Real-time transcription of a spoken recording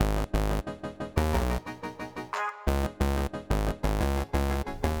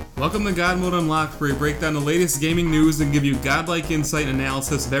Welcome to God Mode Unlocked, where we break down the latest gaming news and give you godlike insight and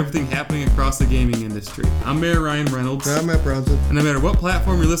analysis of everything happening across the gaming industry. I'm Mayor Ryan Reynolds. And I'm Matt Bronson. And no matter what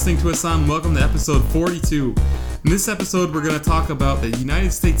platform you're listening to us on, welcome to episode 42. In this episode, we're going to talk about the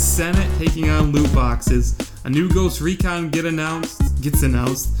United States Senate taking on loot boxes, a new Ghost Recon gets announced,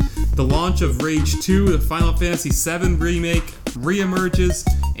 the launch of Rage 2, the Final Fantasy VII Remake reemerges,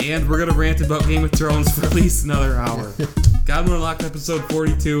 and we're going to rant about Game of Thrones for at least another hour. God Mode Unlocked episode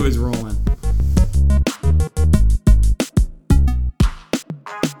 42 is rolling.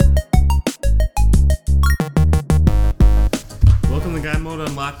 Welcome to God Mode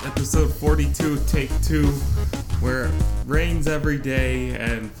Unlocked episode 42, take 2, where it rains every day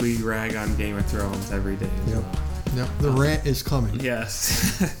and we rag on Game of Thrones every day as well. Yep, the rant is coming.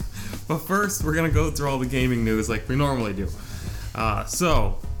 Yes. But first, we're going to go through all the gaming news like we normally do.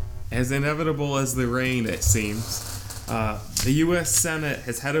 So, as inevitable as the rain, it seems, the U.S. Senate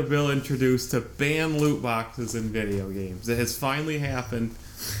has had a bill introduced to ban loot boxes in video games. It has finally happened.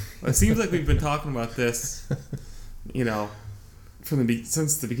 It seems like we've been talking about this,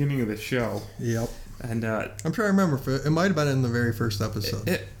 since the beginning of the show. Yep. And I'm trying to remember if it might have been in the very first episode.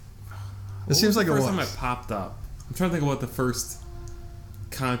 It seems like it was. The first time it popped up. I'm trying to think of what the first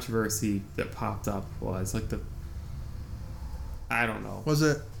controversy that popped up was. I don't know. Was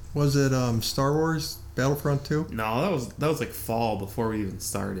it Star Wars Battlefront 2? No, that was like fall before we even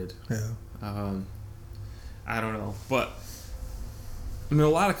started. Yeah. I don't know, but I mean, a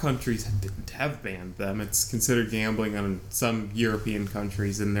lot of countries have banned them. It's considered gambling on some European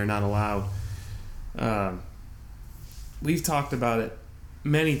countries, and they're not allowed. We've talked about it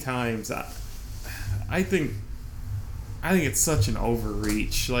many times. I think it's such an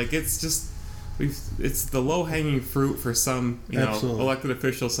overreach. Like, it's the low-hanging fruit for some, elected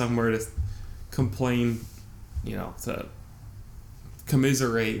official somewhere to complain, to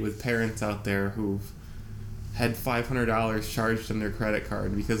commiserate with parents out there who've had $500 charged on their credit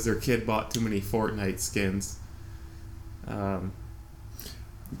card because their kid bought too many Fortnite skins.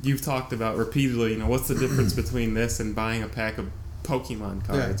 You've talked about repeatedly, what's the difference between this and buying a pack of Pokemon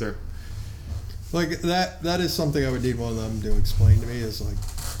cards? Yeah. Or like that is something I would need one of them to explain to me, is like,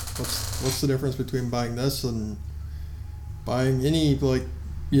 what's the difference between buying this and buying any,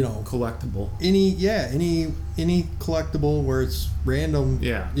 collectible. Any collectible where it's random.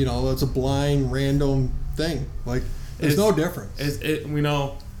 Yeah. It's a blind random thing. Like, there's no difference.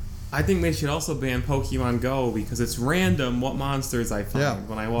 I think they should also ban Pokemon Go because it's random what monsters I find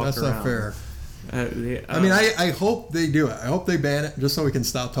when I walk around. That's not fair. I hope they do it. I hope they ban it just so we can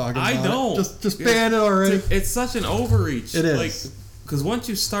stop talking about it. Just ban it already. It's such an overreach. It is. Because once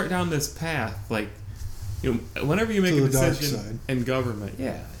you start down this path, whenever you make a decision in government,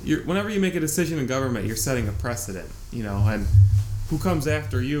 whenever you make a decision in government, you're setting a precedent, and who comes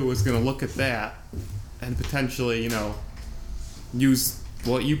after you is going to look at that and potentially, use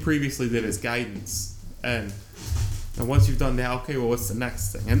what you previously did as guidance. And once you've done that, okay, well, what's the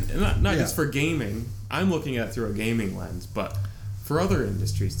next thing? And not just for gaming. I'm looking at it through a gaming lens, but for other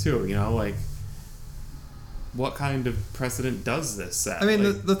industries too, what kind of precedent does this set? I mean,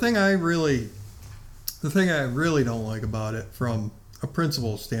 the thing I really don't like about it from a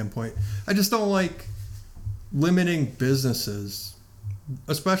principle standpoint, I just don't like limiting businesses,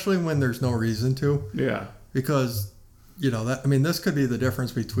 especially when there's no reason to. Yeah. Because, this could be the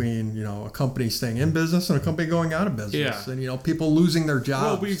difference between, a company staying in business and a company going out of business. Yeah. And, people losing their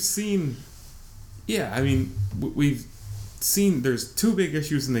jobs. Well, we've seen there's two big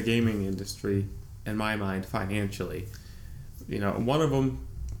issues in the gaming industry, in my mind, financially. One of them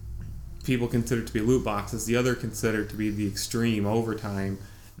people consider to be loot boxes, the other considered to be the extreme overtime.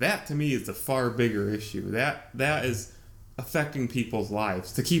 That, to me, is the far bigger issue. That is affecting people's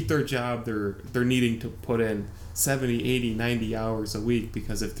lives. To keep their job, they're needing to put in 70, 80, 90 hours a week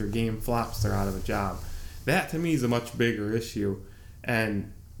because if their game flops, they're out of a job. That, to me, is a much bigger issue.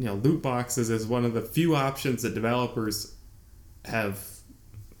 And, loot boxes is one of the few options that developers have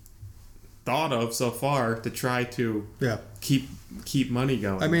thought of so far to try to keep money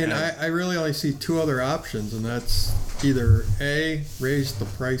going. I mean, I really only see two other options, and that's either A, raise the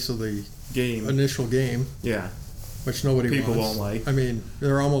price of the initial game. Yeah. Which people won't like. I mean,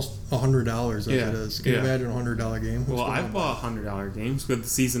 they're almost $100 as it is. Can you imagine a $100 game? Well, I've bought $100 games with the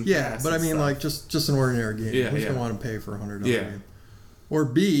season pass. Yeah, but I mean, just an ordinary game. Yeah, Who's going to want to pay for a $100 game? Or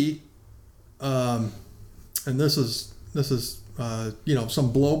B, and this is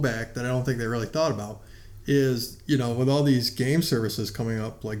some blowback that I don't think they really thought about, is, with all these game services coming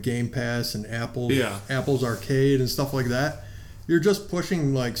up like Game Pass and Apple's Arcade and stuff like that, you're just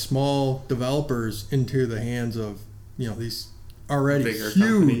pushing like small developers into the hands of these already bigger huge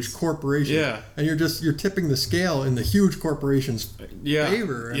companies. corporations. Yeah. And you're tipping the scale in the huge corporations'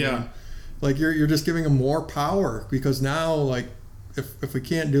 favor. I mean, like you're just giving them more power, because now, like, if we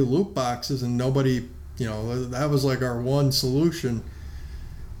can't do loot boxes and nobody, that was like our one solution.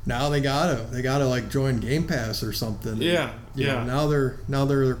 Now they gotta like join Game Pass or something. Yeah. Now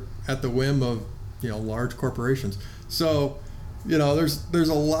they're at the whim of large corporations. So there's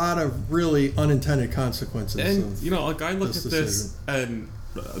a lot of really unintended consequences. And like I look at decision. this and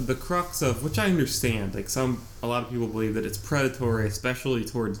the crux of which I understand. Like a lot of people believe that it's predatory, especially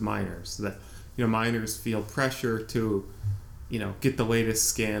towards minors. That minors feel pressure to get the latest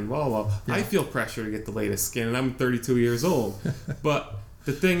skin. Well, I feel pressure to get the latest skin, and I'm 32 years old. But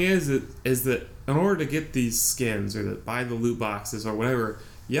the thing is that in order to get these skins or to buy the loot boxes or whatever,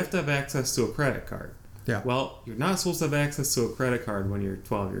 you have to have access to a credit card. Yeah. Well, you're not supposed to have access to a credit card when you're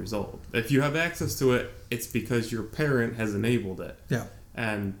 12 years old. If you have access to it, it's because your parent has enabled it. Yeah.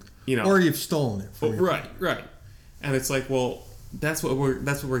 And or you've stolen it. From right. And it's like, well, that's what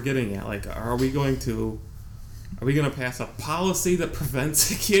we're getting at. Like, are we going to pass a policy that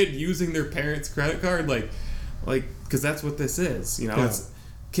prevents a kid using their parent's credit card? Like, because that's what this is. It's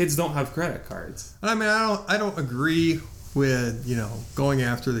kids don't have credit cards. I mean, I don't agree with going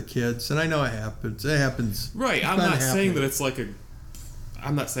after the kids, and I know it happens. It happens. Right. I'm not saying that it's like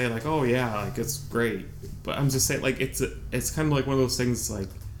I'm not saying like, oh yeah, like it's great, but I'm just saying like it's kind of like one of those things like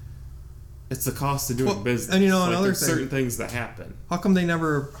it's the cost of doing business. And like, another there's thing, certain things that happen. How come they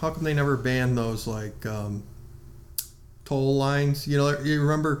never banned those like toll lines? You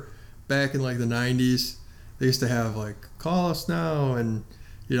remember back in like the 90s, they used to have like call us now, and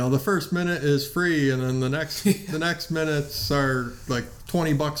the first minute is free, and then the next minutes are like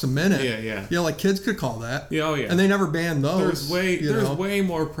 $20 a minute. Yeah. Like kids could call that. Yeah, oh yeah. And they never banned those. There's way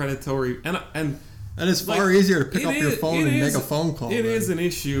more predatory and it's far easier to pick up your phone and make a phone call. It is an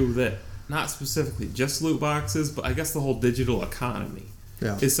issue that not specifically just loot boxes, but I guess the whole digital economy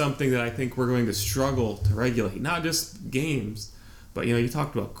is something that I think we're going to struggle to regulate. Not just games, but you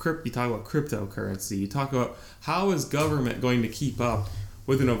talk about cryptocurrency. You talk about how is government going to keep up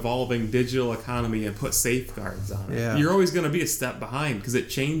with an evolving digital economy and put safeguards on it. Yeah. You're always going to be a step behind because it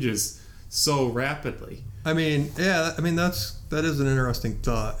changes so rapidly. I mean, that is an interesting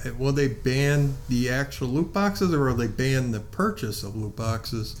thought. Will they ban the actual loot boxes, or will they ban the purchase of loot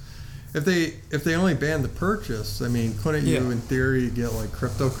boxes? If they only ban the purchase, I mean, couldn't you in theory get like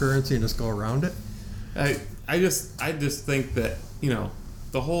cryptocurrency and just go around it? I just think that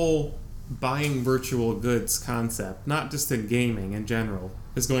the whole buying virtual goods concept, not just in gaming in general,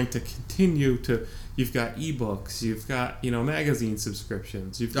 is going to continue to. You've got ebooks, you've got magazine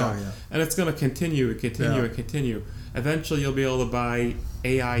subscriptions, you've got, and it's going to continue and continue. Eventually, you'll be able to buy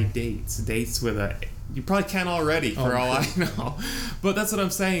AI dates with a. You probably can already, for all I know. But that's what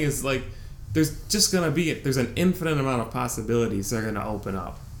I'm saying is like, there's just going to be there's an infinite amount of possibilities that are going to open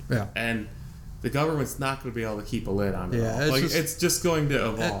up. Yeah. And the government's not going to be able to keep a lid on it. Yeah, all. It's just going to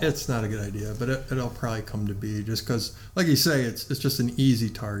evolve. It's not a good idea, but it'll probably come to be just because, like you say, it's just an easy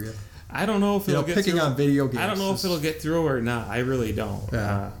target. I don't know if it'll get picking through. on video games. I don't know if it'll get through or not. I really don't.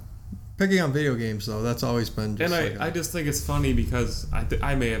 Yeah. Picking on video games, though, that's always been just and I just think it's funny because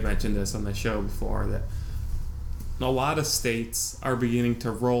I may have mentioned this on the show before that a lot of states are beginning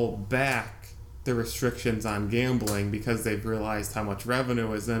to roll back the restrictions on gambling because they've realized how much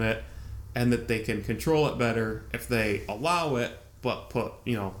revenue is in it and that they can control it better if they allow it but put,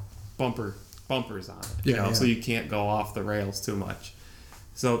 bumpers on it, so you can't go off the rails too much.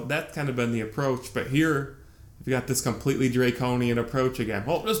 So that's kind of been the approach, but here we've got this completely draconian approach again.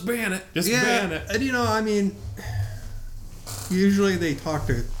 Well, just ban it. Ban it. And I mean, usually they talk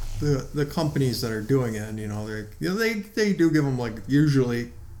to the companies that are doing it, and they do give them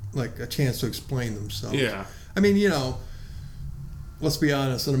usually a chance to explain themselves. Yeah. I mean, let's be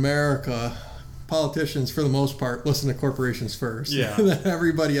honest. In America, politicians for the most part listen to corporations first. Yeah. And then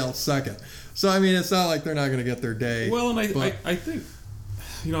everybody else second. So I mean, it's not like they're not going to get their day. Well, and I think.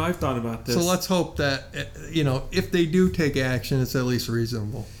 I've thought about this. So let's hope that, if they do take action, it's at least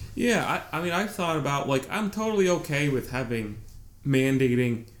reasonable. Yeah, I've thought about, I'm totally okay with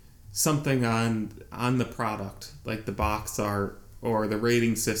mandating something on the product, like the box art or the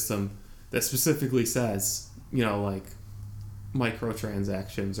rating system that specifically says,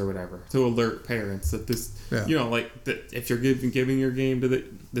 microtransactions or whatever, to alert parents that this, that if you're giving your game to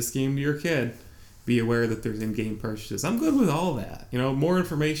this game to your kid, be aware that there's in-game purchases. I'm good with all that. More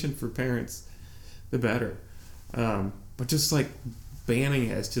information for parents, the better. But just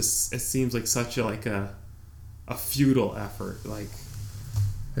banning it, it seems like such a futile effort.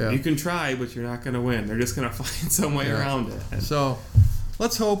 You can try, but you're not going to win. They're just going to find some way around it. So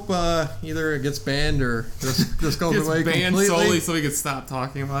let's hope either it gets banned or this goes away banned completely. Solely so we can stop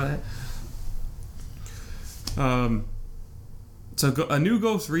talking about it. So a new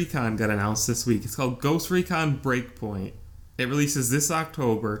Ghost Recon got announced this week. It's called Ghost Recon Breakpoint. It releases this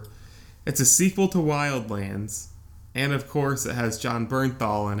October. It's a sequel to Wildlands. And, of course, it has Jon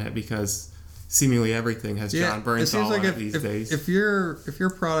Bernthal in it because seemingly everything has Jon Bernthal in it these days. If your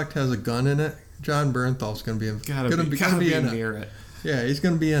product has a gun in it, Jon Bernthal's going to be in it. Yeah, he's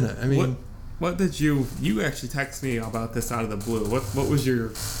going to be in it. I mean, what did you actually text me about this out of the blue? What was your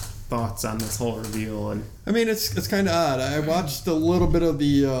thoughts on this whole reveal? And I mean, it's kind of odd. I watched a little bit of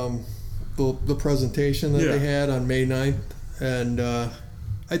the presentation that they had on May 9th, and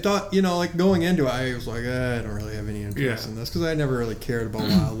I thought, like going into it, I was like, I don't really have any interest in this because I never really cared about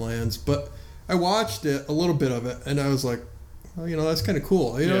Wildlands. But I watched it, a little bit of it, and I was like, well, that's kind of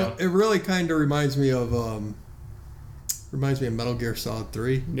cool. It really kind of reminds me of Metal Gear Solid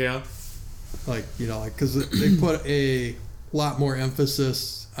 3. Yeah. Because they put a lot more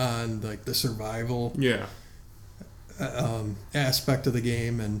emphasis on the survival aspect of the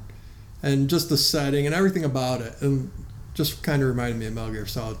game and just the setting and everything about it, and just kind of reminded me of Metal Gear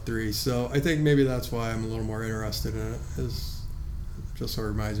Solid 3. So I think maybe that's why I'm a little more interested in it. It just sort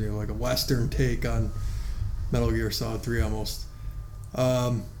of reminds me of a Western take on Metal Gear Solid 3 almost.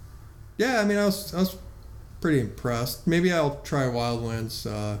 I mean, I was pretty impressed. Maybe I'll try Wildlands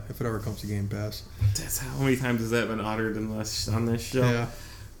if it ever comes to Game Pass. That's how many times has that been uttered on this show?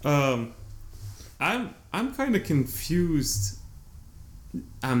 Yeah. I'm kind of confused.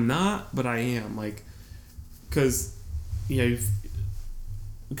 I'm not, but I am. Because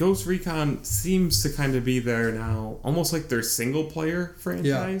Ghost Recon seems to kind of be there now, almost like their single player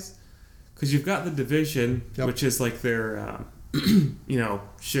franchise. Because you've got The Division, which is their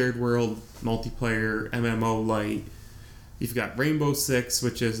shared world multiplayer MMO light. You've got Rainbow Six,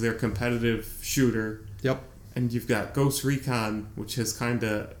 which is their competitive shooter. Yep. And you've got Ghost Recon, which is kind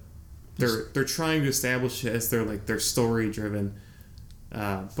of they're trying to establish it as their story driven.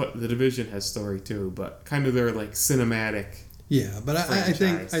 But The Division has story too, but kind of their cinematic. Yeah, but I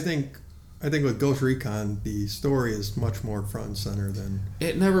think with Ghost Recon the story is much more front and center than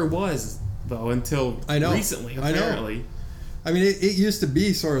it never was though until recently. Apparently, I mean it used to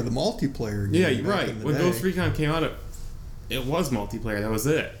be sort of the multiplayer game. Yeah, you're right. When Ghost Recon came out, it was multiplayer. That was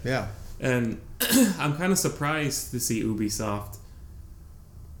it. Yeah, and I'm kind of surprised to see Ubisoft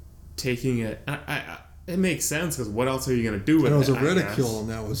taking it. It makes sense because what else are you going to do with it? And it was a ridicule, and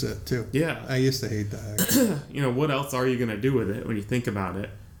that was it too. Yeah, I used to hate that. What else are you going to do with it when you think about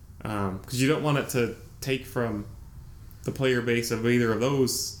it? Because you don't want it to take from the player base of either of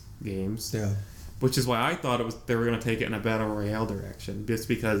those games. Yeah, which is why I thought they were going to take it in a battle royale direction, just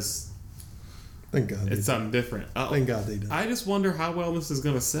because. Thank God it's something different. Thank God they did. I just wonder how well this is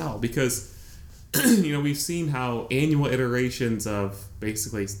going to sell because, we've seen how annual iterations of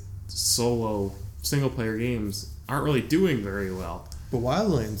basically solo single-player games aren't really doing very well. But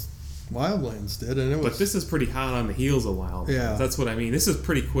Wildlands did, and it was. But this is pretty hot on the heels of Wildlands. Yeah, that's what I mean. This is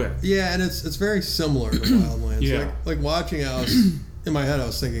pretty quick. Yeah, and it's very similar to Wildlands. Yeah, like watching it, in my head, I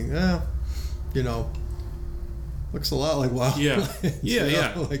was thinking, looks a lot like Wildlands.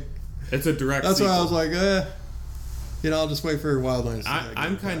 Yeah. It's a direct. That's sequel. why I was like, I'll just wait for Wildlands.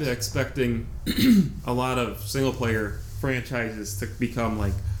 I'm kind of expecting a lot of single-player franchises to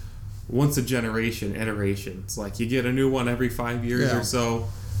become once a generation iterations. You get a new one every 5 years or so,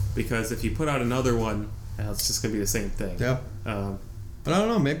 because if you put out another one, it's just gonna be the same thing. Yeah. But I don't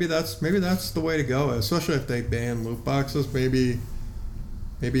know. Maybe that's the way to go, especially if they ban loot boxes. Maybe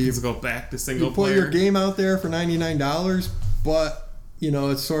you go back to single you player. Put your game out there for $99, but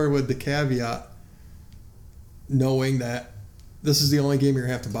it's sort of with the caveat, knowing that this is the only game you're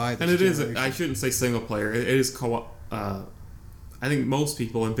gonna have to buy. And it is. I shouldn't say single player. It is co-op. I think most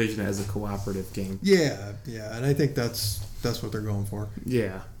people envision it as a cooperative game. Yeah, and I think that's what they're going for.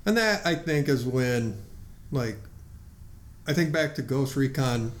 Yeah, and that I think is when, I think back to Ghost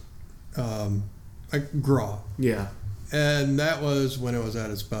Recon, GRAW. Yeah, and that was when it was at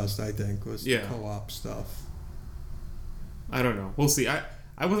its best. I think was the co-op stuff. I don't know. We'll see. I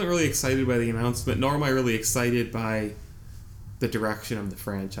wasn't really excited by the announcement, nor am I really excited by the direction of the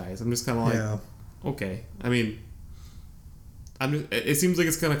franchise. I'm just kind of okay. I mean. It seems like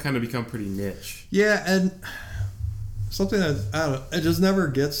it's going to kind of become pretty niche. Yeah, and something that it just never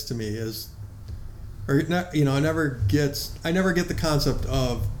gets to me is, I never get the concept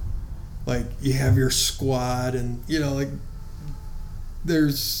of you have your squad and you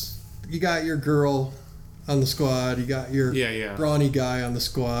got your girl on the squad. You got your brawny guy on the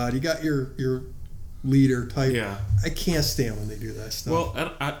squad. You got your leader type. Yeah. I can't stand when they do that stuff.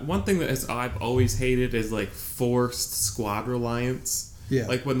 Well, one thing that I've always hated is like forced squad reliance. Yeah.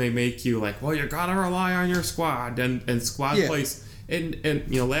 Like when they make you like, well, you gotta rely on your squad and squad plays. And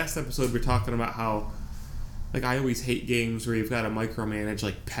last episode we were talking about how like I always hate games where you've got to micromanage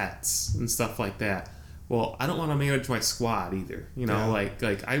like pets and stuff like that. Well, I don't want to manage my squad either.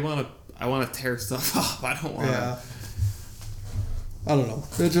 Like I want to tear stuff up. I don't want to. Yeah. I don't know.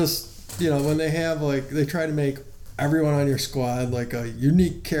 They're just when they have like they try to make everyone on your squad like a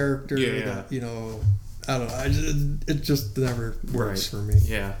unique character. That, I don't know. It just never works for me.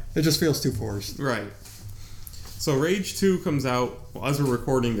 Yeah. It just feels too forced. Right. So Rage 2 comes out as we're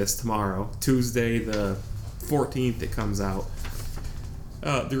recording this tomorrow, Tuesday the 14th. It comes out.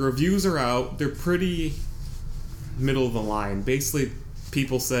 The reviews are out. They're pretty middle of the line. Basically,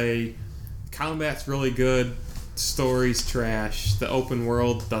 people say combat's really good, story's trash, the open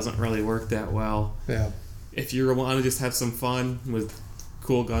world doesn't really work that well. Yeah. If you want to just have some fun with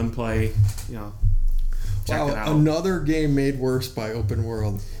cool gunplay, check it out. Another game made worse by open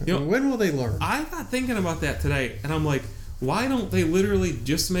world. When will they learn? I got thinking about that today, and I'm like, why don't they literally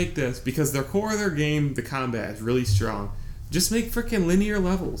just make this? Because their core of their game, the combat is really strong. Just make freaking linear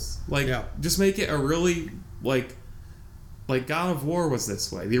levels. Just make it a really, like God of War was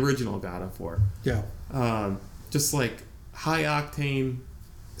this way. The original God of War. Yeah. Just like high octane,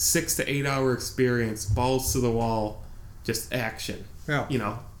 6 to 8 hour experience, balls to the wall, just action.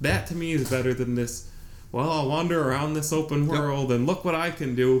 Yeah. That to me is better than this. Well, I'll wander around this open world and look what I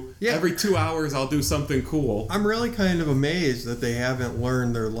can do. Yeah. Every 2 hours I'll do something cool. I'm really kind of amazed that they haven't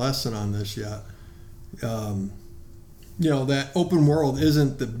learned their lesson on this yet. That open world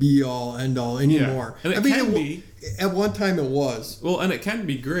isn't the be-all, end-all anymore. Yeah. And it can be. At one time it was. Well, and it can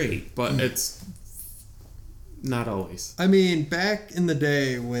be great, but it's not always. I mean, back in the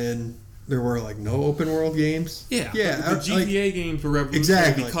day when there were like no open world games. Yeah. The GTA games were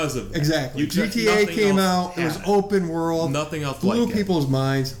revolutionary because of that. Exactly. GTA came out. It was open world. Nothing else blew people's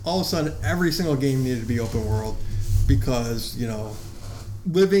minds. All of a sudden, every single game needed to be open world because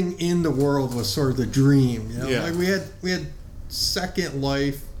living in the world was sort of the dream. Like we had Second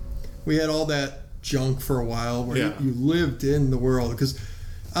Life. We had all that junk for a while where you lived in the world because.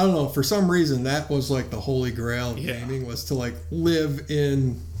 I don't know. For some reason, that was like the holy grail of gaming was to like live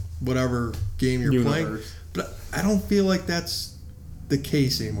in whatever game you're playing. But I don't feel like that's the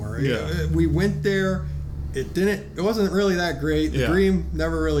case anymore. Right? Yeah. We went there. It wasn't really that great. The dream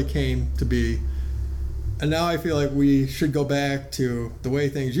never really came to be. And now I feel like we should go back to the way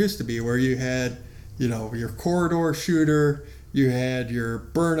things used to be, where you had, your corridor shooter, you had your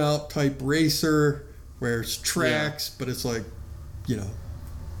Burnout type racer, where it's tracks, but it's like,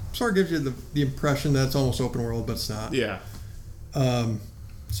 sort of gives you the impression that it's almost open world, but it's not. Yeah.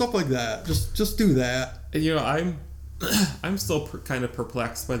 Stuff like that. Just do that. And, I'm still kind of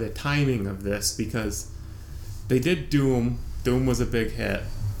perplexed by the timing of this because they did Doom. Doom was a big hit.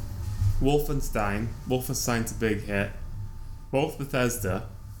 Wolfenstein's a big hit. Both Bethesda.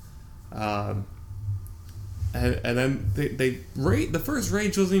 And then the first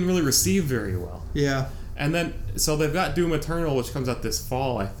Rage wasn't even really received very well. Yeah. And then, so they've got Doom Eternal, which comes out this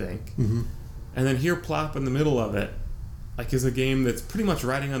fall, I think. Mm-hmm. And then here, plop in the middle of it, is a game that's pretty much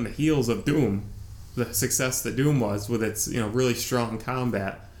riding on the heels of Doom, the success that Doom was with its, really strong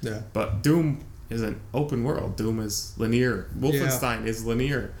combat. Yeah. But Doom isn't open world. Doom is linear. Wolfenstein is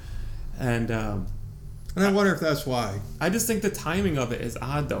linear. And I wonder if that's why. I just think the timing of it is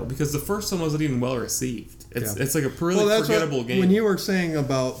odd, though, because the first one wasn't even well received. It's like a really forgettable game. When you were saying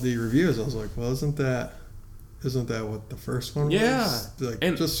about the reviews, I was like, well, isn't that what the first one was? Yeah.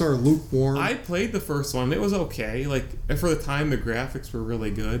 And just sort of lukewarm. I played the first one. It was okay. For the time, the graphics were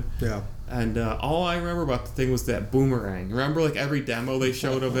really good. Yeah. And all I remember about the thing was that boomerang. Remember, every demo they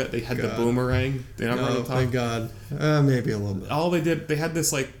showed of it, they had the boomerang. They never really talked. Thank God. Maybe a little bit. All they did, they had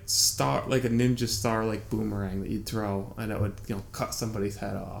this star, a ninja star boomerang that you'd throw, and it would cut somebody's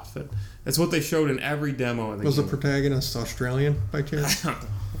head off. And that's what they showed in every demo. Was the protagonist Australian by chance? I don't know.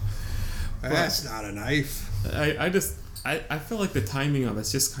 That's not a knife. I feel like the timing of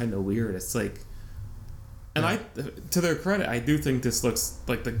it's just kind of weird. It's like. And to their credit, I do think this looks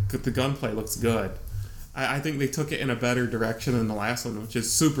like the gunplay looks good. I think they took it in a better direction than the last one, which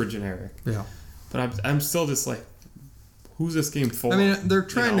is super generic. Yeah. But I'm still just who's this game for? I mean, they're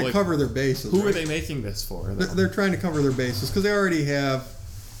trying to cover their bases. Who are they making this for? They're trying to cover their bases because they already have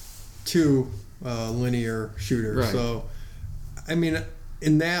 2 linear shooters. Right. So, I mean,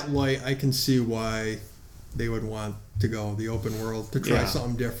 in that light, I can see why they would want to go the open world to try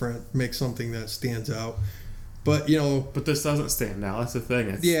something different, make something that stands out. But But this doesn't stand out. That's the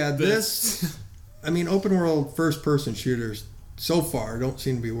thing. This I mean, open world first person shooters so far don't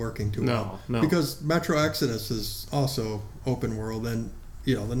seem to be working too well. No. Because Metro Exodus is also open world, and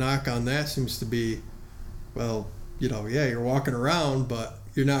the knock on that seems to be, well, you're walking around, but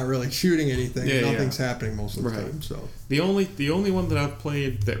you're not really shooting anything. Nothing's happening most of the time. So the only one that I've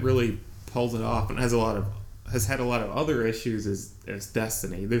played that really pulls it off and has had a lot of other issues is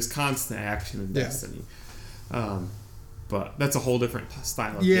Destiny. There's constant action in Destiny. But that's a whole different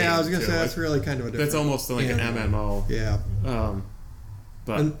style of game. Yeah, I was gonna say that's really kind of a different. That's almost like an MMO. Yeah.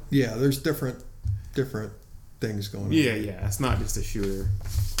 But there's different things going on. Yeah, it's not just a shooter.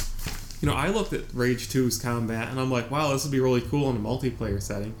 I looked at Rage 2's combat and I'm like, wow, this would be really cool in a multiplayer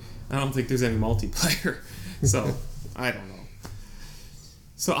setting. I don't think there's any multiplayer, so I don't know.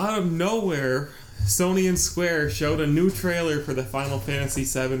 So out of nowhere, Sony and Square showed a new trailer for the Final Fantasy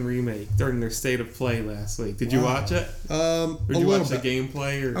VII Remake during their State of Play last week. Did you watch it? Or did you watch the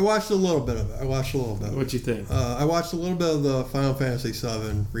gameplay? Or? I watched a little bit of it. What'd you think? I watched a little bit of the Final Fantasy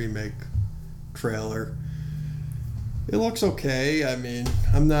VII Remake trailer. It looks okay. I mean,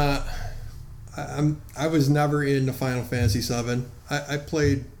 I was never into Final Fantasy VII. I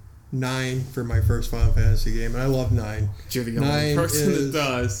played 9 for my first Final Fantasy game, and I love 9. You're the only person that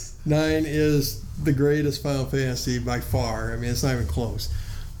does. 9 is the greatest Final Fantasy by far. I mean, it's not even close.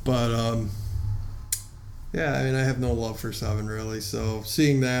 But, I mean, I have no love for 7, really. So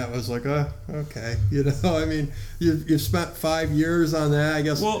seeing that was like, okay. I mean, you've spent 5 years on that. I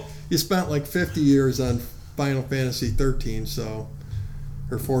guess you spent like 50 years on Final Fantasy 13, so...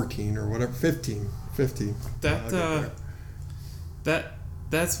 Or 14, or whatever. 15. That's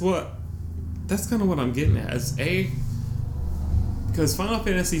kind of what I'm getting at. Because Final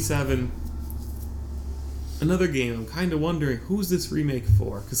Fantasy VII, another game, I'm kind of wondering who's this remake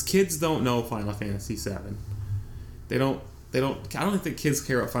for? Because kids don't know Final Fantasy VII. They don't. I don't think kids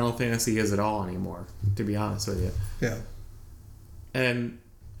care what Final Fantasy is at all anymore, to be honest with you. Yeah. And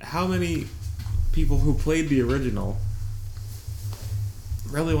how many people who played the original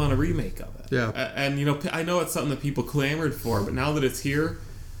really want a remake of it? Yeah. And I know it's something that people clamored for, but now that it's here,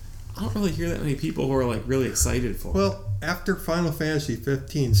 I don't really hear that many people who are like really excited for it. Well, after Final Fantasy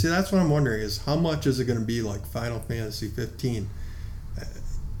 15, see, that's what I'm wondering is how much is it going to be like Final Fantasy 15?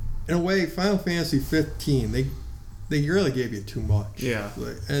 In a way, Final Fantasy 15, they really gave you too much. Yeah.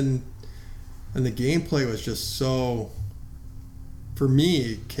 And the gameplay was just so, for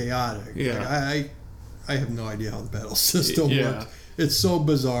me, chaotic. Yeah. Like, I have no idea how the battle system works. It's so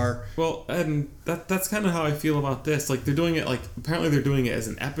bizarre. Well, and that's kind of how I feel about this. Like, apparently they're doing it as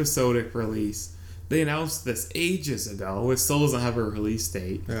an episodic release. They announced this ages ago. It still doesn't have a release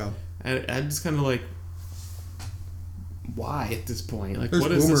date. Yeah. And I'm just kind of like, why at this point? Like, there's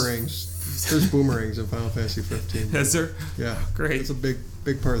what is boomerangs. This? There's boomerangs in Final Fantasy 15. Is there? Yeah. Great. It's a big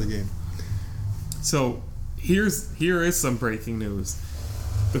part of the game. So, here is some breaking news.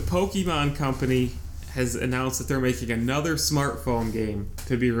 The Pokemon Company has announced that they're making another smartphone game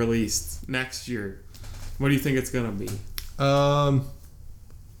to be released next year. What do you think it's going to be?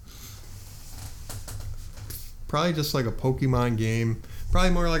 Probably just like a Pokemon game.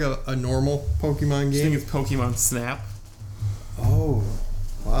 Probably more like a normal Pokemon game. I think it's Pokemon Snap. Oh,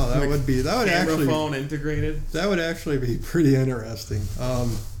 wow! That would camera phone integrated. That would actually be pretty interesting.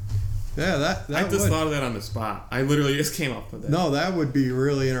 Yeah, I just thought of that on the spot. I literally just came up with it. No, that would be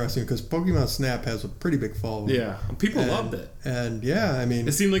really interesting because Pokemon Snap has a pretty big following. Yeah, people loved it. And yeah, I mean,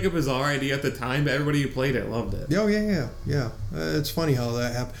 it seemed like a bizarre idea at the time, but everybody who played it loved it. Oh yeah. It's funny how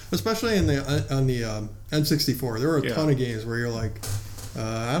that happened, especially on the N64. There were a ton of games where you're like,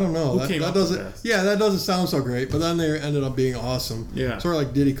 I don't know, that doesn't sound so great, but then they ended up being awesome. Yeah, sort of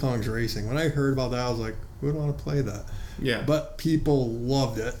like Diddy Kong's Racing. When I heard about that, I was like, who would want to play that? Yeah, but people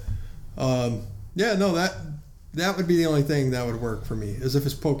loved it. That would be the only thing that would work for me, is if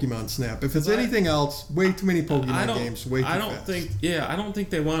it's Pokemon Snap. If it's anything else, way too many Pokemon games, way too fast. I don't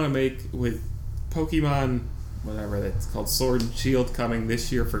think they want to make, with Pokemon, whatever it's called, Sword and Shield coming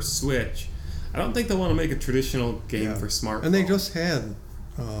this year for Switch, I don't think they want to make a traditional game for smartphone. And they just had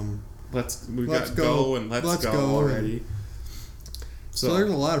Let's Go already. So there's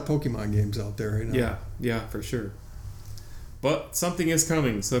a lot of Pokemon games out there right now. Yeah, for sure. But something is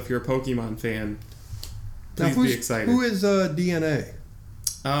coming, so if you're a Pokemon fan, please be excited. Who is DNA?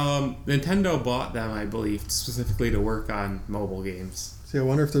 Nintendo bought them, I believe, specifically to work on mobile games. See, I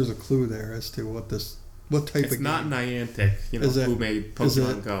wonder if there's a clue there as to what type of game. It's not Niantic, who made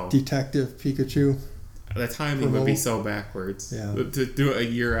Pokemon Go. Detective Pikachu? The timing would be so backwards. Yeah. To do it a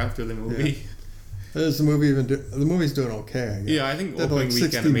year after the movie. Is the movie even? The movie's doing okay. I guess. Yeah, I think opening like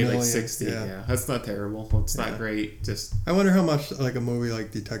weekend it made like million. 60. Yeah, that's not terrible. It's not great. Just I wonder how much like a movie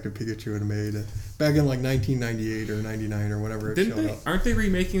like Detective Pikachu would have made back in like 1998 or 99 or whenever it showed up. Aren't they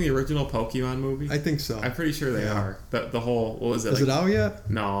remaking the original Pokemon movie? I think so. I'm pretty sure they are. The whole what was it? Is it out yet?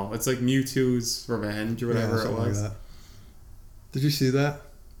 No, it's like Mewtwo's Revenge or whatever it was. Like that. Did you see that?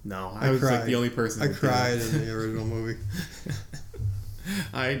 No, I was cried. Like the only person. I cried in the original movie.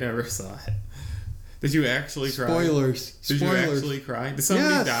 I never saw it. Did you actually cry? Spoilers. Did you actually cry? Did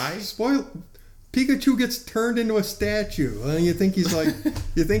somebody die? Pikachu gets turned into a statue, and you think he's like,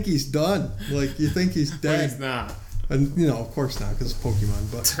 you think he's done, like you think he's dead. But he's not. And of course not, because it's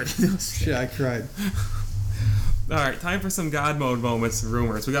Pokemon. But shit, I cried. All right, time for some God mode moments and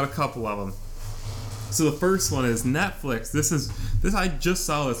rumors. We got a couple of them. So the first one is Netflix. This I just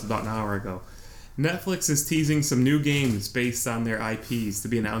saw this about an hour ago. Netflix is teasing some new games based on their IPs to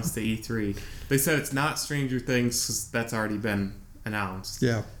be announced at E3. They said it's not Stranger Things because that's already been announced.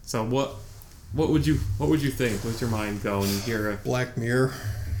 Yeah. So what would you think? What's your mind go when you hear a Black Mirror?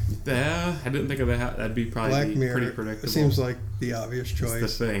 Yeah, I didn't think of that. That'd be probably pretty predictable. It seems like the obvious choice.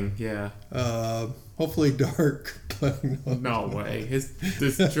 It's the thing, yeah. Hopefully dark, but no way.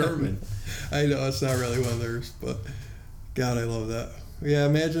 It's German. I know it's not really one of theirs, but God, I love that. Yeah,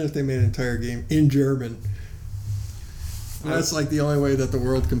 imagine if they made an entire game in German. That's like the only way that the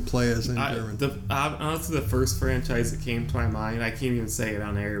world can play is in German. Honestly, the first franchise that came to my mind, I can't even say it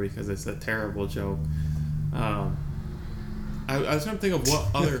on air because it's a terrible joke. I was trying to think of what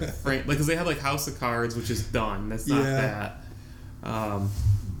other because they had like House of Cards, which is done. That's not that.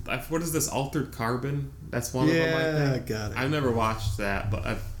 What is this Altered Carbon? That's one of them. I think. Got it. I've never watched that, but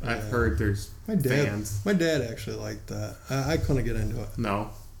I've heard there's fans. My dad actually liked that. I couldn't get into it. No,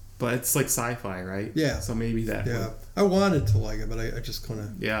 but it's like sci-fi, right? Yeah. So maybe that. Yeah, I wanted to like it, but I just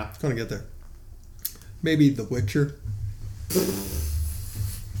couldn't. Yeah. Couldn't get there. Maybe The Witcher.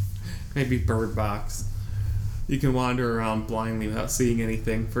 Maybe Bird Box. You can wander around blindly without seeing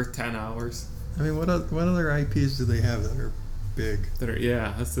anything for 10 hours. I mean, what other IPs do they have that are big?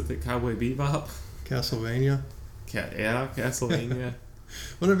 That's the thing. Cowboy Bebop. Castlevania. Castlevania.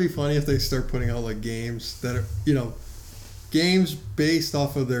 Wouldn't it be funny if they start putting out like games that are, games based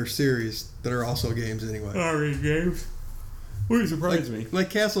off of their series that are also games anyway? Games. Wouldn't surprise me. Like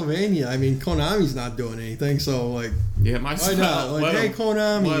Castlevania. I mean, Konami's not doing anything, so like. Yeah, why not? Like, hey,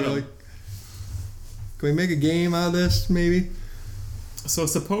 Konami, can we make a game out of this, maybe? So a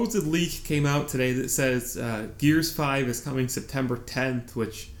supposed leak came out today that says Gears 5 is coming September 10th,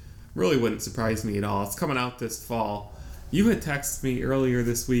 which really wouldn't surprise me at all. It's coming out this fall. You had texted me earlier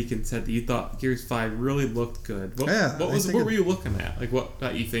this week and said that you thought Gears 5 really looked good. What were you looking at? Like, what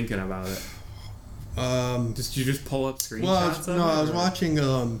got you thinking about it? Did you just pull up screenshots of it? I was watching,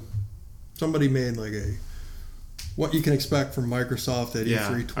 somebody made like what you can expect from Microsoft at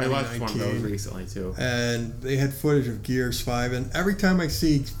E3 2019. I watched one of those recently too. And they had footage of Gears 5, and every time I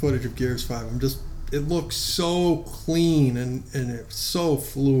see footage of Gears 5, it looks so clean and it's so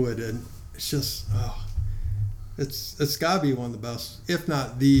fluid, and it's just it's gotta be one of the best, if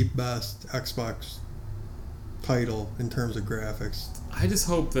not the best, Xbox title in terms of graphics. I just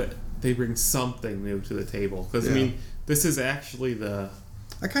hope that they bring something new to the table, because I mean, this is actually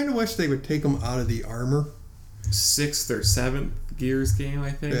I kind of wish they would take them out of the armor. 6th or 7th Gears game,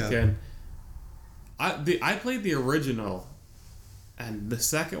 I think. Yeah. And I played the original and the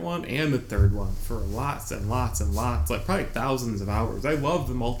second one and the third one for lots and lots and lots, like probably thousands of hours. I love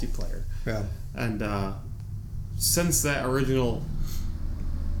the multiplayer. Yeah. And since that original,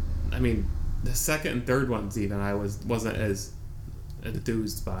 I mean, the second and third ones even I wasn't as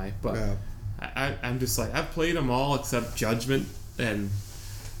enthused by, but I'm just like, I've played them all except Judgment, and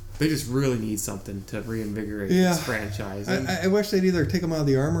they just really need something to reinvigorate this franchise. I wish they'd either take them out of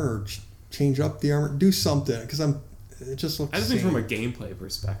the armor or change up the armor, do something, because it just looks. I just think from a gameplay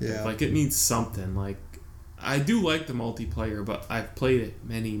perspective, like it needs something. Like, I do like the multiplayer, but I've played it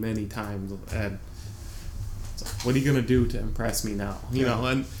many, many times, and so what are you gonna do to impress me now? You know,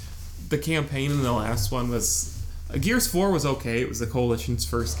 and the campaign in the last one was Gears 4 was okay. It was the Coalition's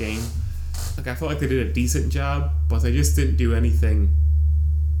first game. Like, I felt like they did a decent job, but they just didn't do anything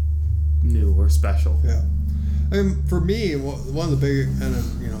new or special. Yeah. I mean, for me, one of the big, and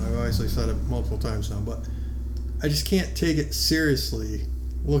I've obviously said it multiple times now, but I just can't take it seriously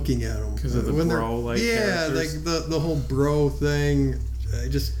looking at them. Because of the bro-like characters? Like the whole bro thing.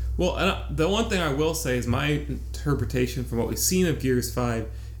 Well, the one thing I will say is my interpretation from what we've seen of Gears 5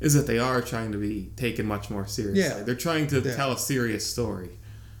 is that they are trying to be taken much more seriously. Yeah. They're trying to tell a serious story.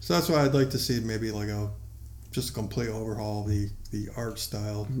 So that's why I'd like to see maybe like just a complete overhaul of the art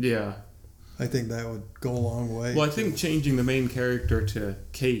style. Yeah. I think that would go a long way. Well, I think changing the main character to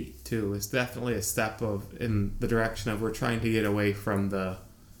Kate too is definitely a step in the direction of we're trying to get away from the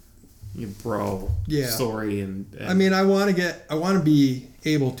story and I mean, I want to be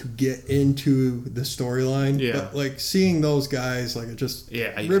able to get into the storyline. Yeah. But like seeing those guys, like it just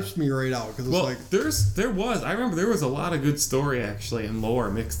rips me right out because I remember there was a lot of good story actually and lore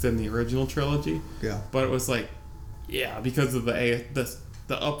mixed in the original trilogy. Yeah. But it was like, because of the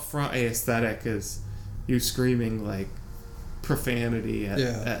upfront aesthetic is you screaming like profanity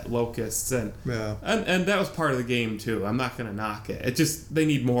at locusts and that was part of the game too. I'm not gonna knock it. It just they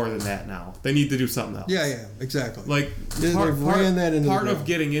need more than that now. They need to do something else. Yeah, exactly. Like part of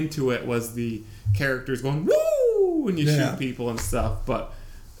getting into it was the characters going woo when you shoot people and stuff. But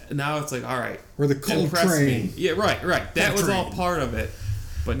now it's like, all right, we're the cold train. Me. Yeah, right. That was all part of it.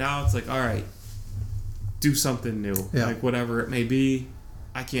 But now it's like, all right, do something new. Yeah. Like whatever it may be.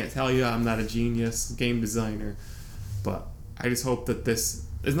 I can't tell you. I'm not a genius game designer, but I just hope that this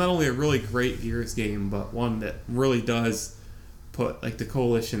is not only a really great Gears game, but one that really does put like the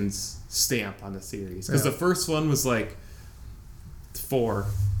Coalition's stamp on the series. Because the first one was like 4.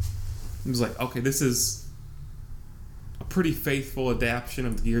 It was like, okay, this is a pretty faithful adaptation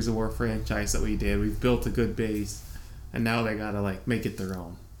of the Gears of War franchise that we did. We've built a good base, and now they gotta like make it their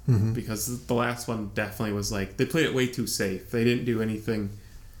own. Mm-hmm. Because the last one definitely was like they played it way too safe. They didn't do anything.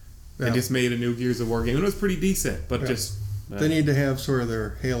 They just made a new Gears of War game. It was pretty decent, but just they need to have sort of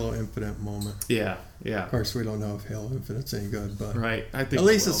their Halo Infinite moment. Yeah. Of course, we don't know if Halo Infinite's any good, but right. I think at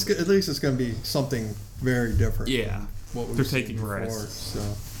least it's going to be something very different. Yeah, what they're taking risks.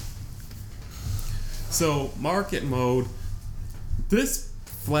 So market mode. This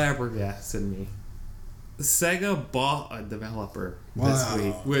flabbergasted me. Sega bought a developer this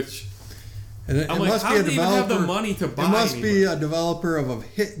week, which it I'm like, must how be a do they developer, even have the money to buy? It must be a developer of a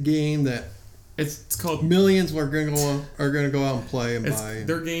hit game that it's called millions are going to go out and play and buy.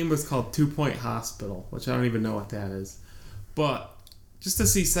 Their game was called 2 Point Hospital, which I don't even know what that is. But just to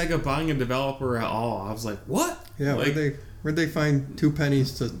see Sega buying a developer at all, I was like, what? Yeah, like, where'd they find 2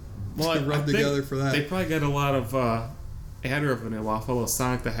 pennies to rub together for that? They probably get a lot of ad revenue off of those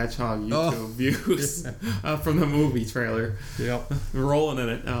Sonic the Hedgehog YouTube views from the movie trailer. Yep. Rolling in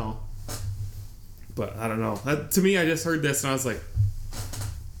it now. But I don't know. To me, I just heard this and I was like,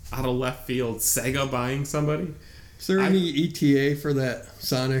 out of left field, Sega buying somebody. Is there any ETA for that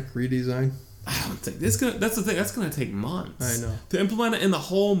Sonic redesign? I don't think that's the thing. That's gonna take months. I know. To implement it in the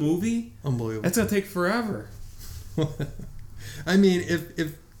whole movie. Unbelievable. That's gonna take forever. I mean,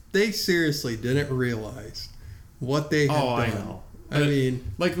 if they seriously didn't realize what they had done. I know. I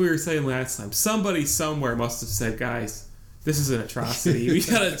mean, like we were saying last time, somebody somewhere must have said, "Guys, this is an atrocity. We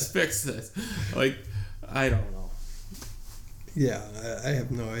gotta fix this." Like, I don't know. Yeah, I have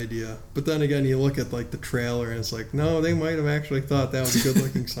no idea. But then again, you look at like the trailer and it's like, no, they might have actually thought that was a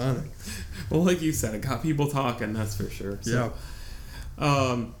good-looking Sonic. Well, like you said, it got people talking. That's for sure. So,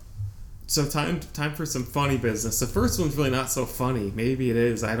 yeah. So time for some funny business. The first one's really not so funny. Maybe it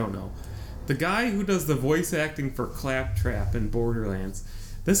is. I don't know. The guy who does the voice acting for Claptrap in Borderlands,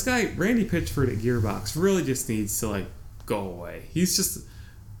 this guy Randy Pitchford at Gearbox really just needs to like go away. He's just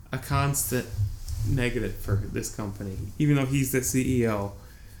a constant negative for this company, even though he's the CEO.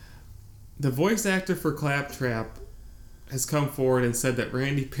 The voice actor for Claptrap has come forward and said that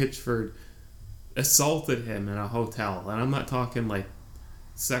Randy Pitchford assaulted him in a hotel, and I'm not talking like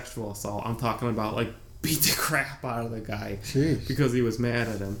sexual assault. I'm talking about like beat the crap out of the guy. Jeez. Because he was mad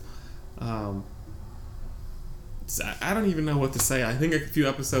at him. So I don't even know what to say. I think a few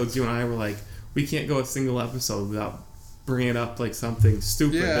episodes you and I were like, we can't go a single episode without bringing up like something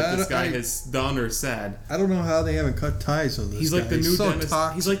stupid that this guy has done or said. I don't know how they haven't cut ties with this He's like guy. the new Dennis.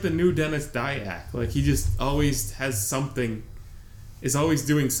 Toxic. He's like the new Dennis Dyack. Like he just always has something. Is always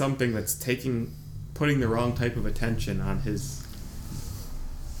doing something that's putting the wrong type of attention on his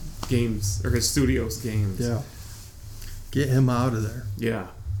games or his studio's games. Yeah. Get him out of there. Yeah.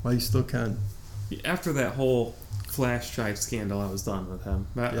 While you still can. After that whole flash drive scandal, I was done with him.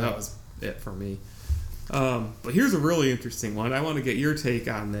 That was it for me. But here's a really interesting one. I want to get your take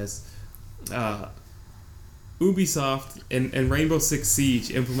on this. Ubisoft and Rainbow Six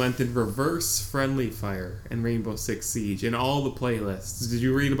Siege implemented reverse friendly fire in Rainbow Six Siege in all the playlists. Did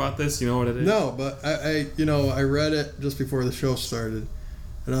you read about this? You know what it is? No, but I read it just before the show started,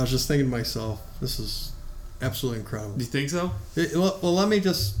 and I was just thinking to myself, this is absolutely incredible. Do you think so? Well, let me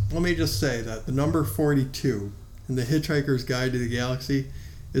just say that the number 42 in the Hitchhiker's Guide to the Galaxy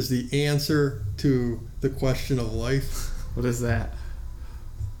is the answer to the question of life. What is that?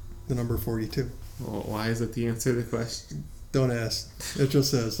 The number 42. Well, why is it the answer to the question? Don't ask. It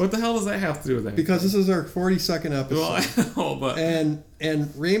just says. What the hell does that have to do with anything? Because this is our 42nd episode. Well, I know, but...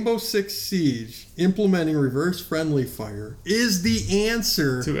 And Rainbow Six Siege implementing reverse friendly fire is the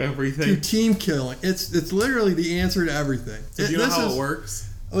answer to everything. To team killing. It's literally the answer to everything. So do you know how it works?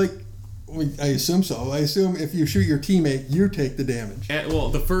 Like, I assume so. I assume if you shoot your teammate, you take the damage. Well,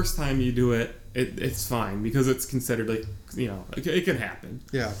 the first time you do it, it's fine because it's considered like, it can happen.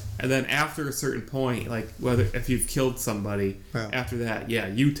 Yeah. And then after a certain point, like whether if you've killed somebody, after that,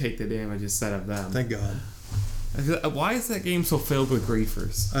 you take the damage instead of them. Thank God. Why is that game so filled with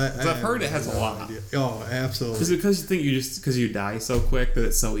griefers? I've heard it has a lot. Idea. Oh, absolutely. Is it because you think because you die so quick that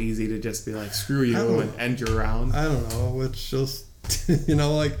it's so easy to just be like, screw you and end your round? I don't know. It's just,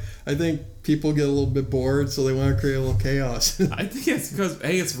 I think people get a little bit bored, so they want to create a little chaos. I think it's because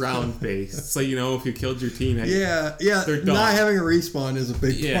it's round based, so if you killed your teammate, they're done. Not having a respawn is a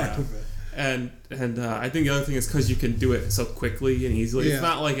big part of it. And I think the other thing is because you can do it so quickly and easily. Yeah. It's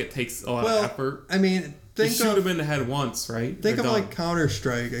not like it takes a lot of effort. I mean, you shoot them in the head once, right? Think of like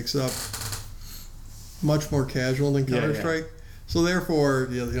Counter-Strike, except much more casual than Counter-Strike. Yeah. So therefore,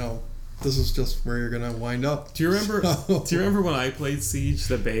 this is just where you're gonna wind up. Do you remember when I played Siege,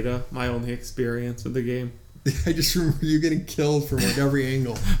 the beta? My only experience with the game. I just remember you getting killed from like every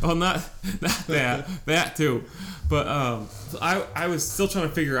angle. Oh, not that too, but I was still trying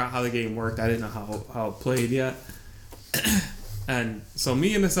to figure out how the game worked. I didn't know how it played yet, and so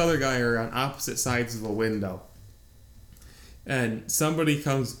me and this other guy are on opposite sides of a window, and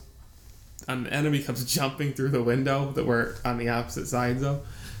an enemy comes jumping through the window that we're on the opposite sides of.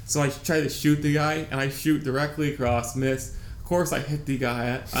 So I try to shoot the guy, and I shoot directly across, miss. Of course, I hit the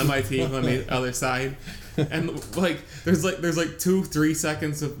guy on my team on the other side, and there's 2-3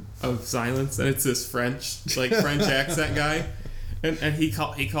 seconds of silence, and it's this French accent guy, and he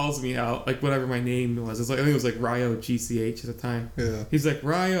calls me out like whatever my name was. I think it was like Ryo GCH at the time. Yeah. He's like,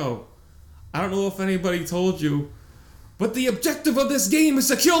 Ryo, I don't know if anybody told you, but the objective of this game is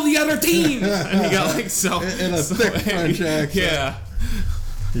to kill the other team. And he got like in a thick French accent. Yeah.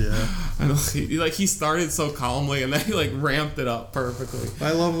 Yeah. I know, he started so calmly and then he ramped it up perfectly.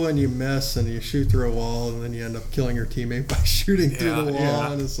 I love when you miss and you shoot through a wall and then you end up killing your teammate by shooting through the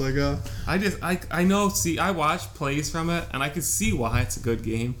wall and it's like I know. See, I watched plays from it and I can see why it's a good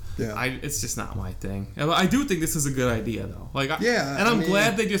game. Yeah. It's just not my thing. I do think this is a good idea though. I'm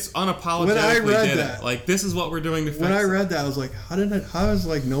glad they just unapologetically did it. This is what we're doing to fix it. When I read that, I was like, how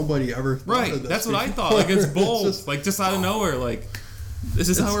is nobody ever thought of this that's what before? I thought. It's bold. Just out of nowhere. This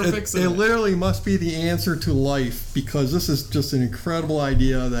is how we're fixing it. It literally must be the answer to life because this is just an incredible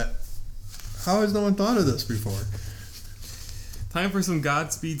idea that how has no one thought of this before? Time for some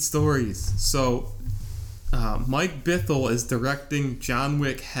Godspeed stories. So, Mike Bithell is directing John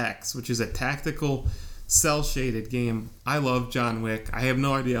Wick Hex, which is a tactical cel-shaded game. I love John Wick. I have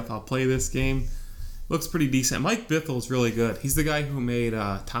no idea if I'll play this game. Looks pretty decent. Mike Bithell's really good. He's the guy who made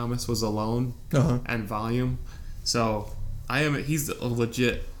Thomas Was Alone and Volume. So... he's a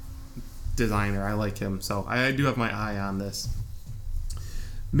legit designer. I like him, so I do have my eye on this.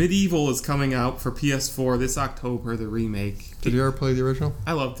 Medieval is coming out for PS4 this October, the remake. Did you ever play the original?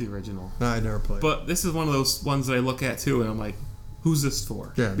 I love the original. No, I never played. But this is one of those ones that I look at too, and I'm like, who's this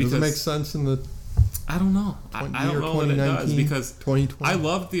for? Yeah, does it make sense in the... I don't know. I don't know that it does, because 2020? I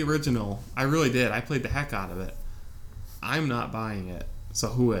loved the original. I really did. I played the heck out of it. I'm not buying it, so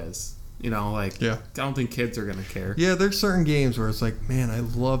who is? I don't think kids are going to care. Yeah, there's certain games where it's like, man, I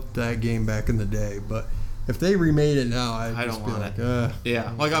loved that game back in the day, but if they remade it now, I don't want it.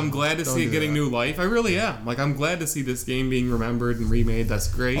 Yeah, I'm glad to see it getting new life. I really am. I'm glad to see this game being remembered and remade. That's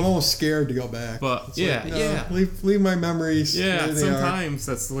great. I'm almost scared to go back. But leave my memories. Yeah, sometimes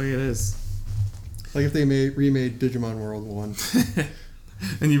that's the way it is. Like if they remade Digimon World 1.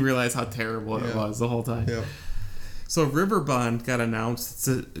 And you realize how terrible it was the whole time. Yeah. So Riverbond got announced.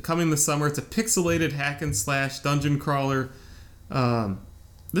 It's coming this summer. It's a pixelated hack and slash dungeon crawler.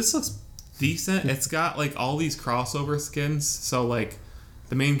 This looks decent. It's got all these crossover skins. So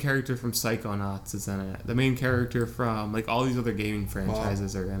the main character from Psychonauts is in it. The main character from all these other gaming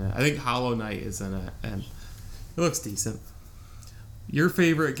franchises are in it. I think Hollow Knight is in it, and it looks decent. Your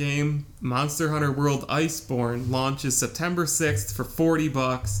favorite game, Monster Hunter World Iceborne, launches September 6th for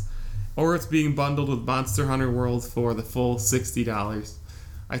 $40. Or it's being bundled with Monster Hunter World for the full $60.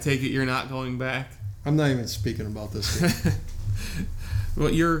 I take it you're not going back? I'm not even speaking about this game.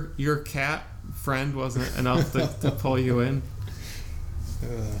 Well, your cat friend wasn't enough to pull you in.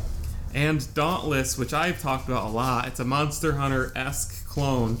 And Dauntless, which I've talked about a lot, it's a Monster Hunter-esque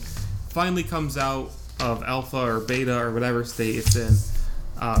clone, finally comes out of alpha or beta or whatever state it's in.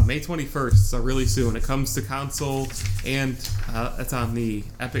 May 21st, so really soon. It comes to console, and it's on the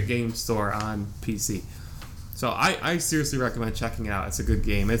Epic Games Store on PC. So I seriously recommend checking it out. It's a good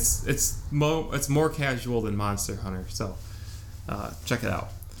game. It's more casual than Monster Hunter, so check it out.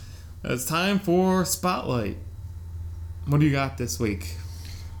 It's time for Spotlight. What do you got this week?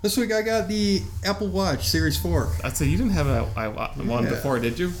 This week I got the Apple Watch Series 4. I'd say you didn't have one before,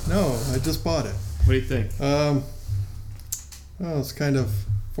 did you? No, I just bought it. What do you think? It's kind of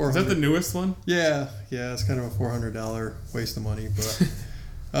 $400. Is that the newest one? Yeah, it's kind of a $400 waste of money, but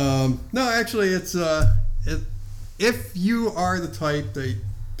no, actually, it's if you are the type that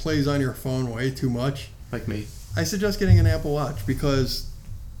plays on your phone way too much, like me, I suggest getting an Apple Watch because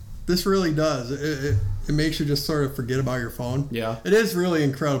this really does. It makes you just sort of forget about your phone. Yeah, it is really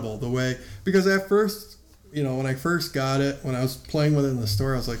incredible the way, because at first, when I first got it, when I was playing with it in the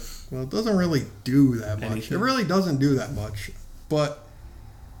store, I was like, well, it doesn't really do that much. Anything. It really doesn't do that much. But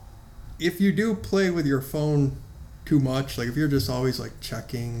if you do play with your phone too much, like if you're just always like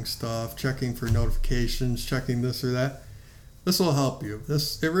checking stuff, checking for notifications, checking this or that, this will help you.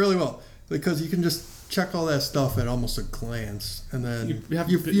 It really will, because you can just check all that stuff at almost a glance, and then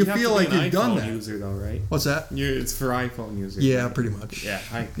you feel like you've done that. User though, right? What's that? It's for iPhone users. Yeah, right? pretty much. Yeah,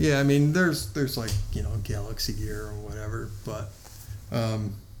 I mean, there's like Galaxy Gear or whatever, but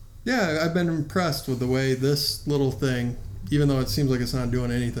I've been impressed with the way this little thing, even though it seems like it's not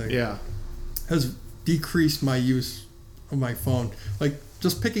doing anything, has decreased my use of my phone. Like,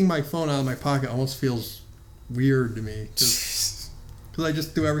 just picking my phone out of my pocket almost feels weird to me, because I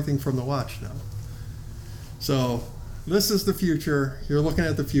just do everything from the watch now. So, this is the future. You're looking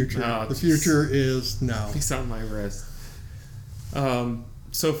at the future. Oh, the future is now. It's on my wrist.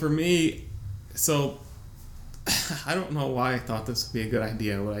 So for me, I don't know why I thought this would be a good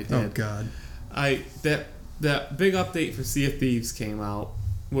idea, what I did. Oh, God. That big update for Sea of Thieves came out,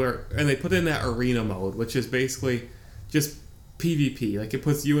 and they put in that arena mode, which is basically just PvP. Like, it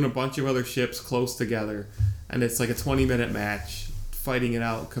puts you and a bunch of other ships close together, and it's like a 20-minute match, fighting it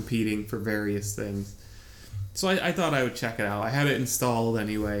out, competing for various things. So I thought I would check it out. I had it installed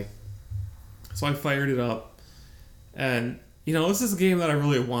anyway. So I fired it up. And, this is a game that I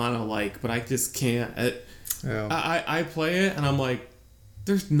really want to like, but I just can't. I play it, and I'm like,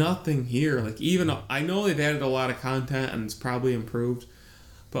 there's nothing here. Like, even, I know they've added a lot of content, and it's probably improved.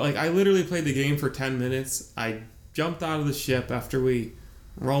 But, like, I literally played the game for 10 minutes. I jumped out of the ship after we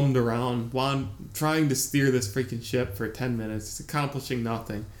roamed around, trying to steer this freaking ship for 10 minutes, accomplishing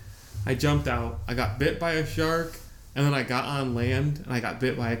nothing. I jumped out, I got bit by a shark, and then I got on land, and I got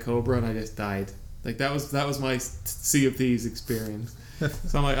bit by a cobra, and I just died. Like, that was my Sea of Thieves experience.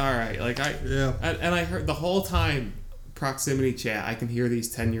 So I'm like, all right, and I heard the whole time, proximity chat, I can hear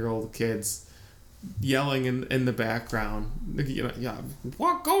these 10-year-old kids yelling in the background. Go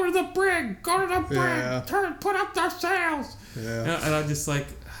to the brig, put up the sails. Yeah. And I'm just like,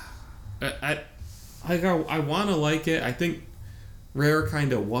 I want to like it. I think Rare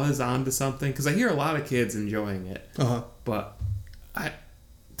kind of was onto something, because I hear a lot of kids enjoying it, but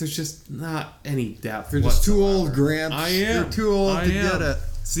there's just not any depth. You're just too old, Gramps. I am. You're too old to get it.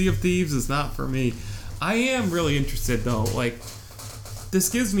 Sea of Thieves is not for me. I am really interested, though. Like, this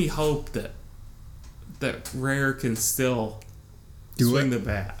gives me hope that Rare can still swing the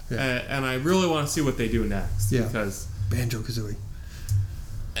bat, and I really want to see what they do next. Yeah. Because Banjo-Kazooie.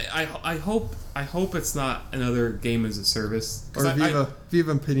 I hope it's not another game as a service. Or Viva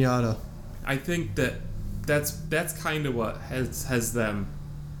Pinata. I think that's kind of what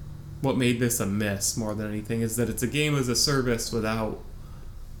what made this a miss more than anything, is that it's a game as a service without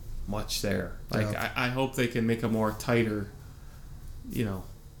much there. Like, I hope they can make a more tighter,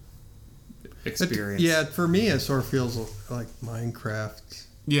 experience. For me, it sort of feels like Minecraft.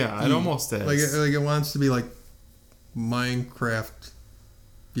 Yeah, it almost is. Like it wants to be like Minecraft.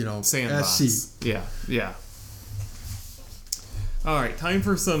 Sandbox. SC. Yeah. All right, time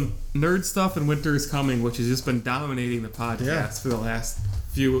for some nerd stuff, and Winter is Coming, which has just been dominating the podcast for the last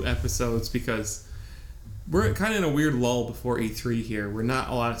few episodes, because we're kind of in a weird lull before E3 here. We're not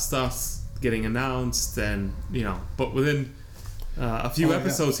a lot of stuff getting announced, and but within a few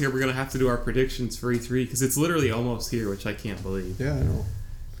episodes here, we're gonna have to do our predictions for E3, because it's literally almost here, which I can't believe. Yeah, I know.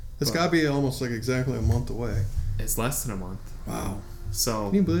 It's got to be almost like exactly a month away. It's less than a month. Wow. So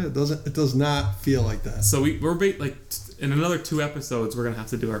can you believe it? It does not feel like that. So we're like in another 2 episodes, we're gonna have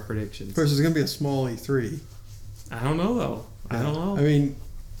to do our predictions. First, it's gonna be a small E3. I don't know though. Yeah. I don't know. I mean,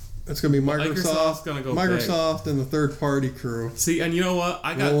 it's gonna be Microsoft's gonna go Microsoft big. And the third-party crew. See, and you know what?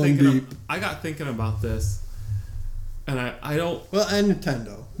 I got thinking about this, and I don't. Well, and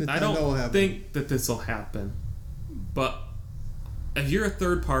Nintendo. I don't think that this will happen, but if you're a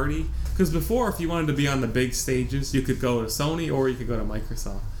third party, because before, if you wanted to be on the big stages, you could go to Sony or you could go to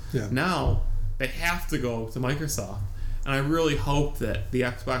Microsoft. Yeah. Now they have to go to Microsoft, and I really hope that the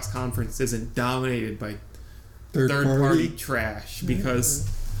Xbox conference isn't dominated by third party trash, because.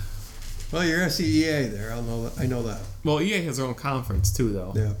 Well, you're gonna see EA there. I know that. Well, EA has their own conference too,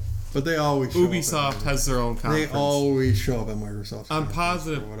 though. Yeah, but they always. Ubisoft has their own conference. They always show up at Microsoft. I'm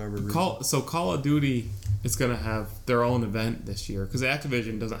positive. For whatever reason. Call of Duty is going to have their own event this year, because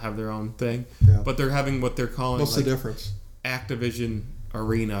Activision doesn't have their own thing. Yeah. But they're having what they're calling. What's the difference? Activision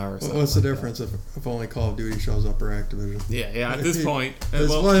Arena or something. What's the difference if only Call of Duty shows up or Activision? Yeah. At this point,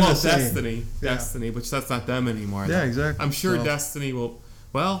 well, Destiny, which that's not them anymore. Yeah, exactly. I'm sure Destiny will.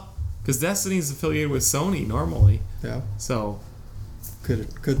 Well, because Destiny is affiliated with Sony normally. Yeah. So.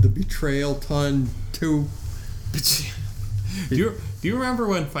 Could the Betrayal Ton 2? Do you remember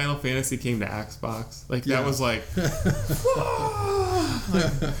when Final Fantasy came to Xbox? Like that was like,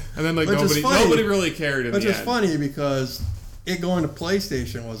 and then like nobody really cared. Which is funny because it going to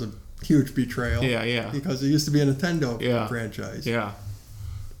PlayStation was a huge betrayal. Yeah. Because it used to be a Nintendo franchise. Yeah.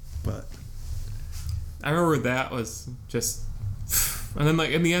 But I remember that was just, and then like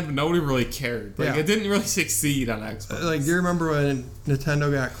in the end nobody really cared. Like it didn't really succeed on Xbox. Like, do you remember when Nintendo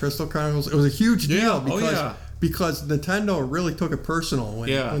got Crystal Chronicles? It was a huge deal because Nintendo really took it personal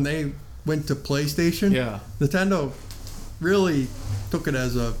when they went to PlayStation. Yeah. Nintendo really took it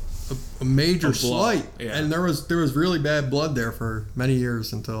as a major slight, and there was really bad blood there for many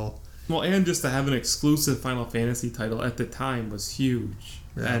years until. Well, and just to have an exclusive Final Fantasy title at the time was huge,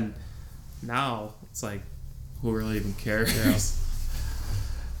 and now it's like, who really even cares? Yeah.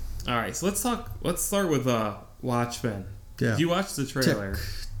 All right, so let's start with Watchmen. Yeah. You watched the trailer.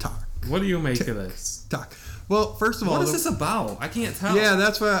 Tick-tock. What do you make of this? Tick-tock. Well, first of all, what is this about? I can't tell. Yeah,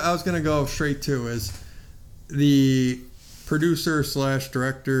 that's what I was gonna go straight to. Is the producer /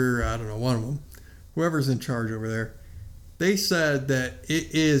 director, I don't know, one of them, whoever's in charge over there, they said that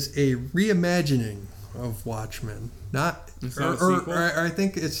it is a reimagining of Watchmen, not a sequel? I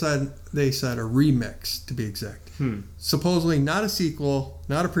think they said a remix, to be exact. Supposedly not a sequel,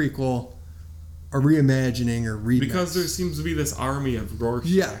 not a prequel, a reimagining or remix. Because there seems to be this army of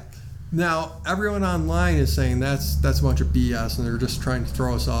Rorschach. Yeah. Now everyone online is saying that's a bunch of BS and they're just trying to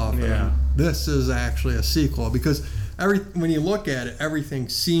throw us off. Yeah. And this is actually a sequel because when you look at it, everything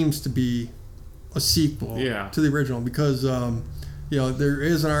seems to be a sequel to the original because there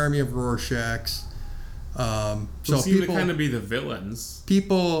is an army of Rorschachs. So seem to kind of be the villains.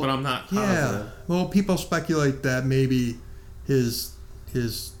 People, but I'm not positive. Yeah. Well, people speculate that maybe his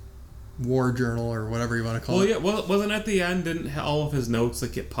war journal or whatever you want to call it. Well, yeah. Well, wasn't at the end? Didn't all of his notes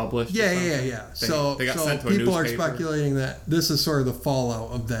get published? Yeah. So they got sent to a people newspaper. Are speculating that this is sort of the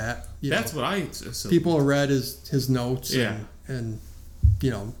fallout of that. That's what I assume. People read his notes and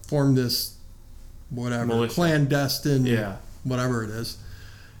formed this whatever militia. Clandestine whatever it is.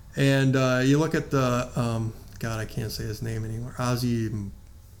 And you look at the God, I can't say his name anymore.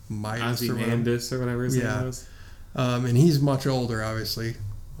 Ozymandias or whatever his name was. And he's much older, obviously.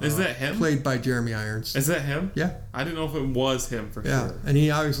 Is that him? Played by Jeremy Irons. Is that him? Yeah. I didn't know if it was him for sure. And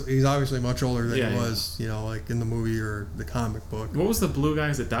he's obviously much older than he was, like in the movie or the comic book. What was the blue guy?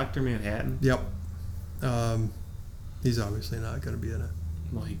 Is it Dr. Manhattan? Yep. He's obviously not going to be in it.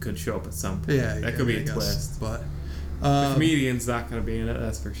 Well, he could show up at some point. Yeah, that could be a twist. But the comedian's not going to be in it.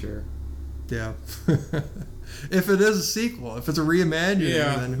 That's for sure. Yeah. If it is a sequel, if it's a reimagining,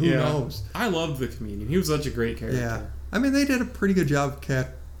 then who knows? I loved the comedian. He was such a great character. Yeah. I mean, they did a pretty good job of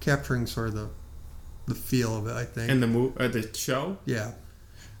capturing sort of the feel of it, I think. And the show? Yeah.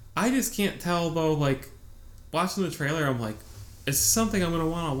 I just can't tell, though, like, watching the trailer, I'm like, is this something I'm going to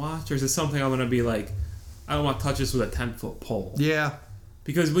want to watch? Or is this something I'm going to be like, I don't want to touch this with a 10-foot pole? Yeah.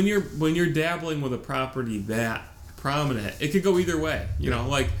 Because when you're dabbling with a property that prominent, it could go either way. You know,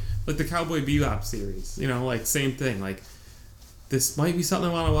 like the Cowboy Bebop series. You know, like, same thing. Like, this might be something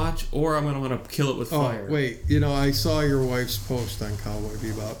I want to watch, or I'm going to want to kill it with fire. Oh, wait. I saw your wife's post on Cowboy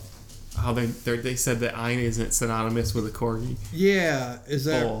Bebop. How they said that Ein isn't synonymous with a corgi. Yeah, is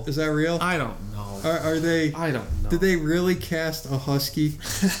that real? I don't know. Are they? I don't know. Did they really cast a husky?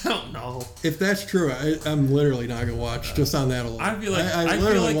 I don't know. If that's true, I'm literally not gonna watch just on that alone. I feel like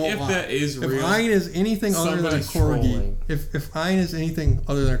if that is real, if Ein is anything other than a corgi, if Ein is anything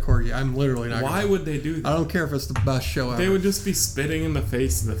other than a corgi, I'm literally not. Why would they do that? I don't care if it's the best show ever. They would just be spitting in the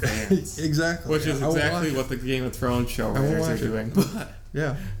face of the fans. Exactly. Which is exactly what the Game of Thrones show writers are doing. But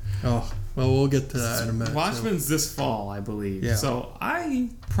yeah. Oh, well, we'll get to that in a minute. Watchmen's this fall, I believe. Yeah. So I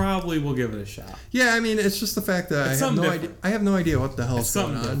probably will give it a shot. Yeah, I mean, it's just the fact that I have no idea what the hell's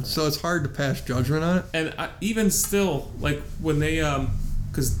going on. Different. So it's hard to pass judgment on it. And even still, like when they,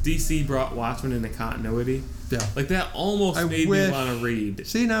 because DC brought Watchmen into continuity. Yeah. Like that almost made me want to read.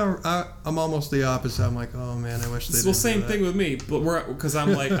 See, now I'm almost the opposite. I'm like, oh man, I wish they didn't. Well, same thing with me, but because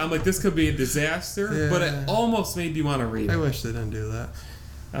I'm like this could be a disaster, but it almost made me want to read it. I wish they didn't do that.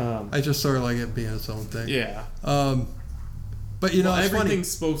 I just sort of like it being its own thing. Yeah. But you know, it's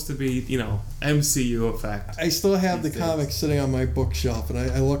everything's funny. supposed to be MCU effect. I still have the comics sitting on my bookshelf, and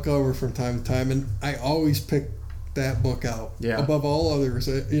I look over from time to time, and I always pick that book out above all others.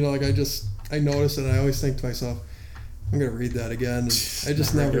 I notice it, and I always think to myself, I'm going to read that again. And I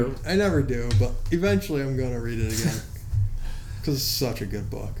just I never do, but eventually I'm going to read it again because it's such a good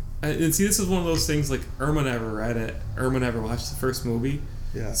book. And see, this is one of those things like Irma never read it. Irma never watched the first movie.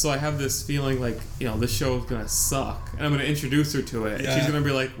 Yeah. So I have this feeling like, this show is going to suck. And I'm going to introduce her to it. And she's going to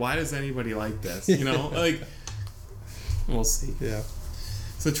be like, why does anybody like this? Like, we'll see. Yeah.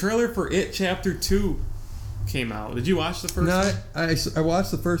 So the trailer for It Chapter 2 came out. Did you watch the first one? No, I watched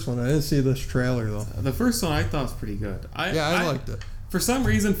the first one. I didn't see this trailer though. The first one I thought was pretty good. I liked it. For some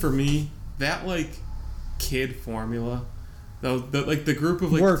reason, for me, that kid formula, the group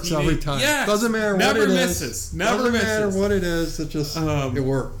of works every time. Yes, doesn't matter what it is. Never misses. Matter what it is. It just it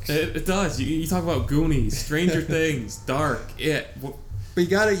works. It does. You talk about Goonies, Stranger Things, Dark, It. But you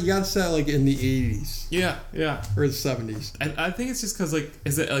gotta set it in the 80s. Yeah. Or the 70s. I think it's just because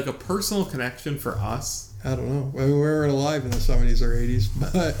is it a personal connection for us? I don't know. I mean, we weren't alive in the 70s or 80s,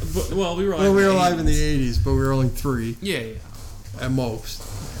 but we were alive. In the 80s, but we were only 3. Yeah. At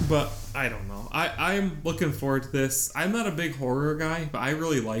most. But I don't know. I'm looking forward to this. I'm not a big horror guy, but I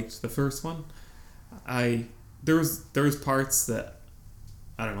really liked the first one. There was parts that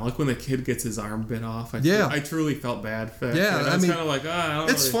I don't know, like when the kid gets his arm bit off. I truly felt bad for that. Yeah, I was kind of like,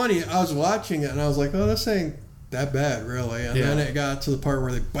 it's funny. I was watching it and I was like, oh, this ain't that bad, really. And then it got to the part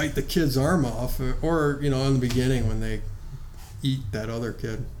where they bite the kid's arm off, or in the beginning when they eat that other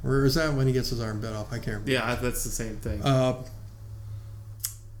kid, or is that when he gets his arm bit off? I can't remember. Yeah, that's the same thing. And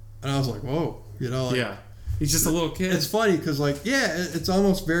I was like, whoa, he's just a little kid. It's funny because it's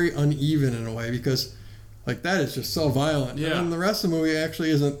almost very uneven in a way because that is just so violent. Yeah. And the rest of the movie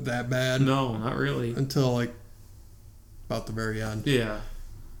actually isn't that bad. No, not really. Until about the very end. Yeah.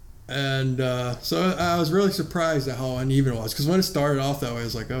 And so I was really surprised at how uneven it was because when it started off that way, I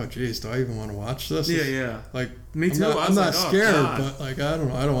was like, "Oh, geez, do I even want to watch this?" Yeah. Me too. I'm not scared, but I don't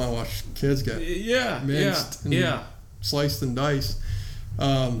know. I don't want to watch kids get minced and sliced and diced.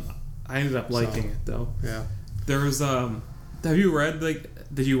 I ended up liking it though. Yeah. There was have you read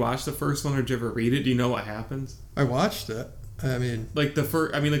did you watch the first one or did you ever read it? Do you know what happens? I watched it. I mean, the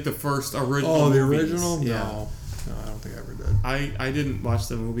first original. Oh, the movies. Original? Yeah. No, I don't think I ever did. I didn't watch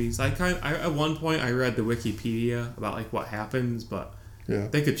the movies. I at one point I read the Wikipedia about what happens, but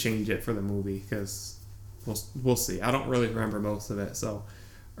they could change it for the movie because we'll see. I don't really remember most of it. So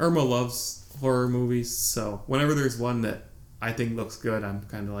Irma loves horror movies, so whenever there's one that I think looks good, I'm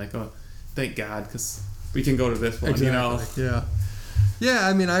kind of like, oh, thank God, because we can go to this one. Exactly. Yeah,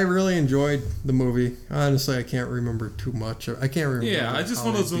 I mean, I really enjoyed the movie. Honestly, I can't remember too much. I can't remember. Yeah, it's just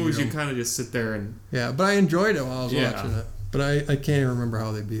one of those movies you kind of just sit there and... Yeah, but I enjoyed it while I was watching it. But I can't even remember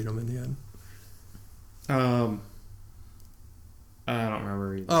how they beat him in the end. I don't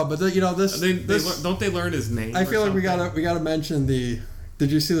remember either. Oh, but this don't they learn his name? I feel like we gotta mention the...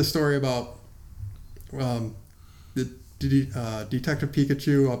 Did you see the story about Detective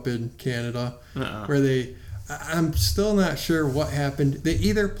Pikachu up in Canada? Where they... I'm still not sure what happened. They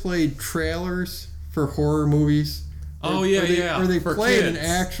either played trailers for horror movies. Or they for played kids. an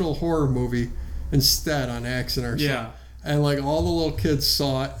actual horror movie instead on accident or something. Yeah. And all the little kids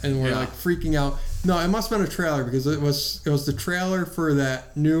saw it and were freaking out. No, it must have been a trailer because it was the trailer for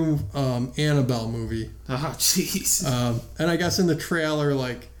that new Annabelle movie. Oh, jeez. And I guess in the trailer,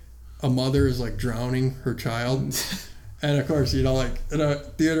 a mother is drowning her child. And of course, in a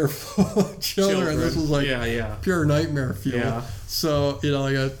theater full of children, this was pure nightmare fuel. Yeah. So, I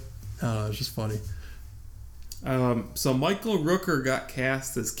don't know, it's just funny. So Michael Rooker got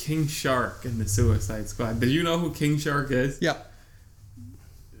cast as King Shark in the Suicide Squad. Did you know who King Shark is? Yeah.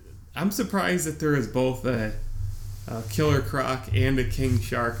 I'm surprised that there is both a Killer Croc and a King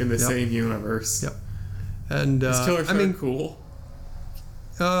Shark in the same universe. Yep. And is Killer Shark cool?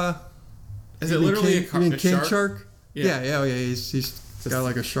 Is it literally King, a King shark? Shark? Yeah. He's got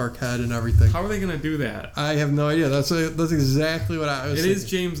like a shark head and everything. How are they gonna do that? I have no idea. That's exactly what I was thinking. It is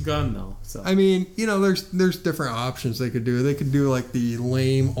James Gunn though. So I mean, there's different options they could do. They could do like the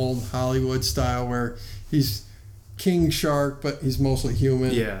lame old Hollywood style where he's King Shark, but he's mostly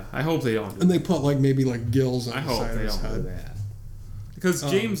human. Yeah, I hope they don't. And they put like maybe like gills on the side of his head. I hope they don't do that. Because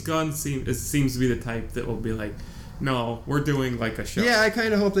James Gunn seems to be the type that will be like, no, we're doing like a shark. Yeah, I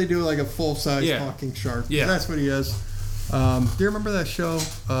kind of hope they do like a full-size talking shark. Yeah. That's what he is. Do you remember that show,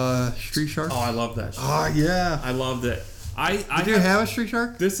 Street Shark? Oh, I love that show. Oh, yeah. I loved it. Did you have a Street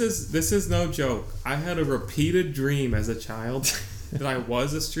Shark? This is no joke. I had a repeated dream as a child that I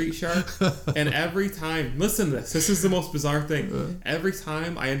was a street shark. And every time, listen to this. This is the most bizarre thing. Every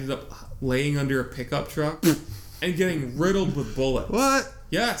time I ended up laying under a pickup truck and getting riddled with bullets. What?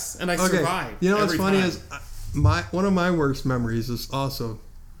 Yes, and I survived. You know what's funny is one of my worst memories is also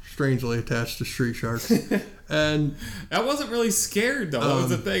strangely attached to Street Shark. And I wasn't really scared though. That was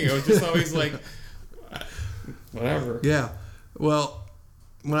the thing. It was just always like, whatever. Yeah. Well,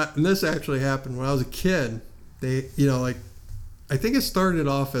 when this actually happened when I was a kid, they, I think it started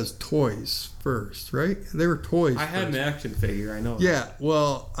off as toys first, right? They were toys. I had an action figure. I know. Yeah.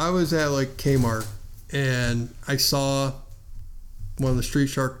 Well, I was at like Kmart and I saw one of the Street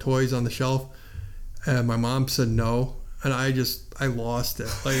Shark toys on the shelf, and my mom said no, and I lost it.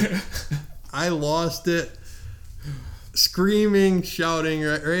 Like, I lost it, screaming, shouting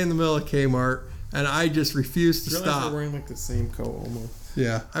right in the middle of Kmart, and I just refused to stop. We're wearing like the same coat almost.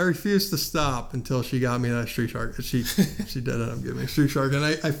 Yeah, I refused to stop until she got me that Street Shark. She did end up giving me a Street Shark, and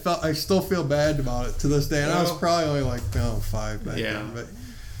I still feel bad about it to this day. And I was probably only like 5 back then, but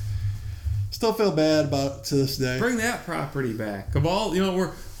still feel bad about it to this day. Bring that property back. Of all,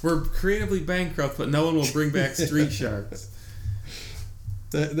 we're creatively bankrupt, but no one will bring back Street Sharks.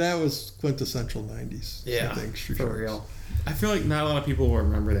 That was quintessential 90s. Yeah, I think, Street for Sharks. real. I feel like not a lot of people will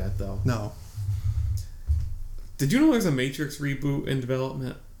remember that though. No. Did you know there's a Matrix reboot in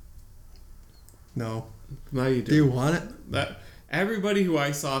development? No. Now you do. Do you want it? Everybody who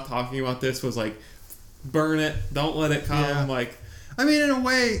I saw talking about this was like, burn it, don't let it come. Yeah. Like, I mean, in a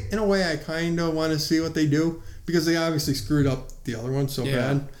way, I kind of want to see what they do because they obviously screwed up the other one so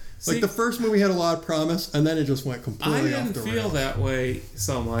bad. See, like the first movie had a lot of promise, and then it just went completely off the rails. I didn't feel that way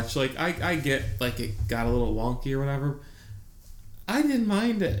so much. Like I get like it got a little wonky or whatever. I didn't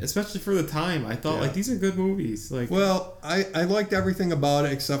mind it, especially for the time. I thought like these are good movies. Like, well, I liked everything about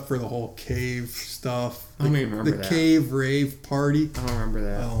it except for the whole cave stuff. I don't even remember the that. cave rave party. I don't remember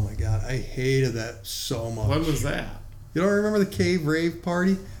that. Oh my god, I hated that so much. What was that? You don't remember the cave rave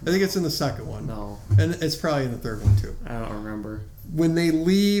party? I think it's in the second one. No. And it's probably in the third one too. I don't remember. When they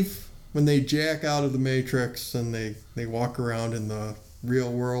leave, when they jack out of the Matrix and they walk around in the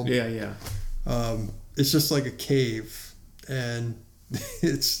real world. Yeah. It's just like a cave, and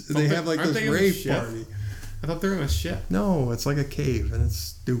they have like this rave party. I thought they were in a ship. No, it's like a cave, and it's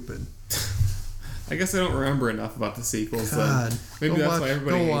stupid. I guess I don't remember enough about the sequels. God, then. Maybe that's why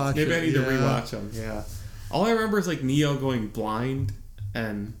everybody. Maybe I need to rewatch them. Yeah. All I remember is like Neo going blind,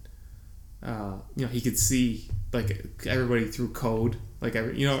 and he could see like everybody through code. Like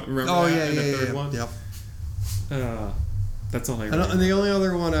remember that in the third one? Yep. That's all I remember. And the only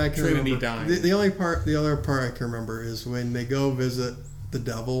other one I can Trinity remember. dying. The other part I can remember is when they go visit the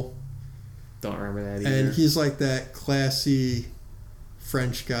devil. Don't remember that either. And he's like that classy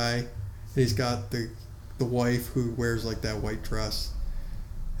French guy. And he's got the wife who wears like that white dress.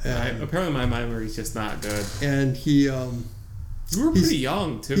 And apparently my memory's just not good. And he we were pretty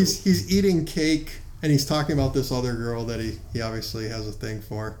young too. He's eating cake and he's talking about this other girl that he obviously has a thing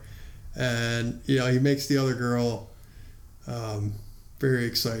for. And he makes the other girl very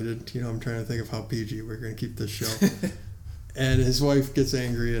excited. I'm trying to think of how PG we're going to keep this show. And his wife gets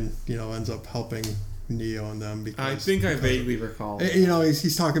angry and ends up helping Neo and them because I think I vaguely recall.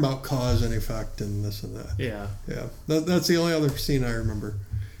 He's talking about cause and effect and this and that. Yeah. That's the only other scene I remember.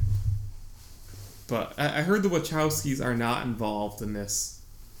 But I heard the Wachowskis are not involved in this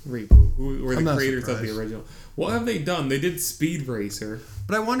reboot. Who were the creators of the original? What have they done? They did Speed Racer.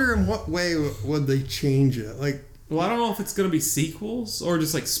 But I wonder in what way would they change it? Like, well, I don't know if it's going to be sequels or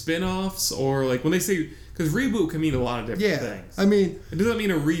just like spin-offs or like when they say, because reboot can mean a lot of different things. I mean, it doesn't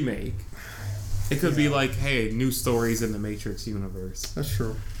mean a remake. It could be like, hey, new stories in the Matrix universe. That's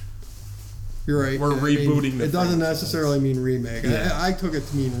true. You're right. We're rebooting the It doesn't necessarily mean remake. Yeah. I took it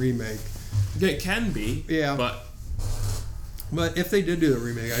to mean remake. It can be. Yeah. But if they did do the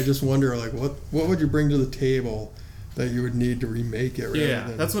remake, I just wonder, like, what would you bring to the table that you would need to remake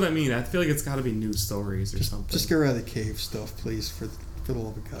it? That's what I mean. I feel like it's got to be new stories or something. Just get rid of the cave stuff, please, for the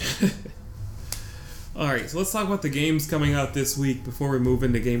love of God. Alright, so let's talk about the games coming out this week before we move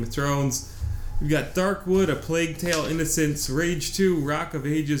into Game of Thrones. We've got Darkwood, A Plague Tale: Innocence, Rage 2, Rock of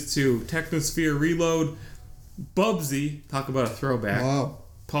Ages 2, Technosphere Reload, Bubsy, talk about a throwback, Wow.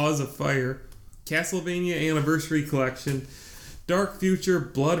 Paws of Fire, Castlevania Anniversary Collection, Dark Future,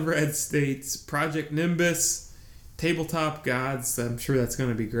 Blood Red States, Project Nimbus, Tabletop Gods, I'm sure that's going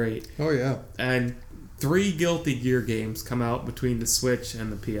to be great, Oh, yeah. and 3 Guilty Gear games come out between the Switch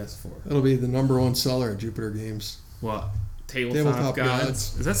and the PS4. That'll be the number one seller at Jupiter Games. What? Tabletop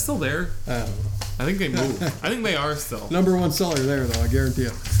Gods? Is that still there? I don't know. I think they moved. I think they are still. Number one seller there, though, I guarantee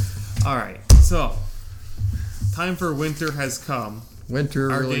it. Alright, so time for winter has come.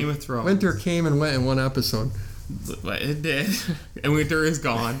 Winter Our really, Game of Thrones. Winter came and went in one episode. It did. And winter is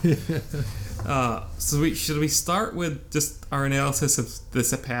gone. So should we start with just our analysis of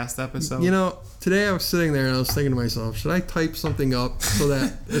this past episode? You know, today I was sitting there and I was thinking to myself, should I type something up so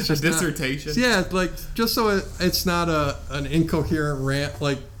that it's just a dissertation? Yeah, like just so it's not an incoherent rant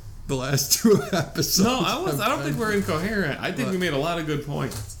like the last 2 episodes. No, I don't think we're incoherent. I think we made a lot of good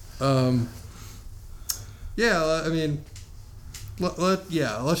points. Yeah, I mean,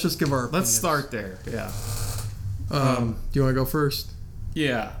 let's just give our opinions. Let's start there. Yeah. Do you want to go first?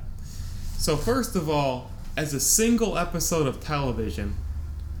 Yeah. So first of all, as a single episode of television,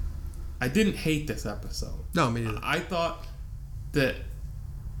 I didn't hate this episode. No, me neither. I thought that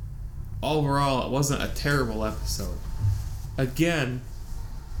overall it wasn't a terrible episode. Again,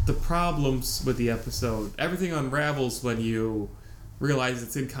 the problems with the episode, everything unravels when you realize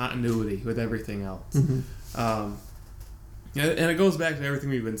it's in continuity with everything else. Mm-hmm. And it goes back to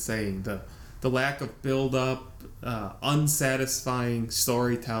everything we've been saying. The lack of build-up, unsatisfying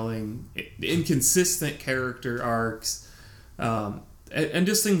storytelling, inconsistent character arcs, and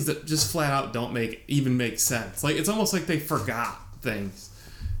just things that just flat out don't make sense. Like, it's almost like they forgot things.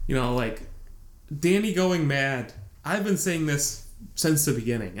 You know, like, Dany going mad. I've been saying this since the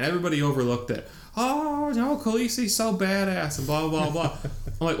beginning, and everybody overlooked it. Oh, no, Khaleesi's so badass, and blah, blah, blah.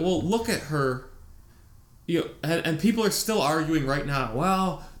 I'm like, well, look at her. You know, and people are still arguing right now,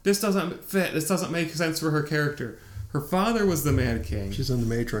 well, this doesn't fit. This doesn't make sense for her character. Her father was the Mad King. She's in the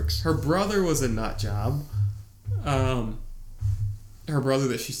Matrix. Her brother was a nut job. Her brother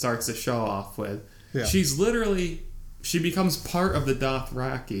that she starts to show off with. Yeah. She becomes part of the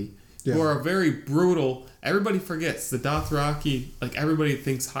Dothraki, who are very brutal. Everybody forgets the Dothraki, like, everybody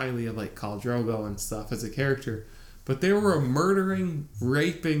thinks highly of, like, Khal Drogo and stuff as a character. But they were a murdering,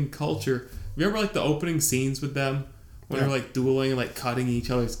 raping culture. Remember, like, the opening scenes with them? When they're, like, dueling and, like, cutting each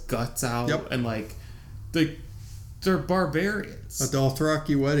other's guts out. Yep. And, like, they're barbarians. A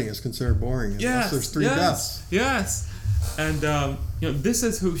Dothraki wedding is considered boring unless there's 3 deaths. Yes. And, you know, this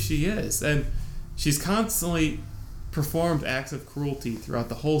is who she is. And she's constantly performed acts of cruelty throughout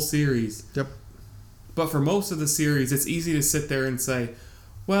the whole series. Yep. But for most of the series, it's easy to sit there and say,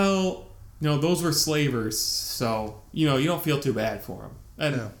 well, you know, those were slavers, so, you know, you don't feel too bad for them.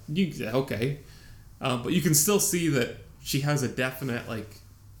 And okay. But you can still see that she has a definite, like,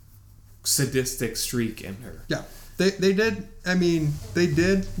 sadistic streak in her. Yeah. They did, I mean, they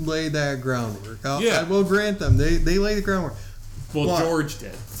did lay that groundwork. I will grant them. They lay the groundwork. Well, George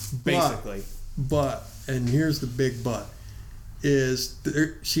did, basically. But, and here's the big but, is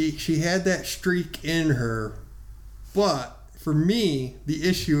she had that streak in her, but for me, the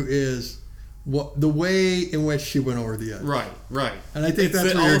issue is the way in which she went over the edge. Right. And I think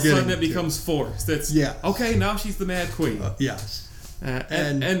that's all where of a sudden it becomes forced. It's okay. Now she's the Mad Queen. Yes.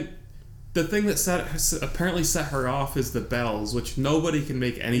 And the thing that apparently set her off is the bells, which nobody can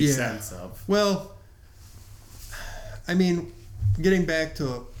make any sense of. Well, I mean, getting back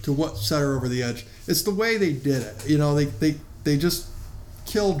to what set her over the edge, it's the way they did it. You know, they just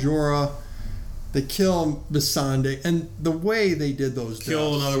kill Jorah. They kill Missandei, and the way they did those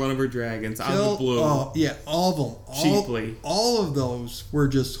kill deaths, another one of her dragons out of the blue. Oh, yeah, all of them. Cheaply. All of those were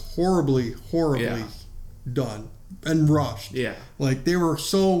just horribly done and rushed. Yeah. Like, they were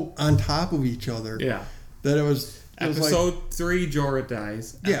so on top of each other. Yeah. That it was Episode 3, Jorah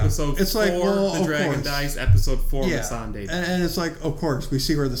dies. Yeah. Episode 4, the dragon dies. Episode 4, Missandei dies. And it's like, of course, we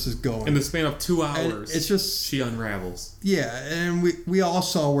see where this is going. In the span of 2 hours, and it's just she unravels. Yeah, and we all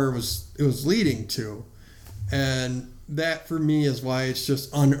saw where it was leading to, and that for me is why it's just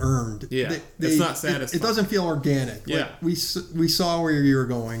unearned. Yeah, it's not satisfying. It doesn't feel organic. Yeah, like we saw where you were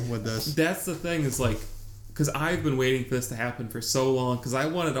going with this. That's the thing. Is like, because I've been waiting for this to happen for so long. Because I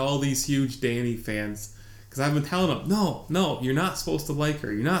wanted all these huge Dany fans. Because I've been telling them, no, you're not supposed to like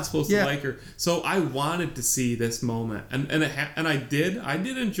her. You're not supposed to like her. So I wanted to see this moment, and I did. I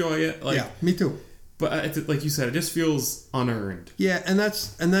did enjoy it. Like, yeah, me too. But like you said, it just feels unearned. Yeah, and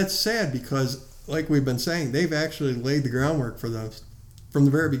that's sad because like we've been saying, they've actually laid the groundwork for those from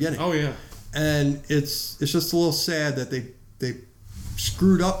the very beginning. Oh yeah. And it's just a little sad that they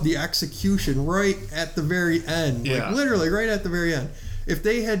screwed up the execution right at the very end. Yeah. Like literally right at the very end. If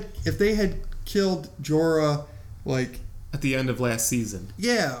they had killed Jorah like at the end of last season.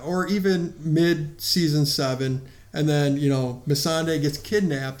 Yeah, or even mid season 7, and then, Missandei gets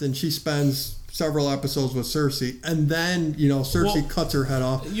kidnapped and she spends several episodes with Cersei, and then, Cersei cuts her head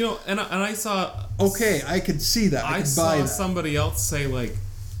off. And I saw... Okay, I could see that. I could buy that. Somebody else say, like,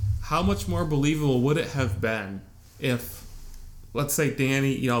 how much more believable would it have been if, let's say,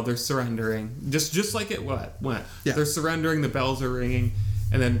 Dany, they're surrendering, just like it went. Yeah. They're surrendering, the bells are ringing,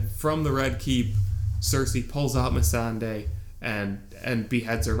 and then from the Red Keep, Cersei pulls out Missandei and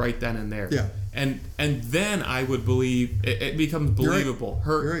beheads her right then and there. Yeah. And then I would believe it becomes believable.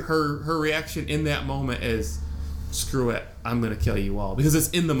 You're right. Her reaction in that moment is, screw it, I'm gonna kill you all, because it's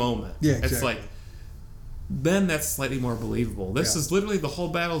in the moment. Yeah, exactly. It's like, then that's slightly more believable. This is literally the whole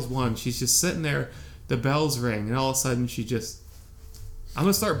battle's won. She's just sitting there, the bells ring, and all of a sudden she just, I'm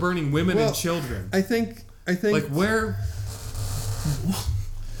gonna start burning women and children. I think like where.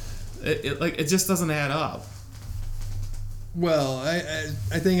 It just doesn't add up. Well,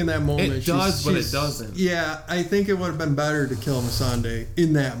 I think in that moment it does, but it doesn't. Yeah, I think it would have been better to kill Missandei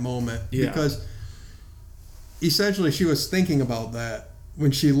in that moment because essentially she was thinking about that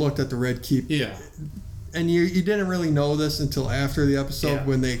when she looked at the Red Keep. Yeah, and you didn't really know this until after the episode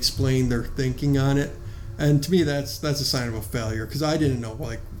when they explained their thinking on it, and to me that's a sign of a failure because I didn't know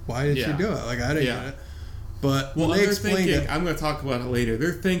why did she do it? Like I didn't get it. But when they explained it, I'm going to talk about it later.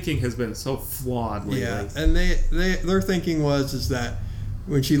 Their thinking has been so flawed lately. Yeah, and their thinking was that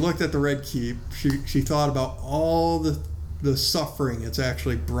when she looked at the Red Keep, she thought about all the suffering it's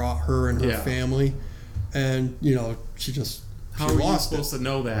actually brought her and her family, and she just how are you supposed to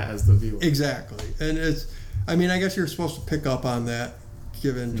know that as the viewer? Exactly, and I guess you're supposed to pick up on that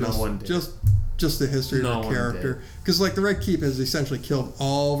given just the history of her character, because like the Red Keep has essentially killed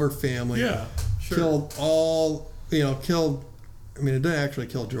all of her family. Yeah. Sure. Killed all, killed. I mean, it didn't actually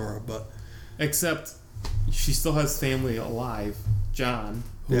kill Jorah, but except she still has family alive. Jon,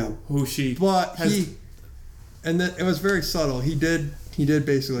 who she and then it was very subtle. He did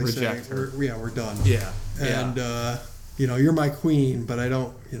basically reject say, her. We're done. Yeah, and you're my queen, but I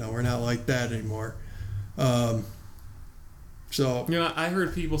don't. We're not like that anymore. So I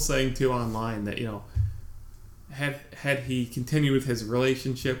heard people saying too online that had he continued with his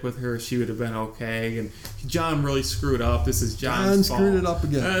relationship with her, she would have been okay. And Jon really screwed up. This is Jon's fault. Screwed it up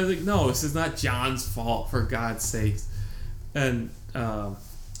again. And I was like, no, this is not Jon's fault, for God's sakes. And I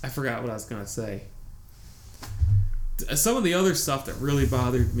forgot what I was going to say. Some of the other stuff that really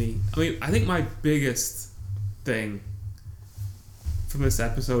bothered me. I think my biggest thing from this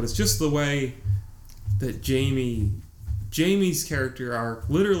episode is just the way that Jaime's character arc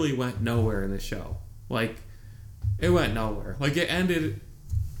literally went nowhere in the show. Like, it went nowhere. Like, it ended...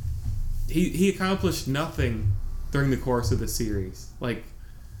 He accomplished nothing during the course of the series. Like,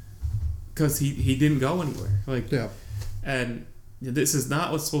 because he didn't go anywhere. Like, and this is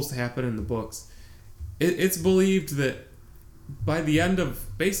not what's supposed to happen in the books. It's believed that by the end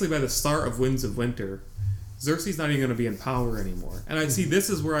of... Basically, by the start of Winds of Winter, Cersei's not even going to be in power anymore. And I see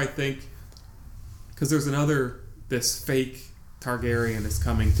this is where I think... Because there's this fake Targaryen is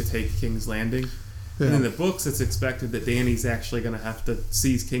coming to take King's Landing. And in the books, it's expected that Dany's actually going to have to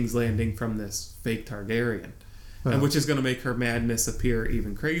seize King's Landing from this fake Targaryen. And which is going to make her madness appear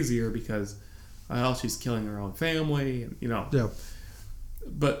even crazier because, she's killing her own family. And, Yeah.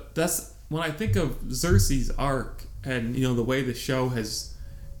 But that's... When I think of Cersei's arc and, the way the show has...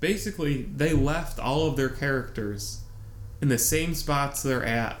 Basically, they left all of their characters in the same spots they're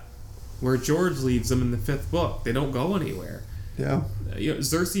at where George leaves them in the 5th book. They don't go anywhere. Yeah.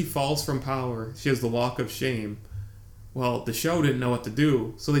 Cersei falls from power. She has the walk of shame. Well, the show didn't know what to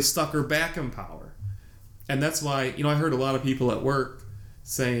do, so they stuck her back in power. And that's why, I heard a lot of people at work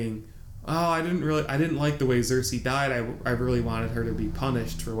saying, "Oh, I didn't like the way Cersei died. I really wanted her to be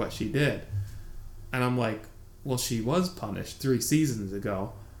punished for what she did." And I'm like, well, she was punished 3 seasons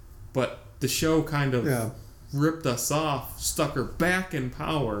ago, but the show kind of ripped us off, stuck her back in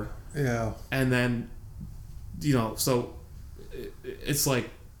power. Yeah. And then, so it's like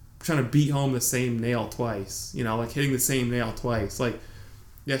trying to beat home the same nail twice, like hitting the same nail twice. Like,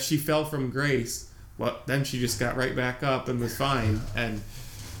 yeah, she fell from grace, but then she just got right back up and was fine. And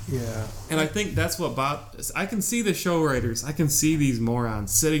I think that's what I can see the show writers, I can see these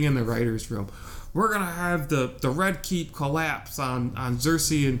morons sitting in the writer's room. We're going to have the Red Keep collapse on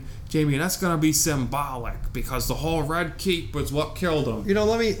Cersei and Jamie, that's gonna be symbolic because the whole Red Keep was what killed him.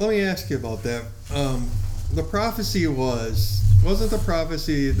 Let me ask you about that. The prophecy wasn't the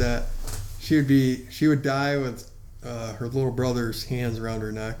prophecy that she would die with her little brother's hands around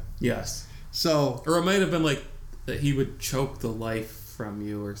her neck? Yes. So, or it might have been like that he would choke the life from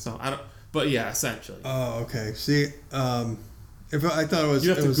you or something. I don't. But yeah, essentially. Oh, okay. See, if I thought it was, you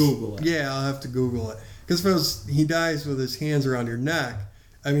have to Google it. Yeah, I'll have to Google it because if it was he dies with his hands around your neck.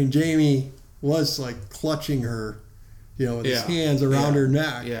 I mean, Jamie was like clutching her, with his hands around her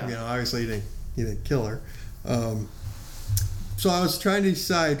neck. Yeah. Obviously he didn't kill her. So I was trying to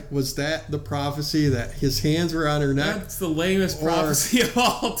decide, was that the prophecy that his hands were on her neck? That's the lamest prophecy of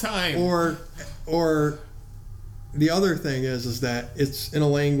all time. Or the other thing is that it's in a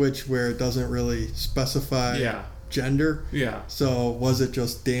language where it doesn't really specify gender. Yeah. So was it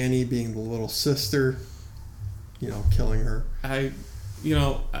just Danny being the little sister, killing her?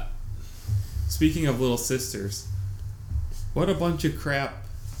 Speaking of little sisters, what a bunch of crap.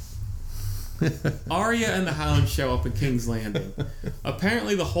 Arya and the Hound show up in King's Landing.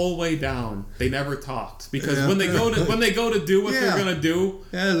 Apparently, the whole way down, they never talked because when they go to do what they're gonna do,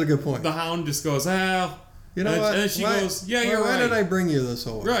 that's a good point. The Hound just goes, what? And she goes, you're right. Why did I bring you this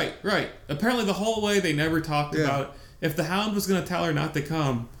whole way? Right. Apparently, the whole way they never talked about it. If the Hound was gonna tell her not to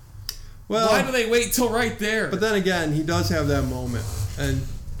come, why do they wait till right there? But then again, he does have that moment, and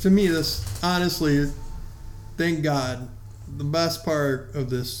to me, this honestly, thank God. The best part of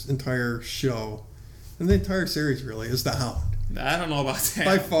this entire show, and the entire series really, is the Hound. I don't know about that.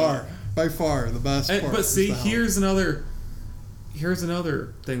 By far, the best part. But see, here's another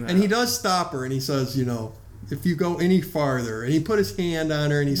thing. And he does stop her, and he says, if you go any farther, and he put his hand on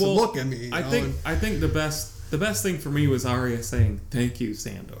her, and he said, "Look at me." I think the best thing for me was Arya saying, "Thank you,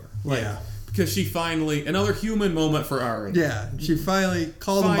 Sandor." Because she finally, another human moment for Arya. Yeah, she finally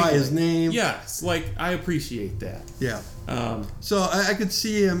called him by his name. Yes, I appreciate that. Yeah. So I could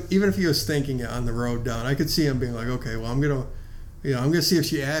see him, even if he was thinking it on the road down, I could see him being like, okay, well, I'm gonna see if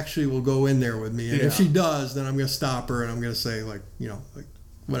she actually will go in there with me, and if she does, then I'm gonna stop her, and I'm gonna say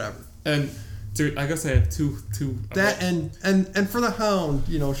whatever. And I guess I have two. That and for the Hound,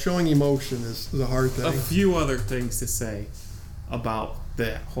 showing emotion is a hard thing. A few other things to say about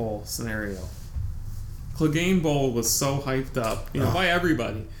that whole scenario. Clegane Bowl was so hyped up, by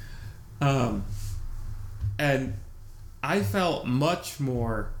everybody, and I felt much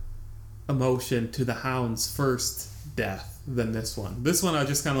more emotion to the Hound's first death than this one. This one I was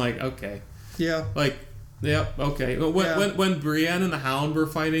just kind of like, okay, okay. But when Brienne and the Hound were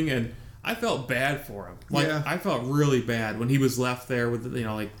fighting, and I felt bad for him. I felt really bad when he was left there with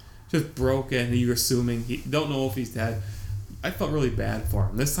just broken. And you're assuming he don't know if he's dead. I felt really bad for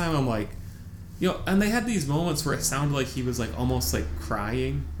him. This time I'm like, and they had these moments where it sounded like he was almost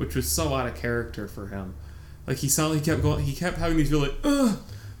crying, which was so out of character for him. He kept having these really,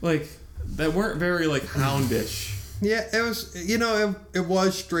 that weren't very houndish. Yeah, it was, it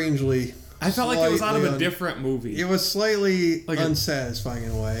was strangely. I felt like it was out of a different movie. It was slightly unsatisfying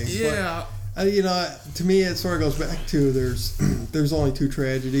in a way. Yeah. But, to me, it sort of goes back to there's only two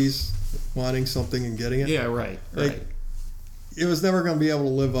tragedies: wanting something and getting it. Yeah, right. Right. It was never going to be able to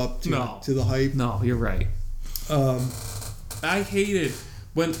live up to the hype. No, you're right. I hated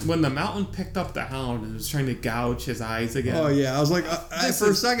when the Mountain picked up the Hound and was trying to gouge his eyes again. Oh yeah, I was like,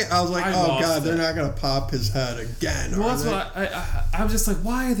 for a second, I was like, oh god, they're not going to pop his head again. Well, that's what I was just like,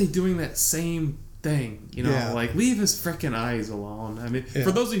 why are they doing that same thing? Leave his freaking eyes alone. I mean,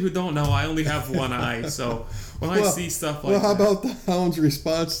 for those of you who don't know, I only have one eye, so when I see stuff like that. Well, how about the Hound's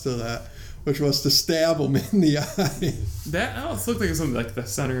response to that? Which was to stab him in the eye. That looked like it was in the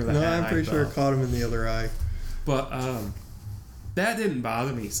center of the eye. No, I'm pretty sure it caught him in the other eye. But that didn't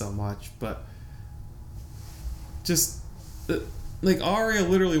bother me so much. But just Arya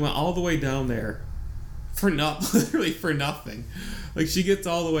literally went all the way down there literally for nothing. She gets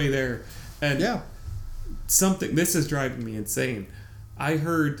all the way there, and this is driving me insane. I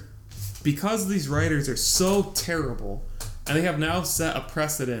heard because these writers are so terrible, and they have now set a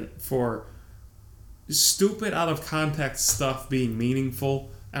precedent for stupid out of context stuff being meaningful,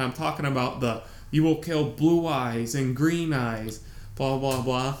 and I'm talking about you will kill blue eyes and green eyes, blah blah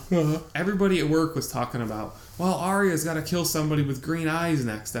blah. Everybody at work was talking about, well, Arya's got to kill somebody with green eyes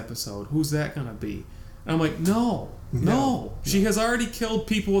next episode. Who's that gonna be? And I'm like, no. She has already killed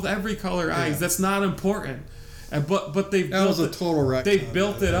people with every color eyes. That's not important. But they've that was a total wreck. They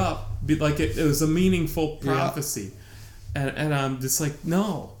built it up like it was a meaningful prophecy, and I'm just like,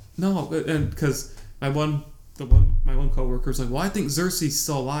 no, and because my my one coworker's like, well, I think Cersei's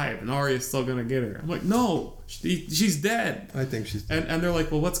still alive and Arya's still gonna get her. I'm like, no, she's dead. I think she's dead. And they're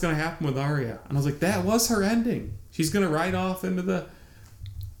like, well, what's gonna happen with Arya? And I was like, that was her ending. She's gonna ride off into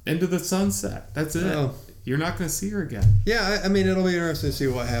the sunset. That's it. Oh. You're not gonna see her again. Yeah, I mean, it'll be interesting to see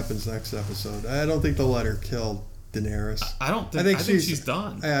what happens next episode. I don't think they'll let her kill Daenerys. I think she's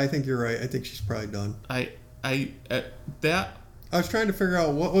done. I think you're right. I think she's probably done. I was trying to figure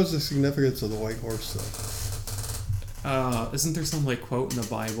out what was the significance of the White Horse, though. Isn't there some like quote in the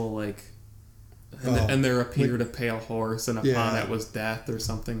Bible like, and there appeared a pale horse, and upon it was death or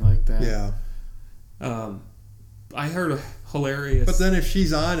something like that. Yeah. I heard a hilarious. But then if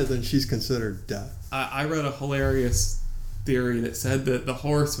she's on it, then she's considered death. I read a hilarious theory that said that the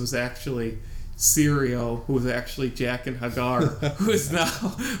horse was actually Syrio, who was actually Jack and Hagar, who has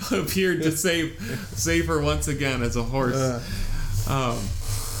now appeared to save her once again as a horse.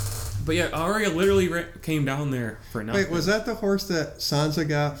 But yeah, Arya literally came down there for nothing. Wait, was that the horse that Sansa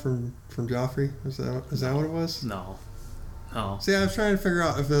got from Joffrey? Is that what it was? No. See, I was trying to figure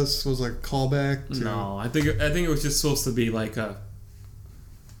out if this was like a callback to... No, I think it was just supposed to be like a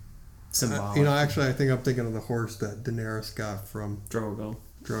symbolic. Actually, I think I'm thinking of the horse that Daenerys got from Drogo.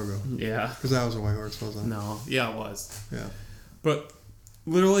 Yeah. Because that was a white horse, wasn't it? No. Yeah, it was. Yeah. But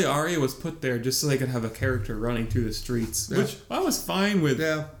literally, Arya was put there just so they could have a character running through the streets, which I was fine with.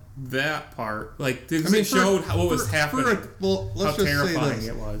 Yeah. That part, like, it showed what was happening. Let's how just terrifying say this.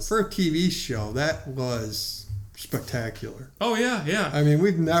 It was for a TV show. That was spectacular. Oh yeah. I mean,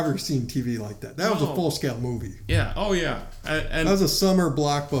 we've never seen TV like that. That was a full scale movie. Yeah. Oh yeah. And that was a summer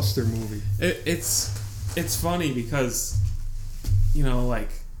blockbuster movie. It's funny because, like,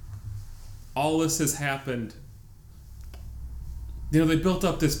 all this has happened. They built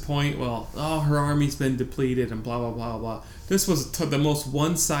up this point, her army's been depleted and blah, blah, blah, blah. This was the most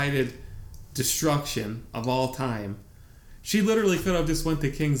one-sided destruction of all time. She literally could have just went to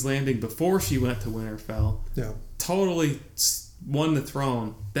King's Landing before she went to Winterfell. Yeah. Totally won the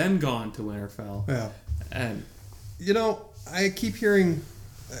throne, then gone to Winterfell. Yeah. And... I keep hearing...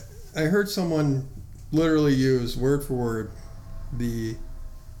 I heard someone literally use, word for word, the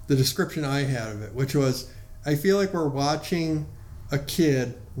description I had of it, which was, I feel like we're watching a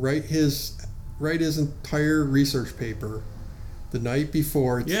kid write his entire research paper the night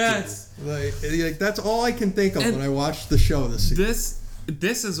before it's due. Like that's all I can think of when I watched the show this season.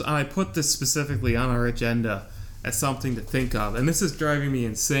 This is, I put this specifically on our agenda as something to think of, and this is driving me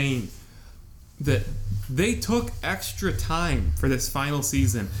insane that they took extra time for this final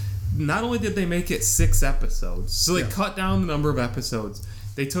season. Not only did they make it 6 episodes, so they cut down the number of episodes.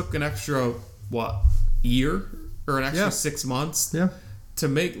 They took an extra year or an extra 6 months to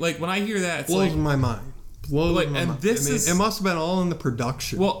make, like, when I hear that, it's blows my mind. It must have been all in the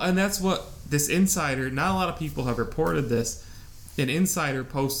production. Well, and that's what this insider, not a lot of people have reported this. An insider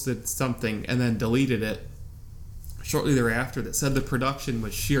posted something and then deleted it shortly thereafter that said the production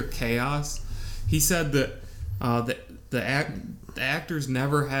was sheer chaos. He said that the actors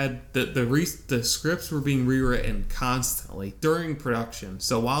never had the scripts were being rewritten constantly during production.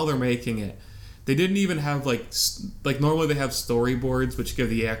 So while they're making it, they didn't even have like normally they have storyboards which give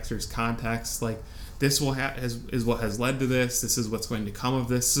the actors context, like this is what has led to this. This is what's going to come of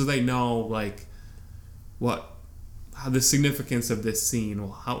this, so they know like how the significance of this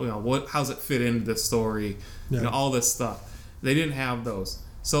scene, how's it fit into the story, all this stuff. They didn't have those,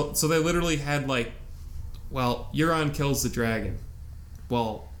 so they literally had like, Euron kills the dragon.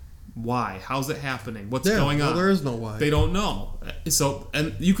 Well, why? How's it happening? What's going on? There is no why. They don't know. So,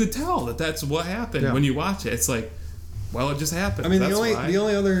 and you could tell that that's what happened when you watch it. It's like, it just happened. I mean, the only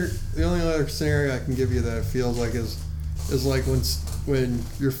other scenario I can give you that it feels like is like when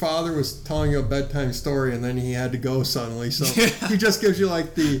your father was telling you a bedtime story and then he had to go suddenly. So he just gives you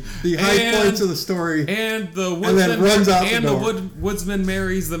like the high points of the story, and the woodsman, and then runs out the door. The woodsman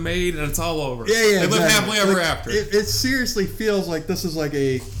marries the maid, and it's all over. They live happily ever after. It seriously feels like this is like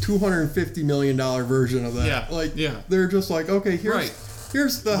a $250 million version of that. They're just like, okay,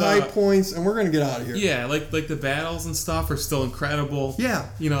 here's the high points, and we're gonna get out of here. Yeah, like the battles and stuff are still incredible. Yeah,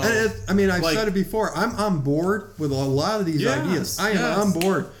 and I've said it before. I'm on board with a lot of these ideas. I am on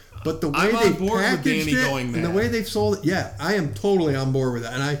board, but the way they packaged it and the way they've sold it, I am totally on board with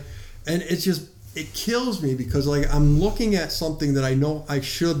that. And it's just, it kills me because like I'm looking at something that I know I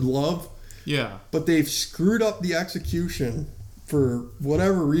should love. Yeah. But they've screwed up the execution for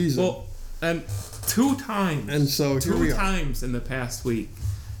whatever reason. Well, and 2 times. And so here we are. 2 times in the past week.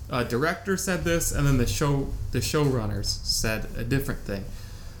 Director said this, and then the showrunners said a different thing.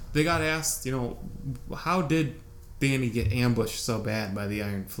 They got asked, how did Dany get ambushed so bad by the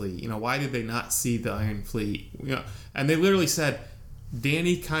Iron Fleet? You know, why did they not see the Iron Fleet? You know, and they literally said,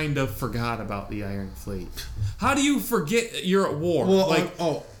 Dany kind of forgot about the Iron Fleet. How do you forget you're at war? Well,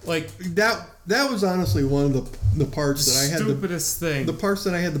 like that was honestly one of the parts that I had stupidest thing. The parts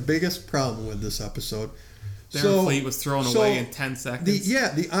that I had the biggest problem with this episode. The Iron Fleet was thrown away in 10 seconds.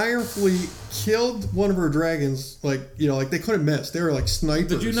 The Iron Fleet killed one of her dragons. Like they couldn't miss. They were like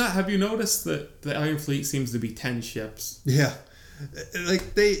snipers. Have you noticed that the Iron Fleet seems to be 10 ships? Yeah. Like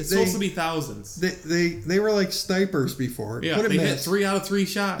it's supposed to be thousands. They were like snipers before. Yeah, they hit 3 out of 3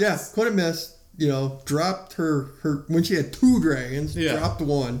 shots. Yeah, couldn't miss. You know, dropped her when she had 2 dragons. Yeah. Dropped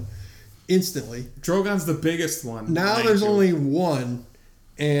 1 instantly. Drogon's the biggest one. Now there's only 1,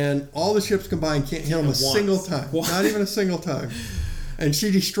 and all the ships combined can't hit him a single time. Not even a single time. And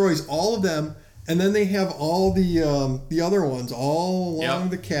she destroys all of them. And then they have all the other ones all along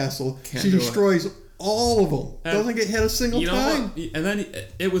the castle. She destroys all of them. Doesn't get hit a single time. And then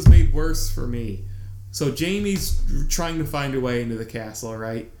it was made worse for me. So Jaime's trying to find a way into the castle,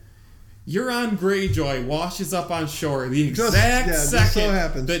 right? Euron Greyjoy washes up on shore the exact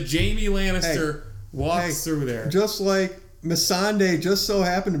second that Jaime Lannister walks through there. Just like Missandei just so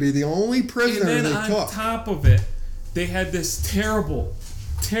happened to be the only prisoner they took. And then on top of it, they had this terrible,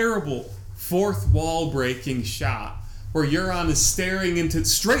 terrible fourth wall breaking shot where Euron is staring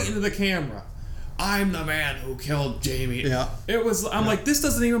straight into the camera. I'm the man who killed Jaime. Yeah. I'm like, this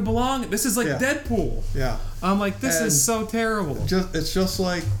doesn't even belong. This is like Deadpool. Yeah. I'm like, this is so terrible. It's just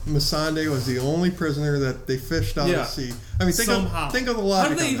like Missandei was the only prisoner that they fished out of sea. I mean, think of the logic.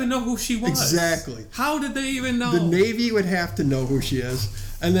 How did they even know who she was? Exactly. How did they even know? The Navy would have to know who she is.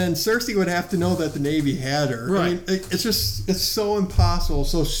 And then Cersei would have to know that the Navy had her. Right. I mean, it's so impossible,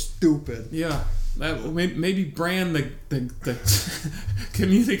 so stupid. Yeah. Maybe Bran the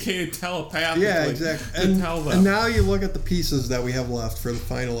communicated telepathically. Yeah, exactly. And now you look at the pieces that we have left for the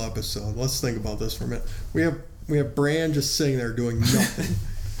final episode. Let's think about this for a minute. We have Bran just sitting there doing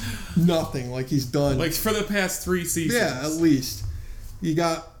nothing, nothing like he's done like for the past 3 seasons. Yeah, at least. You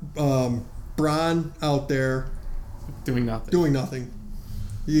got Bronn out there doing nothing.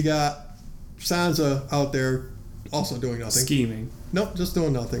 You got Sansa out there also doing nothing. Scheming. Nope, just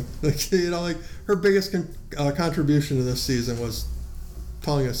doing nothing. Like her biggest contribution to this season was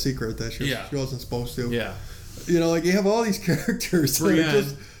telling a secret that she wasn't supposed to. Yeah. You have all these characters.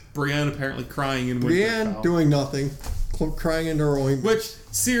 Brienne apparently crying in Winterfell. Brienne doing nothing, crying into her ointment. Which,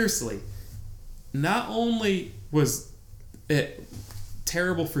 seriously, not only was it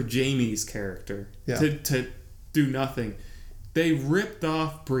terrible for Jaime's character to do nothing, they ripped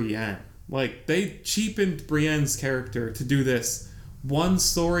off Brienne. Like, they cheapened Brienne's character to do this one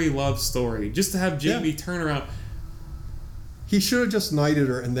story love story just to have Jaime turn around. He should have just knighted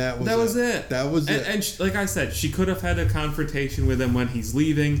her, and that was it. That was it. And like I said, she could have had a confrontation with him when he's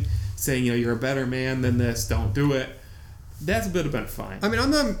leaving, saying, you're a better man than this. Don't do it. That would have been fine. I mean,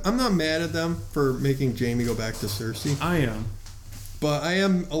 I'm not mad at them for making Jaime go back to Cersei. I am, but I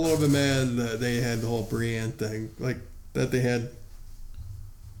am a little bit mad that they had the whole Brienne thing, like that they had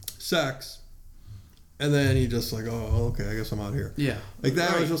sex. And then he just like, oh, okay, I guess I'm out here. Yeah. Like,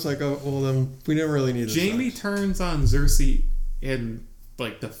 that was just like, oh, well, then we didn't really need this. Jaime turns on Cersei in,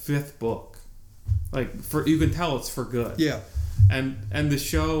 like, the 5th book. Like, you can tell it's for good. Yeah. And the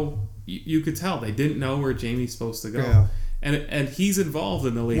show, you could tell they didn't know where Jaime's supposed to go. Yeah. And he's involved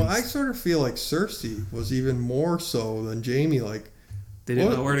in the lead. Well, I sort of feel like Cersei was even more so than Jaime. Like, they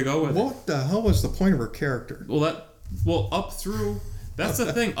didn't know where to go with it. What the hell was the point of her character? Up through... That's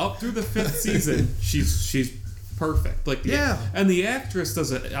the thing. Up through the 5th season, she's perfect. Like and the actress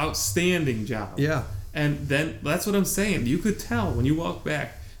does an outstanding job. Yeah. And then that's what I'm saying. You could tell when you walk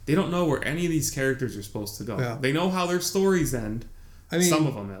back, they don't know where any of these characters are supposed to go. Yeah. They know how their stories end. I mean, some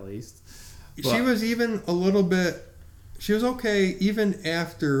of them at least. She was even a little bit. She was okay even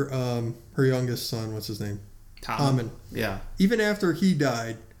after her youngest son. What's his name? Tommen. Yeah. Even after he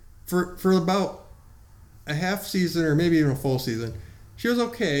died, for about a half season or maybe even a full season. She was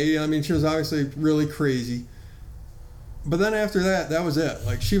okay. I mean, she was obviously really crazy. But then after that was it.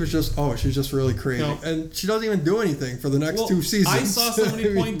 Like, she's just really crazy. No. And she doesn't even do anything for the next 2 seasons. I saw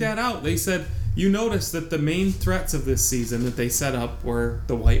somebody point that out. They said, you noticed that the main threats of this season that they set up were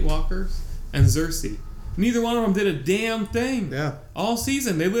the White Walkers and Cersei. Neither one of them did a damn thing. Yeah. All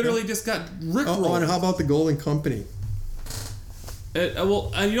season. They literally just got rickrolled. Oh, and how about the Golden Company? And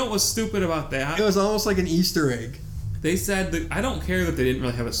you know what was stupid about that? It was almost like an Easter egg. They said that I don't care that they didn't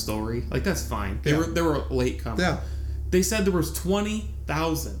really have a story. Like, that's fine. They were late comers. Yeah. They said there was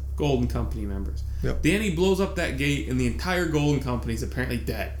 20,000 Golden Company members. Yep. Dany blows up that gate, and the entire Golden Company is apparently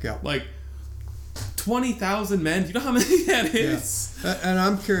dead. Yeah. Like, 20,000 men. Do you know how many that is? Yeah. And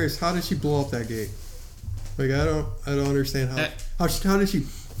I'm curious, how did she blow up that gate? Like, I don't understand how did she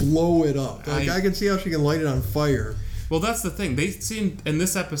blow it up? Like, I can see how she can light it on fire. Well, that's the thing. They seemed in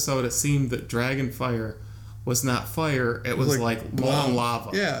this episode. It seemed that dragon fire was not fire. It was like molten lava.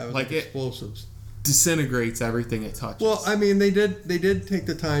 Yeah, it was like explosives. It disintegrates everything it touches. Well, I mean, they did take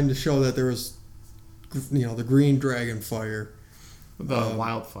the time to show that there was, the green dragon fire, the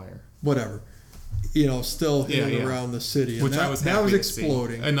wildfire, whatever. Still hitting around the city. And which I was happy that was to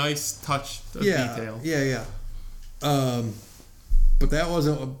exploding. See. A nice touch of detail. Yeah. But that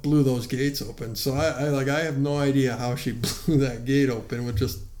wasn't what blew those gates open. So I have no idea how she blew that gate open with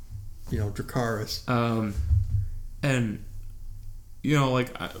just, Dracarys. And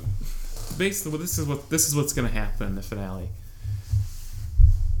basically, this is what's going to happen in the finale.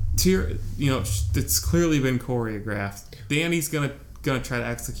 It's clearly been choreographed. Dany's gonna try to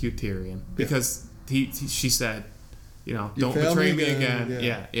execute Tyrion because she said, don't betray me again.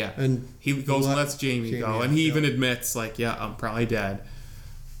 Yeah. And he goes and lets Jaime go, and he even admits, I'm probably dead.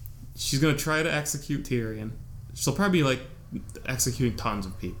 She's gonna try to execute Tyrion. She'll probably be executing tons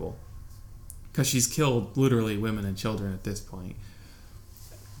of people because she's killed literally women and children at this point.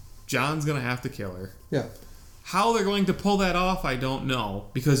 John's gonna have to kill her. Yeah. How they're going to pull that off, I don't know,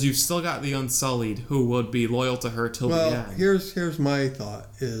 because you've still got the Unsullied who would be loyal to her till the end. Here's my thought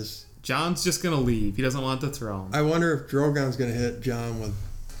is John's just going to leave. He doesn't want the throne. I wonder if Drogon's going to hit Jon with,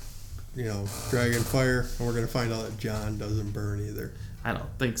 dragon fire, and we're going to find out that Jon doesn't burn either. I don't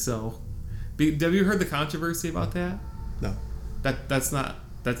think so. Have you heard the controversy about that? No. That's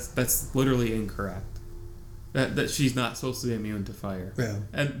literally incorrect. That she's not supposed to be immune to fire. Yeah.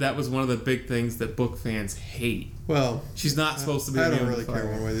 And that was one of the big things that book fans hate. Well, she's not supposed to be immune to fire. I don't really care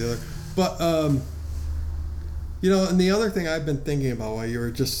one way or the other. But, and the other thing I've been thinking about while you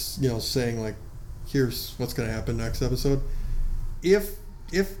were just, saying, here's what's going to happen next episode. If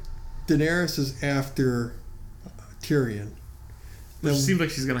Daenerys is after Tyrion... Which seems like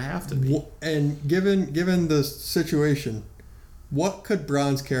she's going to have to be. And given the situation, what could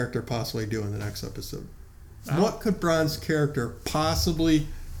Bronn's character possibly do in the next episode? What could Bronn's character possibly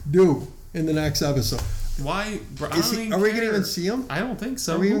do in the next episode? Why? Are we going to even see him? I don't think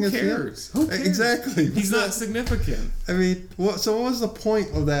so. Who cares? Who cares? Exactly. He's not significant. I mean, what was the point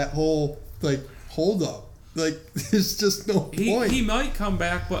of that whole, hold up? There's just no point. He might come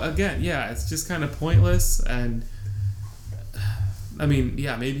back, but again, it's just kind of pointless. And, I mean,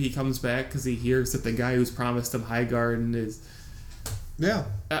 maybe he comes back because he hears that the guy who's promised him Highgarden is... Yeah.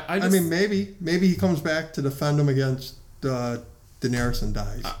 I mean, maybe he comes back to defend him against Daenerys and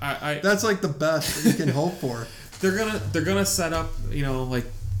dies. That's the best that you can hope for. They're gonna set up,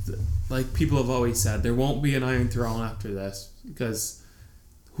 like people have always said, there won't be an Iron Throne after this because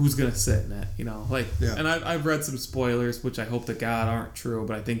who's gonna sit in it? And I've read some spoilers, which I hope to God aren't true,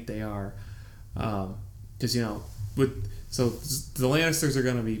 but I think they are, because so the Lannisters are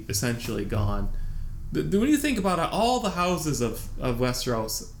gonna be essentially gone. When you think about it, all the houses of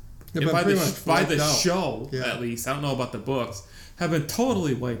Westeros, by the show, at least, I don't know about the books, have been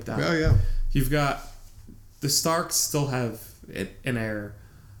totally wiped out. Oh, yeah. You've got the Starks still have an heir.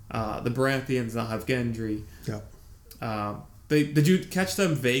 The Baratheons now have Gendry. Yeah. Did you catch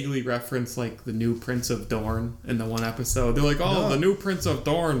them vaguely reference the new Prince of Dorne in the one episode? They're like, no. The new Prince of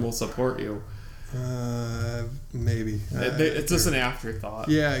Dorne will support you. Maybe. It's just an afterthought.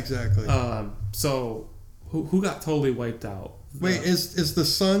 Yeah, exactly. So who got totally wiped out? Wait, is the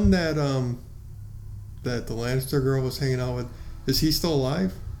son that the Lannister girl was hanging out with, is he still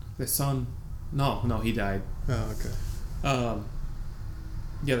alive? The son? No, he died. Oh, okay.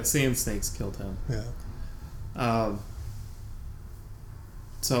 The Sand Snakes killed him. Yeah.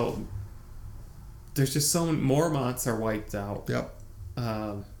 So there's just so many more Mormonts are wiped out. Yep.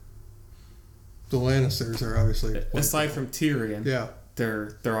 The Lannisters are obviously aside from Tyrion. Yeah,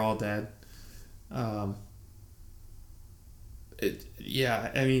 they're all dead. I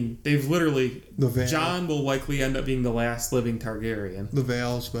mean, they've literally... Jon will likely end up being the last living Targaryen. The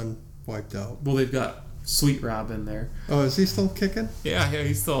Vale's been wiped out. Well, they've got Sweet Rob in there. Oh, is he still kicking? Yeah,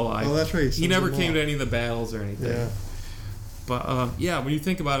 he's still alive. Oh, that's right. He never came to any of the battles or anything. Yeah. But, when you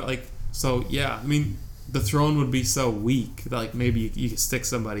think about it, I mean, the throne would be so weak, maybe you could stick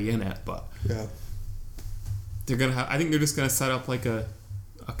somebody in it, but... Yeah. They're gonna have... I think they're just gonna set up, a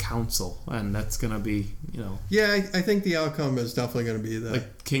council, and that's gonna be, Yeah, I think the outcome is definitely gonna be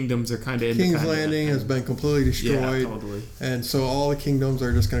that. Kingdoms are kind of independent. King's Landing has been completely destroyed. Yeah, totally. And so all the kingdoms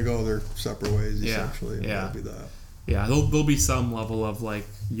are just gonna go their separate ways, essentially. Yeah. That'll be that. Yeah, there'll be some level of,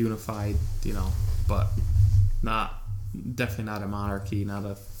 unified, but definitely not a monarchy, not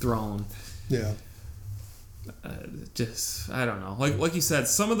a throne. Yeah. just I don't know. Like you said,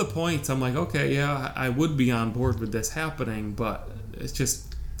 some of the points I'm like, okay, yeah, I would be on board with this happening, but it's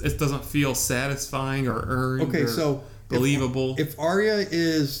just it doesn't feel satisfying or earned. Okay, or so believable. If Arya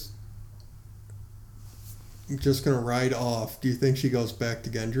is just gonna ride off, do you think she goes back to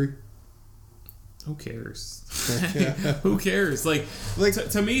Gendry? Who cares? Yeah. Who cares? Like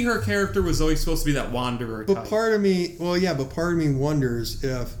to me, her character was always supposed to be that wanderer But type. part of me wonders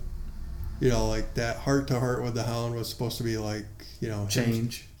if, like that heart to heart with the Hound was supposed to be like,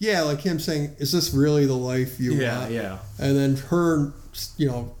 change. Yeah, like him saying, "Is this really the life you want?" Yeah. And then her,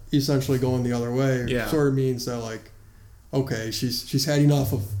 essentially going the other way, sort of means that like, okay, she's had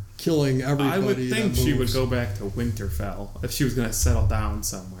enough of killing everybody. I would think she would moves. go back to Winterfell if she was going to settle down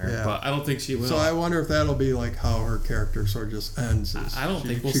somewhere, but I don't think she will. So I wonder if that'll be like how her character sort of just ends. I don't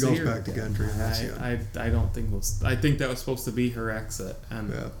think we'll she see goes her back to again. Gendry. And that's the end. I don't think we'll. I think that was supposed to be her exit, and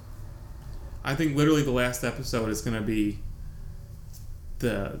Yeah. I think literally the last episode is going to be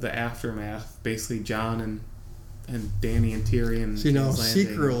the aftermath. Basically, Jon and Dany and Tyrion. See, now King's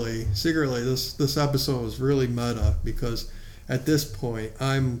Landing. secretly, this episode was really meta because at this point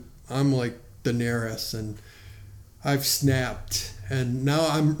I'm like Daenerys and I've snapped and now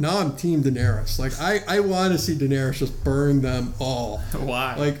I'm Team Daenerys. Like I want to see Daenerys just burn them all.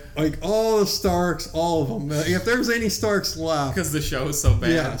 Why? Like all the Starks, all of them. If there's any Starks left, Because the show is so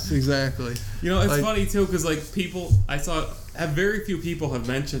bad. yes, exactly. It's funny too because people I saw very few people have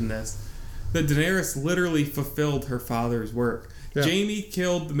mentioned this, that Daenerys literally fulfilled her father's work. Yeah. Jaime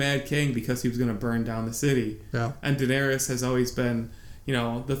killed the Mad King because he was going to burn down the city. Yeah. And Daenerys has always been,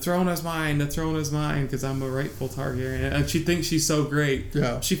 the throne is mine, because I'm a rightful Targaryen. And she thinks she's so great.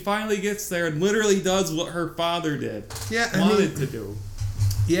 Yeah. She finally gets there and literally does what her father did. Yeah, Wanted to do.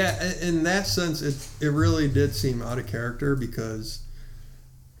 Yeah, in that sense, it really did seem out of character because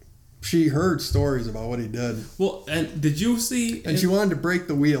she heard stories about what he did. Well, and did you see... And she wanted to break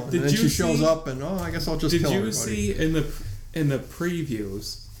the wheel. And then she shows up and, I guess I'll just kill everybody. Did you see in the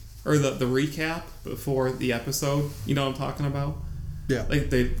previews, or the recap before the episode, you know what I'm talking about? Yeah. Like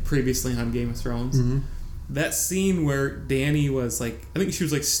they previously on Game of Thrones. Mm-hmm. That scene where Dany was I think she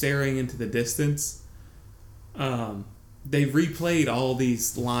was staring into the distance. They replayed all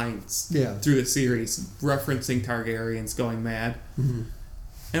these lines through the series referencing Targaryens going mad. Mm-hmm.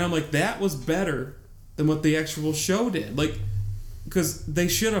 And I'm like, that was better than what the actual show did. Because they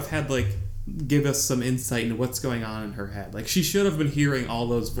should have had, give us some insight into what's going on in her head. She should have been hearing all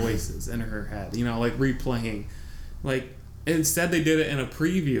those voices in her head, replaying. Instead they did it in a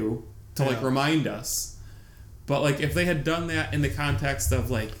preview to, remind us. But, if they had done that in the context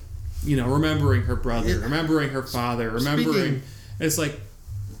of, remembering her brother, remembering her father, remembering...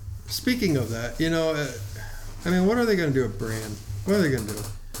 Speaking of that, what are they going to do with Bran? What are they going to do?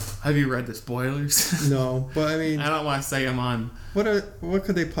 Have you read the spoilers? No, but I don't want to say I'm on... What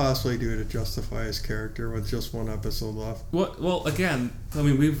could they possibly do to justify his character with just one episode left? Well, again,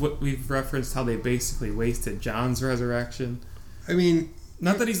 we've referenced how they basically wasted Jon's resurrection.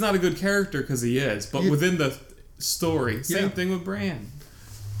 Not that he's not a good character, because he is, but within the story, same thing with Bran.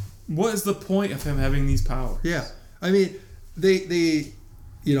 What is the point of him having these powers? Yeah, they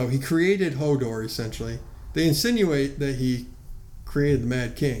he created Hodor essentially. They insinuate that he created the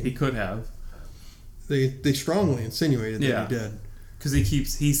Mad King. He could have. They strongly insinuated that he did. Because he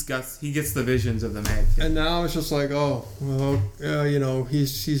gets the visions of the Mad King. And now it's just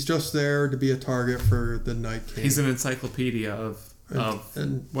he's just there to be a target for the Night King. He's an encyclopedia of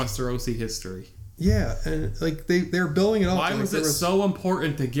Westerosi history. Yeah, and they're building it up. Why was it so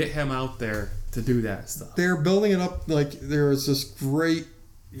important to get him out there to do that stuff? They're building it up there was this great,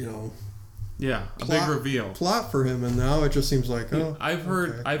 a big reveal plot for him, and now it just seems like I've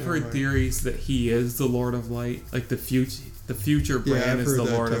heard theories that he is the Lord of Light, the future Bran is the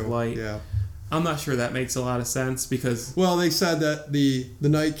Lord of Light. Yeah, I'm not sure that makes a lot of sense because they said that the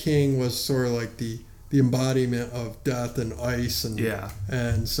Night King was sort of like the embodiment of death and ice,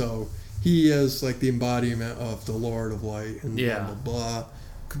 and so he is the embodiment of the Lord of Light and blah blah blah.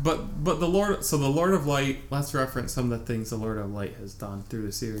 But the Lord of Light. Let's reference some of the things the Lord of Light has done through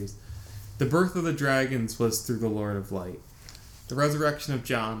the series. The birth of the dragons was through the Lord of Light. The resurrection of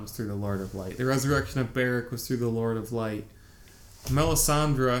Jon was through the Lord of Light. The resurrection of Beric was through the Lord of Light.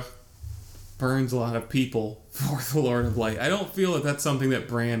 Melisandre burns a lot of people for the Lord of Light. I don't feel that that's something that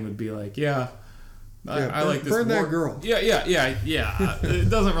Bran would be like, I like this. Burn that girl. Yeah. It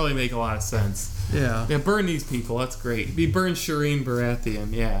doesn't really make a lot of sense. Yeah, burn these people. That's great. He burned Shireen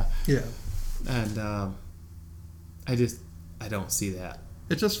Baratheon. Yeah. And I don't see that.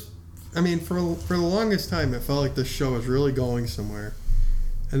 It just, for the longest time, it felt like this show was really going somewhere,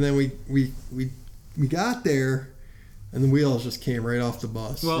 and then we we got there, and the wheels just came right off the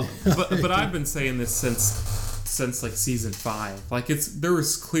bus. Well, but I've been saying this since like season 5. Like there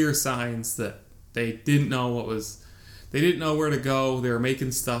was clear signs that they didn't know they didn't know where to go. They were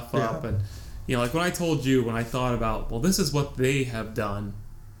making stuff up, and like when I told you, when I thought about, well, this is what they have done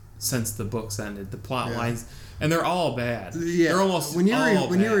since the books ended, the plot lines, and they're all bad. Yeah, they're almost when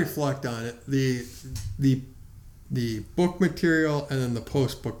bad. you reflect on it, the book material and then the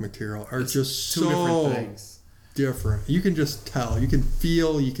post book material are just two different so things. Different. You can just tell. You can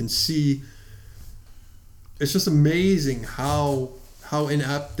feel. You can see. It's just amazing how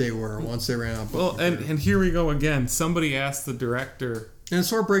inept they were once they ran out of book material. And here we go again. Somebody asked the director, and it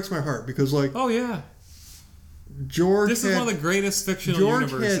sort of breaks my heart because, like, oh yeah, George is one of the greatest fictional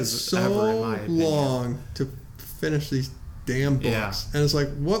universes had ever, in my opinion. long to finish these damn books, and it's like,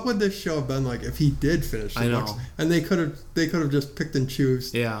 what would this show have been like if he did finish the books? And they could have just picked and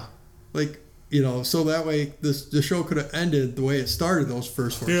choose. Yeah, like, so that way the show could have ended the way it started those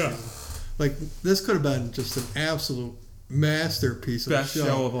first 4 seasons. Like, this could have been just an absolute masterpiece of best a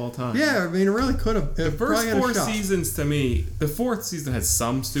show of all time. Yeah, I mean, it really could have. The first 4 seasons, to me, the 4th season had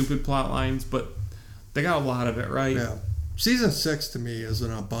some stupid plot lines, but they got a lot of it right. Yeah, season 6 to me is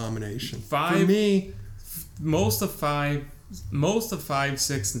an abomination. 5 for me. Most of 5,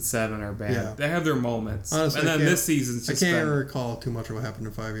 6, and 7 are bad. Yeah. They have their moments. Honestly, and then this season's just I can't recall too much of what happened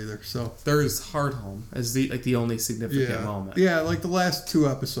in 5 either. So there's Hardhome as the only significant moment. Yeah, like the last 2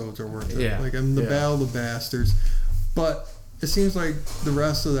 episodes are worth it. Yeah. Like, the Battle of the Bastards, but it seems like the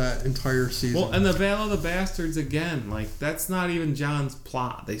rest of that entire season. Well, and the Battle of the Bastards again, like, that's not even Jon's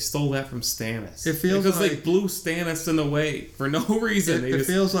plot. They stole that from Stannis. It feels because like they blew Stannis in the way for no reason. It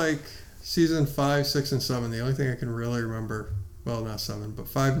feels like season 5, 6, and 7. The only thing I can really remember, well, not 7, but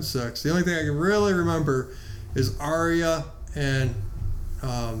 5 and 6. The only thing I can really remember is Arya and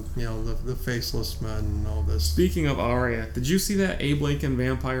the faceless men and all this. Speaking of Arya, did you see that Abe Lincoln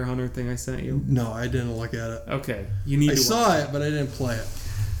Vampire Hunter thing I sent you? No, I didn't look at it. Okay, you need to watch it. I saw it, but I didn't play it.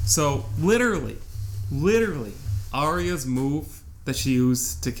 So, literally, Arya's move that she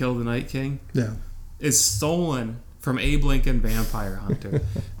used to kill the Night King is stolen from Abe Lincoln Vampire Hunter.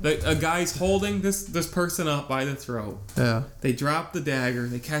 A guy's holding this person up by the throat. Yeah. They drop the dagger.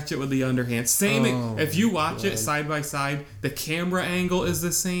 They catch it with the underhand. If you watch it side by side, the camera angle is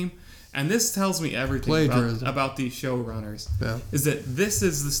the same. And this tells me everything about these showrunners. Yeah. Is that this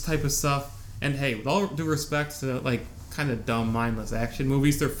is this type of stuff. And hey, with all due respect to like kind of dumb, mindless action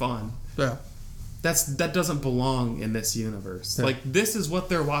movies, they're fun. Yeah. That doesn't belong in this universe. Yeah. Like, this is what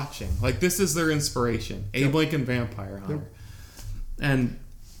they're watching. Like, this is their inspiration. Abe Lincoln Vampire Hunter. And,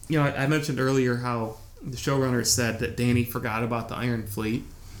 I mentioned earlier how the showrunner said that Danny forgot about the Iron Fleet.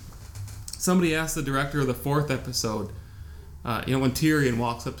 Somebody asked the director of the 4th episode, when Tyrion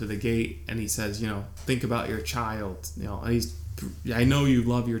walks up to the gate and he says, think about your child. And I know you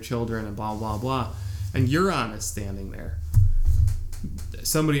love your children and blah, blah, blah. And Euron is standing there.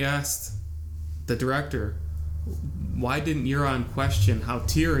 Somebody asked the director, why didn't Euron question how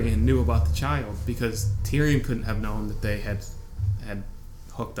Tyrion knew about the child? Because Tyrion couldn't have known that they had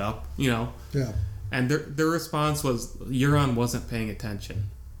hooked up, Yeah. And their response was Euron wasn't paying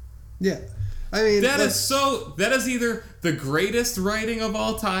attention. Yeah. I mean, that is either the greatest writing of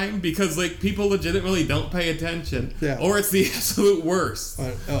all time because like people legitimately don't pay attention, or it's the absolute worst.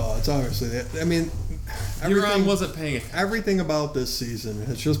 It's obviously that. I mean, Euron wasn't paying attention. Everything about this season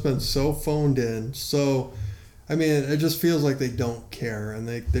has just been so phoned in. So, I mean, it just feels like they don't care and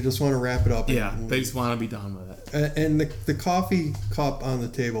they just want to wrap it up. Yeah, they just want to be done with it. And the coffee cup on the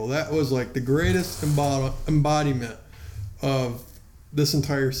table, that was like the greatest embodiment of this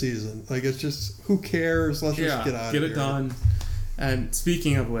entire season. Like, it's just, who cares? Let's just get out of here. Get it done. And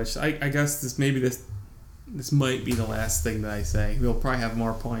speaking of which, I guess this might be the last thing that I say. We'll probably have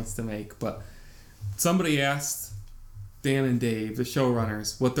more points to make, but somebody asked Dan and Dave, the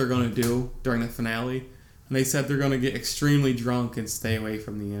showrunners, what they're going to do during the finale, and they said they're going to get extremely drunk and stay away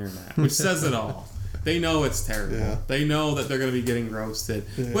from the internet, which says it all. They know it's terrible. Yeah. They know that they're going to be getting roasted,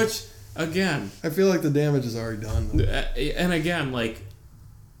 which... Again, I feel like the damage is already done. And again, like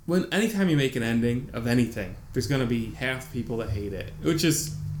anytime you make an ending of anything, there's gonna be half people that hate it, which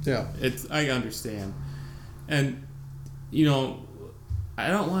is I understand, and I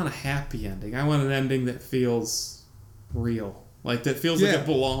don't want a happy ending. I want an ending that feels real, like that feels like it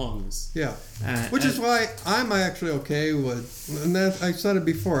belongs. Yeah, which is why I'm actually okay with, and that I said it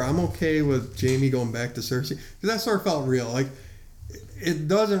before. I'm okay with Jaime going back to Cersei because that sort of felt real, like. It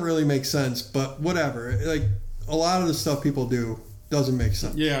doesn't really make sense, but whatever. Like, a lot of the stuff people do doesn't make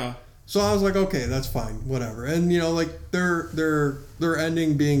sense. Yeah. So I was like, okay, that's fine, whatever. And like their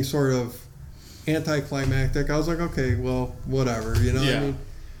ending being sort of anticlimactic. I was like, okay, well, whatever, you know what I mean?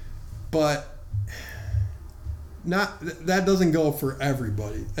 But that doesn't go for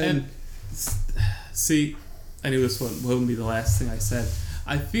everybody. And see, I knew this one wouldn't be the last thing I said.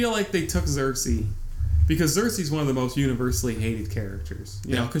 I feel like they took Cersei because Cersei's one of the most universally hated characters,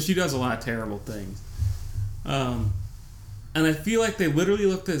 you know, because she does a lot of terrible things. And I feel like they literally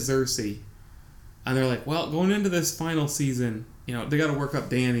looked at Cersei and they're like, well, going into this final season, you know, they got to work up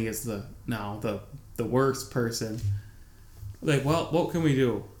Dany as the worst person. Like, well, what can we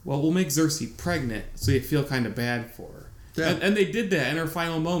do? Well, we'll make Cersei pregnant so you feel kind of bad for her. Yeah. And they did that in her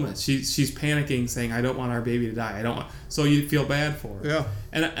final moments. She's panicking, saying, I don't want our baby to die. I don't want... So you feel bad for her. Yeah.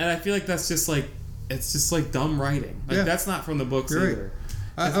 And I feel like that's just like... It's just like dumb writing. Like, that's not from the books either.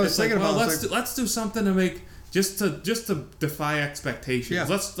 Right. I was thinking about... let's do something to make... Just to defy expectations. Yeah.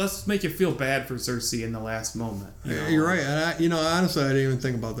 Let's make you feel bad for Cersei in the last moment. You're right. And honestly, I didn't even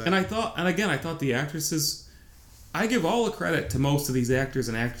think about that. And I thought the actresses... I give all the credit to most of these actors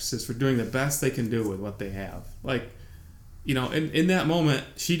and actresses for doing the best they can do with what they have. Like, you know, in that moment,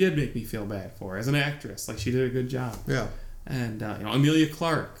 she did make me feel bad for her as an actress. Like, she did a good job. Yeah. And, you know, Emilia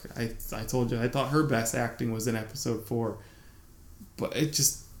Clarke, I told you, I thought her best acting was in episode 4. But it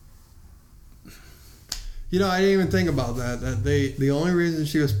just... You know, I didn't even think about that. That the only reason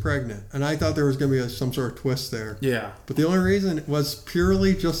she was pregnant, and I thought there was going to be some sort of twist there. Yeah. But the only reason was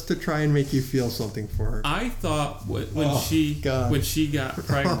purely just to try and make you feel something for her. I thought when she got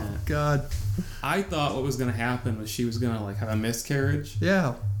pregnant, oh, God, I thought what was going to happen was she was going to like have a miscarriage.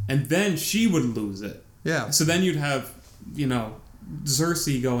 Yeah. And then she would lose it. Yeah. So then you'd have, you know,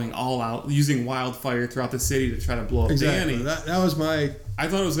 Cersei going all out, using wildfire throughout the city to try to blow up exactly. Dany. That was my... I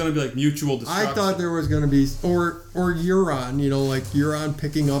thought it was going to be like mutual destruction. I thought there was going to be... Or Euron, you know, like Euron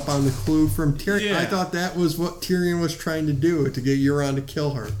picking up on the clue from Tyrion. Yeah. I thought that was what Tyrion was trying to do, to get Euron to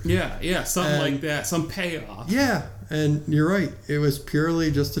kill her. Yeah, something like that. Some payoff. Yeah, and you're right. It was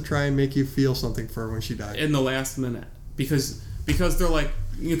purely just to try and make you feel something for her when she died. In the last minute. Because they're like...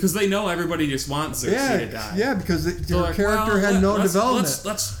 Because they know everybody just wants Cersei to die. Yeah, because her character had no development.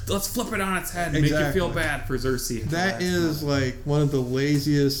 Let's flip it on its head and make you feel bad for Cersei. That is like one of the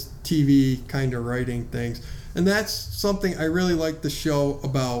laziest TV kind of writing things. And that's something I really liked the show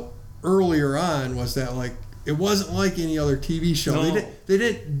about earlier on, was that like it wasn't like any other TV show. No. They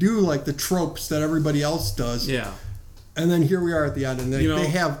didn't do like the tropes that everybody else does. Yeah. And then here we are at the end, and they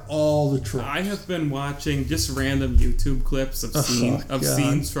have all the tropes. I have been watching just random YouTube clips of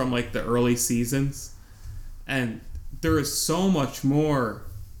scenes from like the early seasons, and there is so much more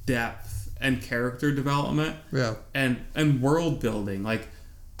depth and character development, and world building. Like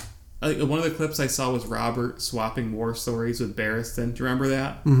one of the clips I saw was Robert swapping war stories with Barristan. Do you remember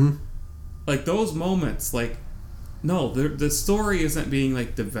that? Mm-hmm. Like those moments, like no, the story isn't being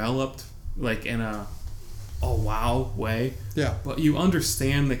like developed like in a wow way. Yeah. But you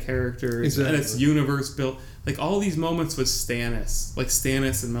understand the characters and it's universe built. Like all these moments with Stannis, like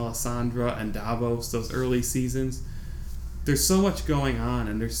Stannis and Melisandre and Davos, those early seasons, there's so much going on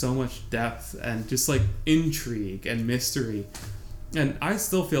and there's so much depth and just like intrigue and mystery. And I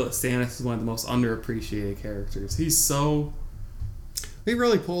still feel that Stannis is one of the most underappreciated characters. He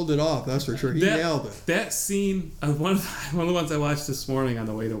really pulled it off, that's for sure. He nailed it. That scene, one of the ones I watched this morning on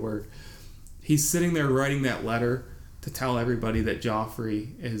the way to work, he's sitting there writing that letter to tell everybody that Joffrey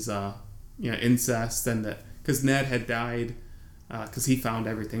is, incest, and that because Ned had died, because he found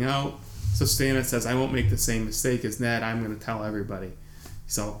everything out. So Stannis says, "I won't make the same mistake as Ned. I'm going to tell everybody,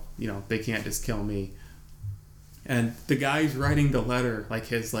 so they can't just kill me." And the guy's writing the letter, like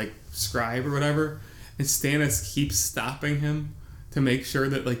his scribe or whatever, and Stannis keeps stopping him to make sure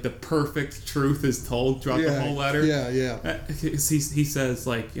that the perfect truth is told throughout the whole letter. Yeah. He says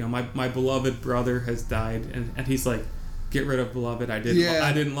my beloved brother has died, and he's like, get rid of beloved. I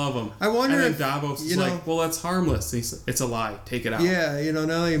didn't love him. I wonder and then Davos is like, well, that's harmless. And it's a lie. Take it out. Yeah,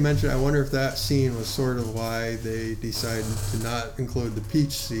 now that you mention it, I wonder if that scene was sort of why they decided to not include the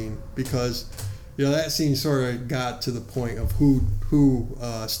peach scene, because that scene sort of got to the point of who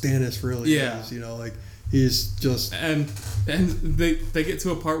Stannis really is. He's just and they get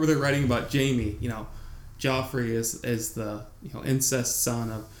to a part where they're writing about Jaime. Joffrey is the incest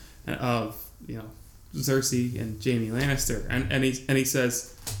son of Cersei and Jaime Lannister, and he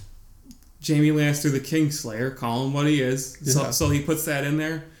says Jaime Lannister the Kingslayer, call him what he is. Yeah. So he puts that in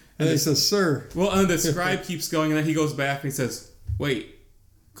there, and he says Sir. Well, and the scribe keeps going, and then he goes back and he says, wait,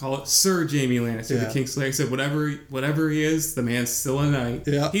 call it Sir Jaime Lannister the Kingslayer. He said whatever he is, the man's still a knight.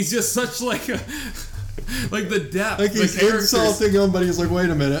 Yeah, he's just such like a. Like the depth, like he's insulting him, but he's like, wait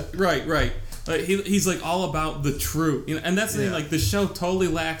a minute. Right. Like he's like all about the truth, and that's the thing. Like the show totally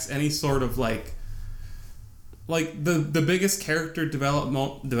lacks any sort of like the biggest character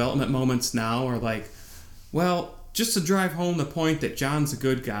development moments now are like, well, just to drive home the point that John's a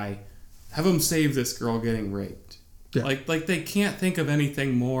good guy, have him save this girl getting raped. Yeah. Like they can't think of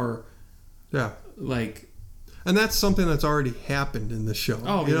anything more. Yeah. Like, and that's something that's already happened in the show.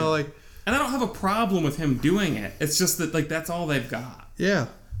 Oh, you know, like, and I don't have a problem with him doing it. It's just that like that's all they've got. Yeah.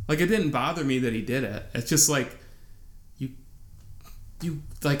 Like it didn't bother me that he did it. It's just like you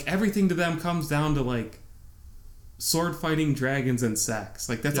like everything to them comes down to like sword fighting, dragons, and sex.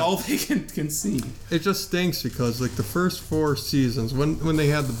 Like that's all they can see. It just stinks because like the first 4 seasons, when they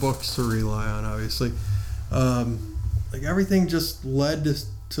had the books to rely on, obviously, like everything just led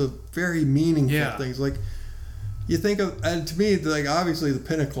to very meaningful things. Like you think of, and to me, like obviously the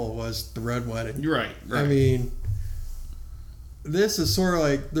pinnacle was the Red Wedding. You're right. I mean, this is sort of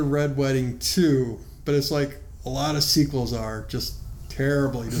like the Red Wedding 2, but it's like a lot of sequels are just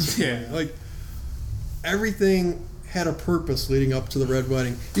terribly disappointing. Yeah. Like everything had a purpose leading up to the Red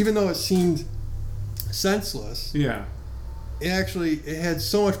Wedding, even though it seemed senseless. Yeah. It had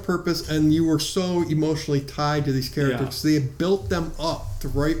so much purpose, and you were so emotionally tied to these characters. They had built them up the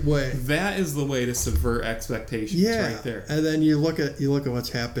right way. That is the way to subvert expectations, right there. And then you look at what's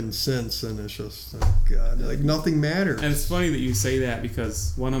happened since, and it's just, oh God, like nothing matters. And it's funny that you say that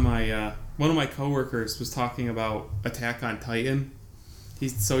because one of my coworkers was talking about Attack on Titan.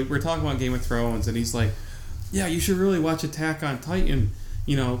 So we're talking about Game of Thrones, and he's like, "Yeah, you should really watch Attack on Titan,"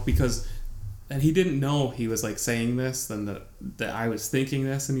 you know, because. And he didn't know he was like saying this, and that I was thinking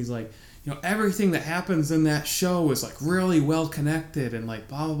this, and he's like, you know, everything that happens in that show is like really well connected and like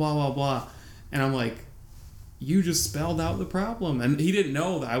blah blah blah blah blah. And I'm like, you just spelled out the problem, and he didn't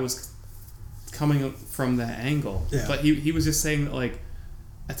know that I was coming from that angle. Yeah. But he was just saying that like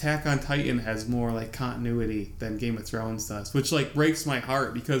Attack on Titan has more like continuity than Game of Thrones does, which like breaks my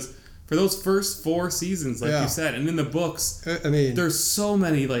heart because for those first 4 seasons, like you said, and in the books, I mean, there's so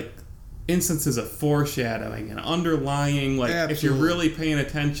many like instances of foreshadowing and underlying, like if you're really paying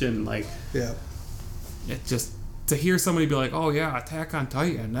attention, like it just to hear somebody be like, oh yeah, Attack on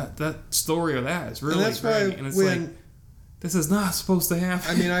Titan, that story of that is really and that's great. why and it's when, like this is not supposed to happen.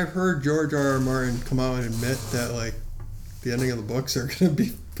 I mean, I've heard George R.R. Martin come out and admit that like the ending of the books are going to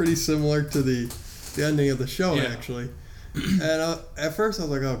be pretty similar to the ending of the show actually. And at first I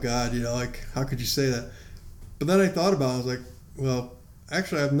was like, oh God, you know, like how could you say that? But then I thought about it, I was like, well,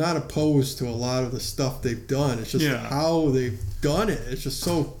 actually, I'm not opposed to a lot of the stuff they've done. It's just how they've done it. It's just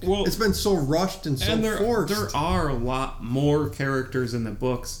so... Well, it's been so rushed and so forced. There are a lot more characters in the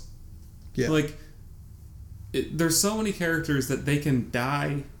books. Yeah. Like, there's so many characters that they can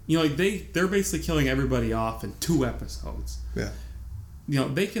die. You know, like they're basically killing everybody off in 2 episodes. Yeah. You know,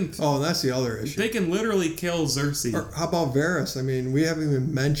 they can... Oh, and that's the other issue. They can literally kill Cersei. Or how about Varys? I mean, we haven't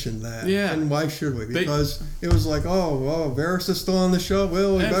even mentioned that. Yeah. And why should we? Because it was like, oh, Varys is still on the show.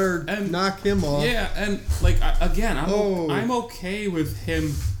 Well, we better knock him off. Yeah, and like, again, I'm okay with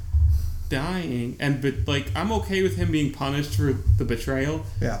him dying, but like, I'm okay with him being punished for the betrayal.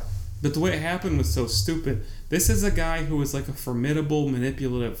 Yeah. But the way it happened was so stupid. This is a guy who was like a formidable,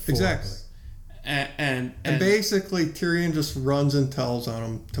 manipulative force. Exactly. And basically Tyrion just runs and tells on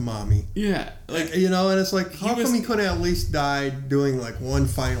him to mommy. Yeah, like you know, and it's like how come he couldn't at least die doing like one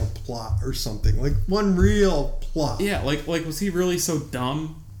final plot or something, like one real plot? Yeah, like was he really so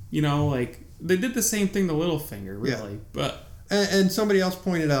dumb? You know, like they did the same thing to Littlefinger, really, but. And somebody else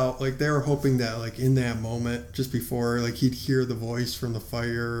pointed out, like, they were hoping that, like, in that moment, just before, like, he'd hear the voice from the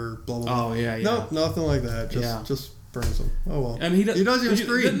fire, blah, blah, blah. Oh, yeah. Nope, nothing like that. Just burns him. Oh, well. And he doesn't even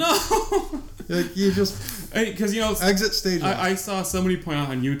scream. No! Like, you just... Because, you know... Exit stage left. I saw somebody point out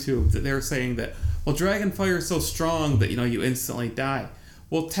on YouTube that they were saying that, well, Dragonfire is so strong that, you know, you instantly die.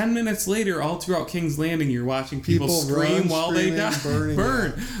 Well, 10 minutes later, all throughout King's Landing, you're watching people scream while they die.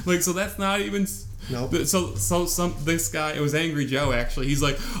 Burn. Yeah. Like, so that's not even... Nope. So this guy, it was Angry Joe actually. He's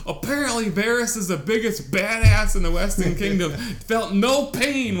like, apparently Varys is the biggest badass in the Western Kingdom. Felt no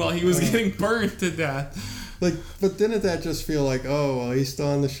pain while he was getting burned to death. Like, but didn't that just feel like, oh, well, he's still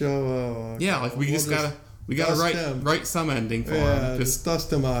on the show? Oh, okay. Yeah, like we gotta write some ending for him. Just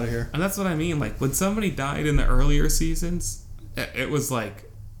dust him out of here. And that's what I mean. Like when somebody died in the earlier seasons, it was like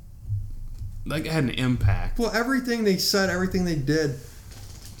it had an impact. Well, everything they said, everything they did.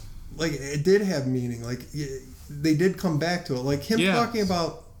 Like, it did have meaning. Like, they did come back to it. Like, him talking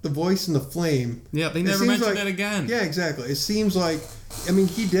about the voice in the flame. Yeah, they never mentioned that again. Yeah, exactly. It seems like, I mean,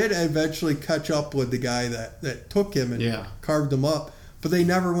 he did eventually catch up with the guy that took him and carved him up. But they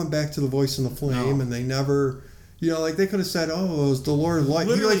never went back to the voice in the flame. No. And they never, You know, like they could have said, "Oh, it was the Lord of Light."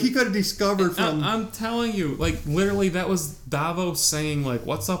 He could have discovered from. I'm telling you, like literally, that was Davos saying, like,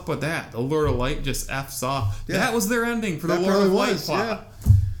 "What's up with that?" The Lord of Light just f's off. Yeah. That was their ending for the Lord of Light plot.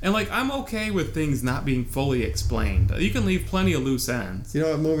 Yeah. And like, I'm okay with things not being fully explained. You can leave plenty of loose ends. You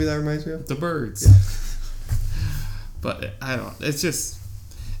know what movie that reminds me of? The Birds. Yeah. But I don't. It's just,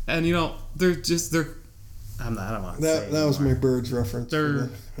 and you know, they're. I don't want to say that was my Birds reference.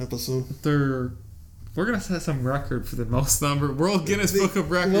 For the episode. We're gonna set some record for the most World Guinness Book of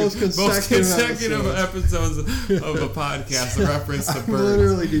Records, most consecutive episodes of a podcast. A reference to Birds. I'm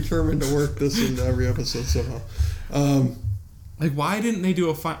literally determined to work this into every episode somehow. Like, why didn't they do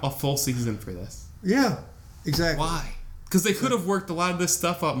a full season for this? Yeah, exactly. Why? Because they could have worked a lot of this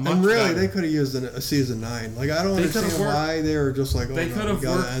stuff up much and really, better. They could have used a season 9. Like, I don't understand why they were just like, oh, they could have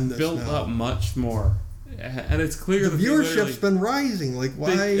built up much more. And it's clear the viewership's been rising. Like,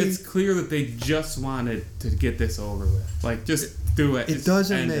 why? It's clear that they just wanted to get this over with. Like, just do it. It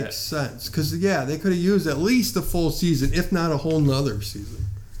doesn't make sense. Because, yeah, they could have used at least a full season, if not a whole nother season.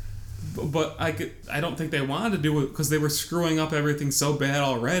 But I don't think they wanted to do it because they were screwing up everything so bad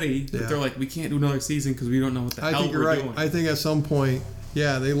already that they're like, we can't do another season because we don't know what the hell we're doing. I think at some point,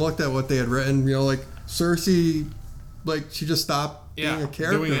 yeah, they looked at what they had written. You know, like Cersei, like she just stopped being a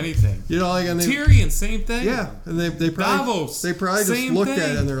character, doing anything. You know, like and Tyrion, same thing. Yeah, and they probably Davos, they probably just looked at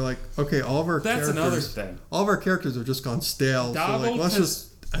it and they're like, okay, all of our that's characters, another thing. All of our characters have just gone stale. Davos so like, let's just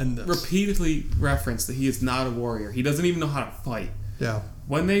end this. Repeatedly referenced that he is not a warrior. He doesn't even know how to fight. Yeah.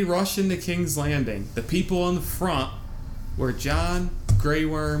 When they rush into King's Landing, the people on the front were Jon, Grey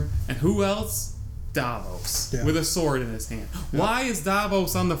Worm, and who else? Davos, with a sword in his hand. Yeah. Why is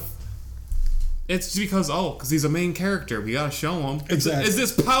Davos on the... It's because he's a main character. We gotta show him. Exactly. Is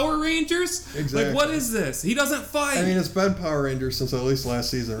this Power Rangers? Exactly. Like, what is this? He doesn't fight. I mean, it's been Power Rangers since at least last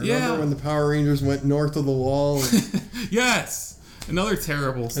season. Remember when the Power Rangers went north of the wall? And yes. Another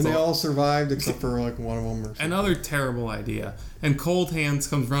terrible story. And they all survived except for like one of them. Or something. Another terrible idea. And Cold Hands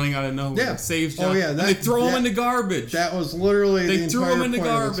comes running out of nowhere. Yeah. Saves Jon. Oh, yeah. And they throw him into garbage. That was literally the threw entire him into point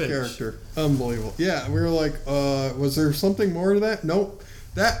garbage. of his character. Unbelievable. Yeah, we were like, was there something more to that? Nope.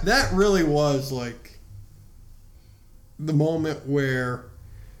 That really was like the moment where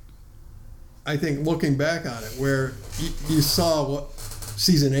I think looking back on it, where you saw what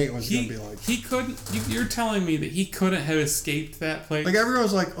season 8 was going to be like. He couldn't. You're telling me that he couldn't have escaped that place? Like everyone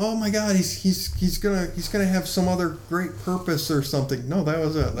was like, "Oh my God, he's gonna have some other great purpose or something." No, that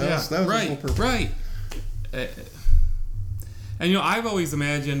was it. That was right, his whole purpose. Right. And you know, I've always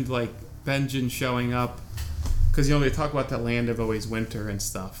imagined like Benjen showing up because you know they talk about the land of always winter and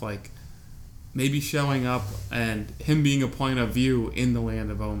stuff. Like maybe showing up and him being a point of view in the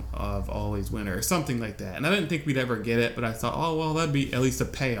land of always winter or something like that. And I didn't think we'd ever get it, but I thought, oh well, that'd be at least a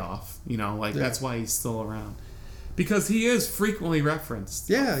payoff. You know, like that's why he's still around because he is frequently referenced.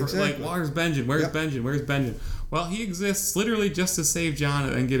 Yeah, exactly. Like, where's Benjen? Where's Benjen? Where's Benjen? Well, he exists literally just to save Jon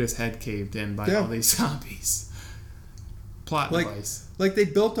and then get his head caved in by all these zombies. Plot device. Like they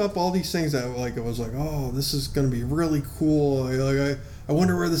built up all these things that like it was like, oh, this is gonna be really cool. Like I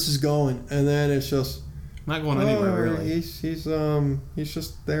wonder where this is going, and then it's just not going anywhere really. He's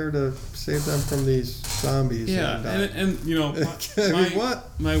just there to save them from these zombies. Yeah, and you know,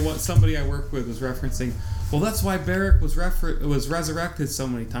 somebody I work with was referencing. Well, that's why Beric was resurrected so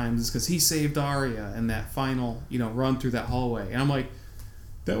many times is because he saved Arya in that final run through that hallway, and I'm like,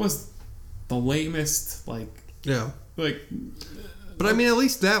 that was the lamest But I mean, at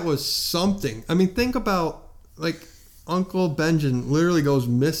least that was something. I mean, think about like Uncle Benjen literally goes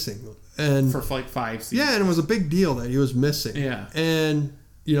missing, and for like 5 seasons. Yeah, and it was a big deal that he was missing. Yeah, and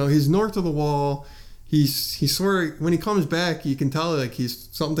he's north of the wall. He's sort of when he comes back, you can tell like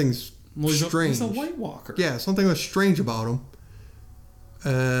something's strange. He's a White Walker. Yeah, something was strange about him,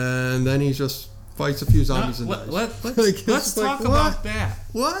 and then he just fights a few zombies and dies. Let's talk about that.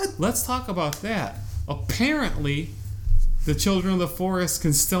 What? Let's talk about that. Apparently, the Children of the Forest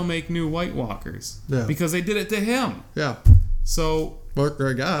can still make new White Walkers. Yeah. Because they did it to him. Yeah. So,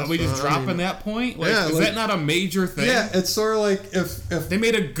 I guess. Are we just dropping that point? Is that not a major thing? Yeah, it's sort of like if they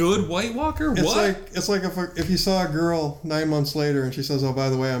made a good White Walker. It's like if you saw a girl 9 months later and she says, "Oh, by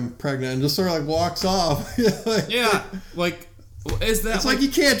the way, I'm pregnant," and just sort of like walks off. Is that? It's like you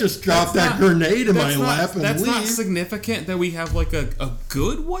can't just drop that grenade in my lap and that's leave. That's not significant that we have like a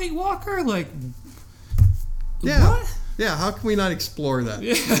good White Walker. Like, yeah. What? Yeah, how can we not explore that?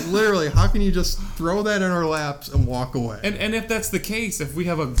 Yeah. Literally, how can you just throw that in our laps and walk away? And if that's the case, if we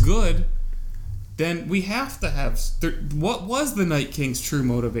have a good, then we have to have... What was the Night King's true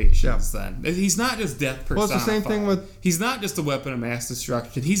motivations then? He's not just death personified. Well, it's the same thing with... He's not just a weapon of mass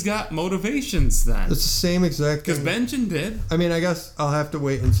destruction. He's got motivations then. It's the same exact thing. Because Benjen did. I mean, I guess I'll have to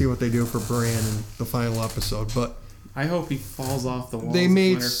wait and see what they do for Bran in the final episode, but... I hope he falls off the wall. They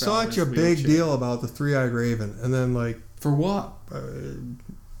made such a big deal about the Three-Eyed Raven, and then, like... For what?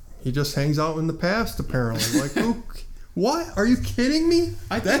 He just hangs out in the past, apparently. Like, who... What? Are you kidding me?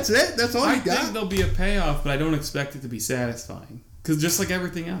 That's it? That's all you got? I think there'll be a payoff, but I don't expect it to be satisfying. Because just like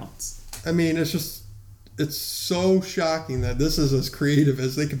everything else. I mean, it's so shocking that this is as creative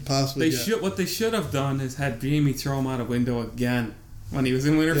as they could possibly get. What they should have done is had Jaime throw him out a window again when he was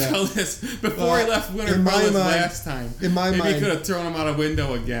in Winterfell. Before he left Winterfell last time. In my mind, maybe he could have thrown him out a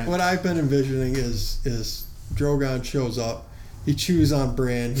window again. What I've been envisioning is Drogon shows up, he chews on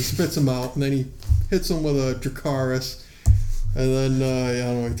Bran, he spits him out, and then he hits him with a Dracarys, and then I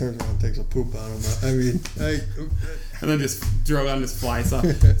don't know, he turns around and takes a poop on him. I mean, and then just Drogon just flies off.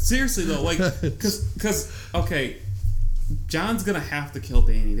 Seriously though, like, because okay, Jon's gonna have to kill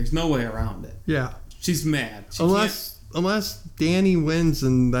Dany. There's no way around it. Yeah, she's mad. Unless Dany wins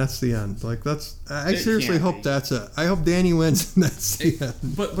and that's the end. Like I seriously hope that's it. I hope Dany wins and that's the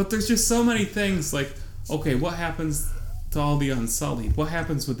end. But there's just so many things. Like, okay, what happens to all the Unsullied? What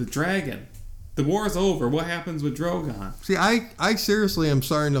happens with the dragon? The war's over. What happens with Drogon? See, I seriously am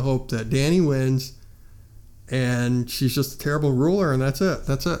starting to hope that Dany wins, and she's just a terrible ruler, and that's it.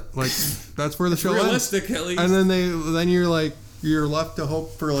 That's it. Like that's where the show realistic, ends. At least. And then you're left to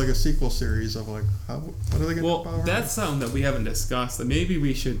hope for like a sequel series of like what are they going to do? Well, that's something that we haven't discussed. That maybe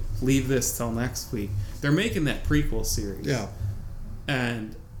we should leave this till next week. They're making that prequel series. Yeah.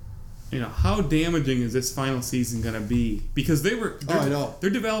 And how damaging is this final season going to be? Because they're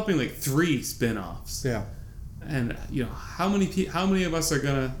developing like 3 spin-offs. Yeah. And how many of us are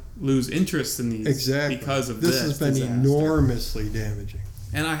going to lose interest in these because of this? This has been enormously damaging.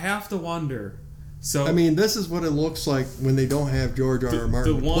 And I have to wonder. So I mean, this is what it looks like when they don't have George R. R.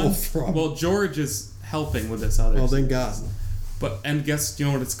 Martin to pull from. Well, George is helping with this other. Well, thank God. And guess you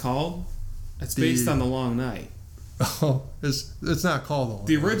know what it's called? It's based on The Long Night. Oh, it's not called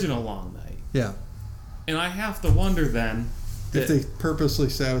The original Long Night. Yeah. And I have to wonder then if they purposely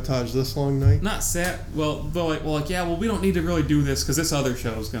sabotage this Long Night. Not well, they're like, we don't need to really do this because this other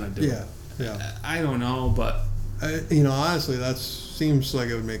show is going to do it. Yeah. I don't know, but honestly, that seems like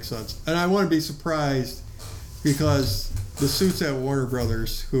it would make sense. And I wouldn't be surprised because the suits at Warner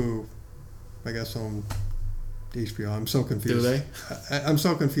Brothers, who I guess own HBO, I'm so confused. Do they? I'm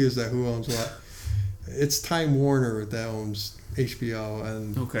so confused at who owns what. It's Time Warner that owns HBO,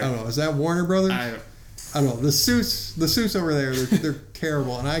 and I don't know. Is that Warner Brothers? I don't know. The suits over there, they're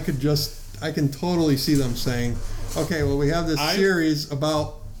terrible, and I can totally see them saying, "Okay, well, we have this series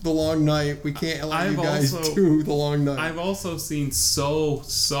about the Long Night. We can't let you guys do the Long Night." I've also seen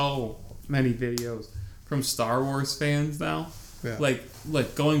so many videos from Star Wars fans now, like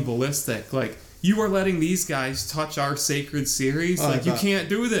going ballistic, like. You are letting these guys touch our sacred series. You can't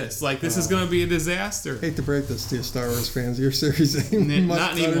do this. Like, this is going to be a disaster. Hate to break this to you, Star Wars fans. Your series ain't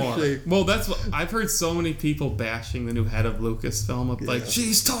not anymore. Shape. Well, that's what I've heard. So many people bashing the new head of Lucasfilm. Like,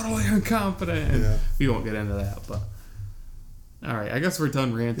 she's totally incompetent. And we won't get into that, but. All right, I guess we're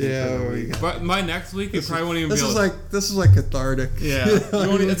done ranting for the week. But my next week, it probably won't even be able to... This is like cathartic. Yeah,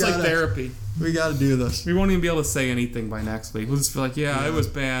 it's like therapy. We got to do this. We won't even be able to say anything by next week. We'll just be like, it was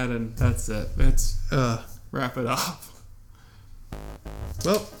bad, and that's it. Let's wrap it up.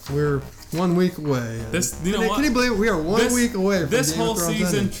 Well, we're 1 week away. Can you believe it? We are one week away from this whole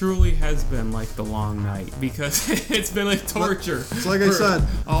season truly has been like the Long Night because it's been like torture. It's like I said,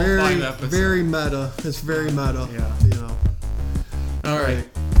 very meta. It's very meta. Yeah. All right.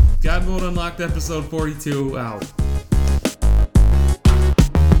 God Mode Unlocked episode 42 out.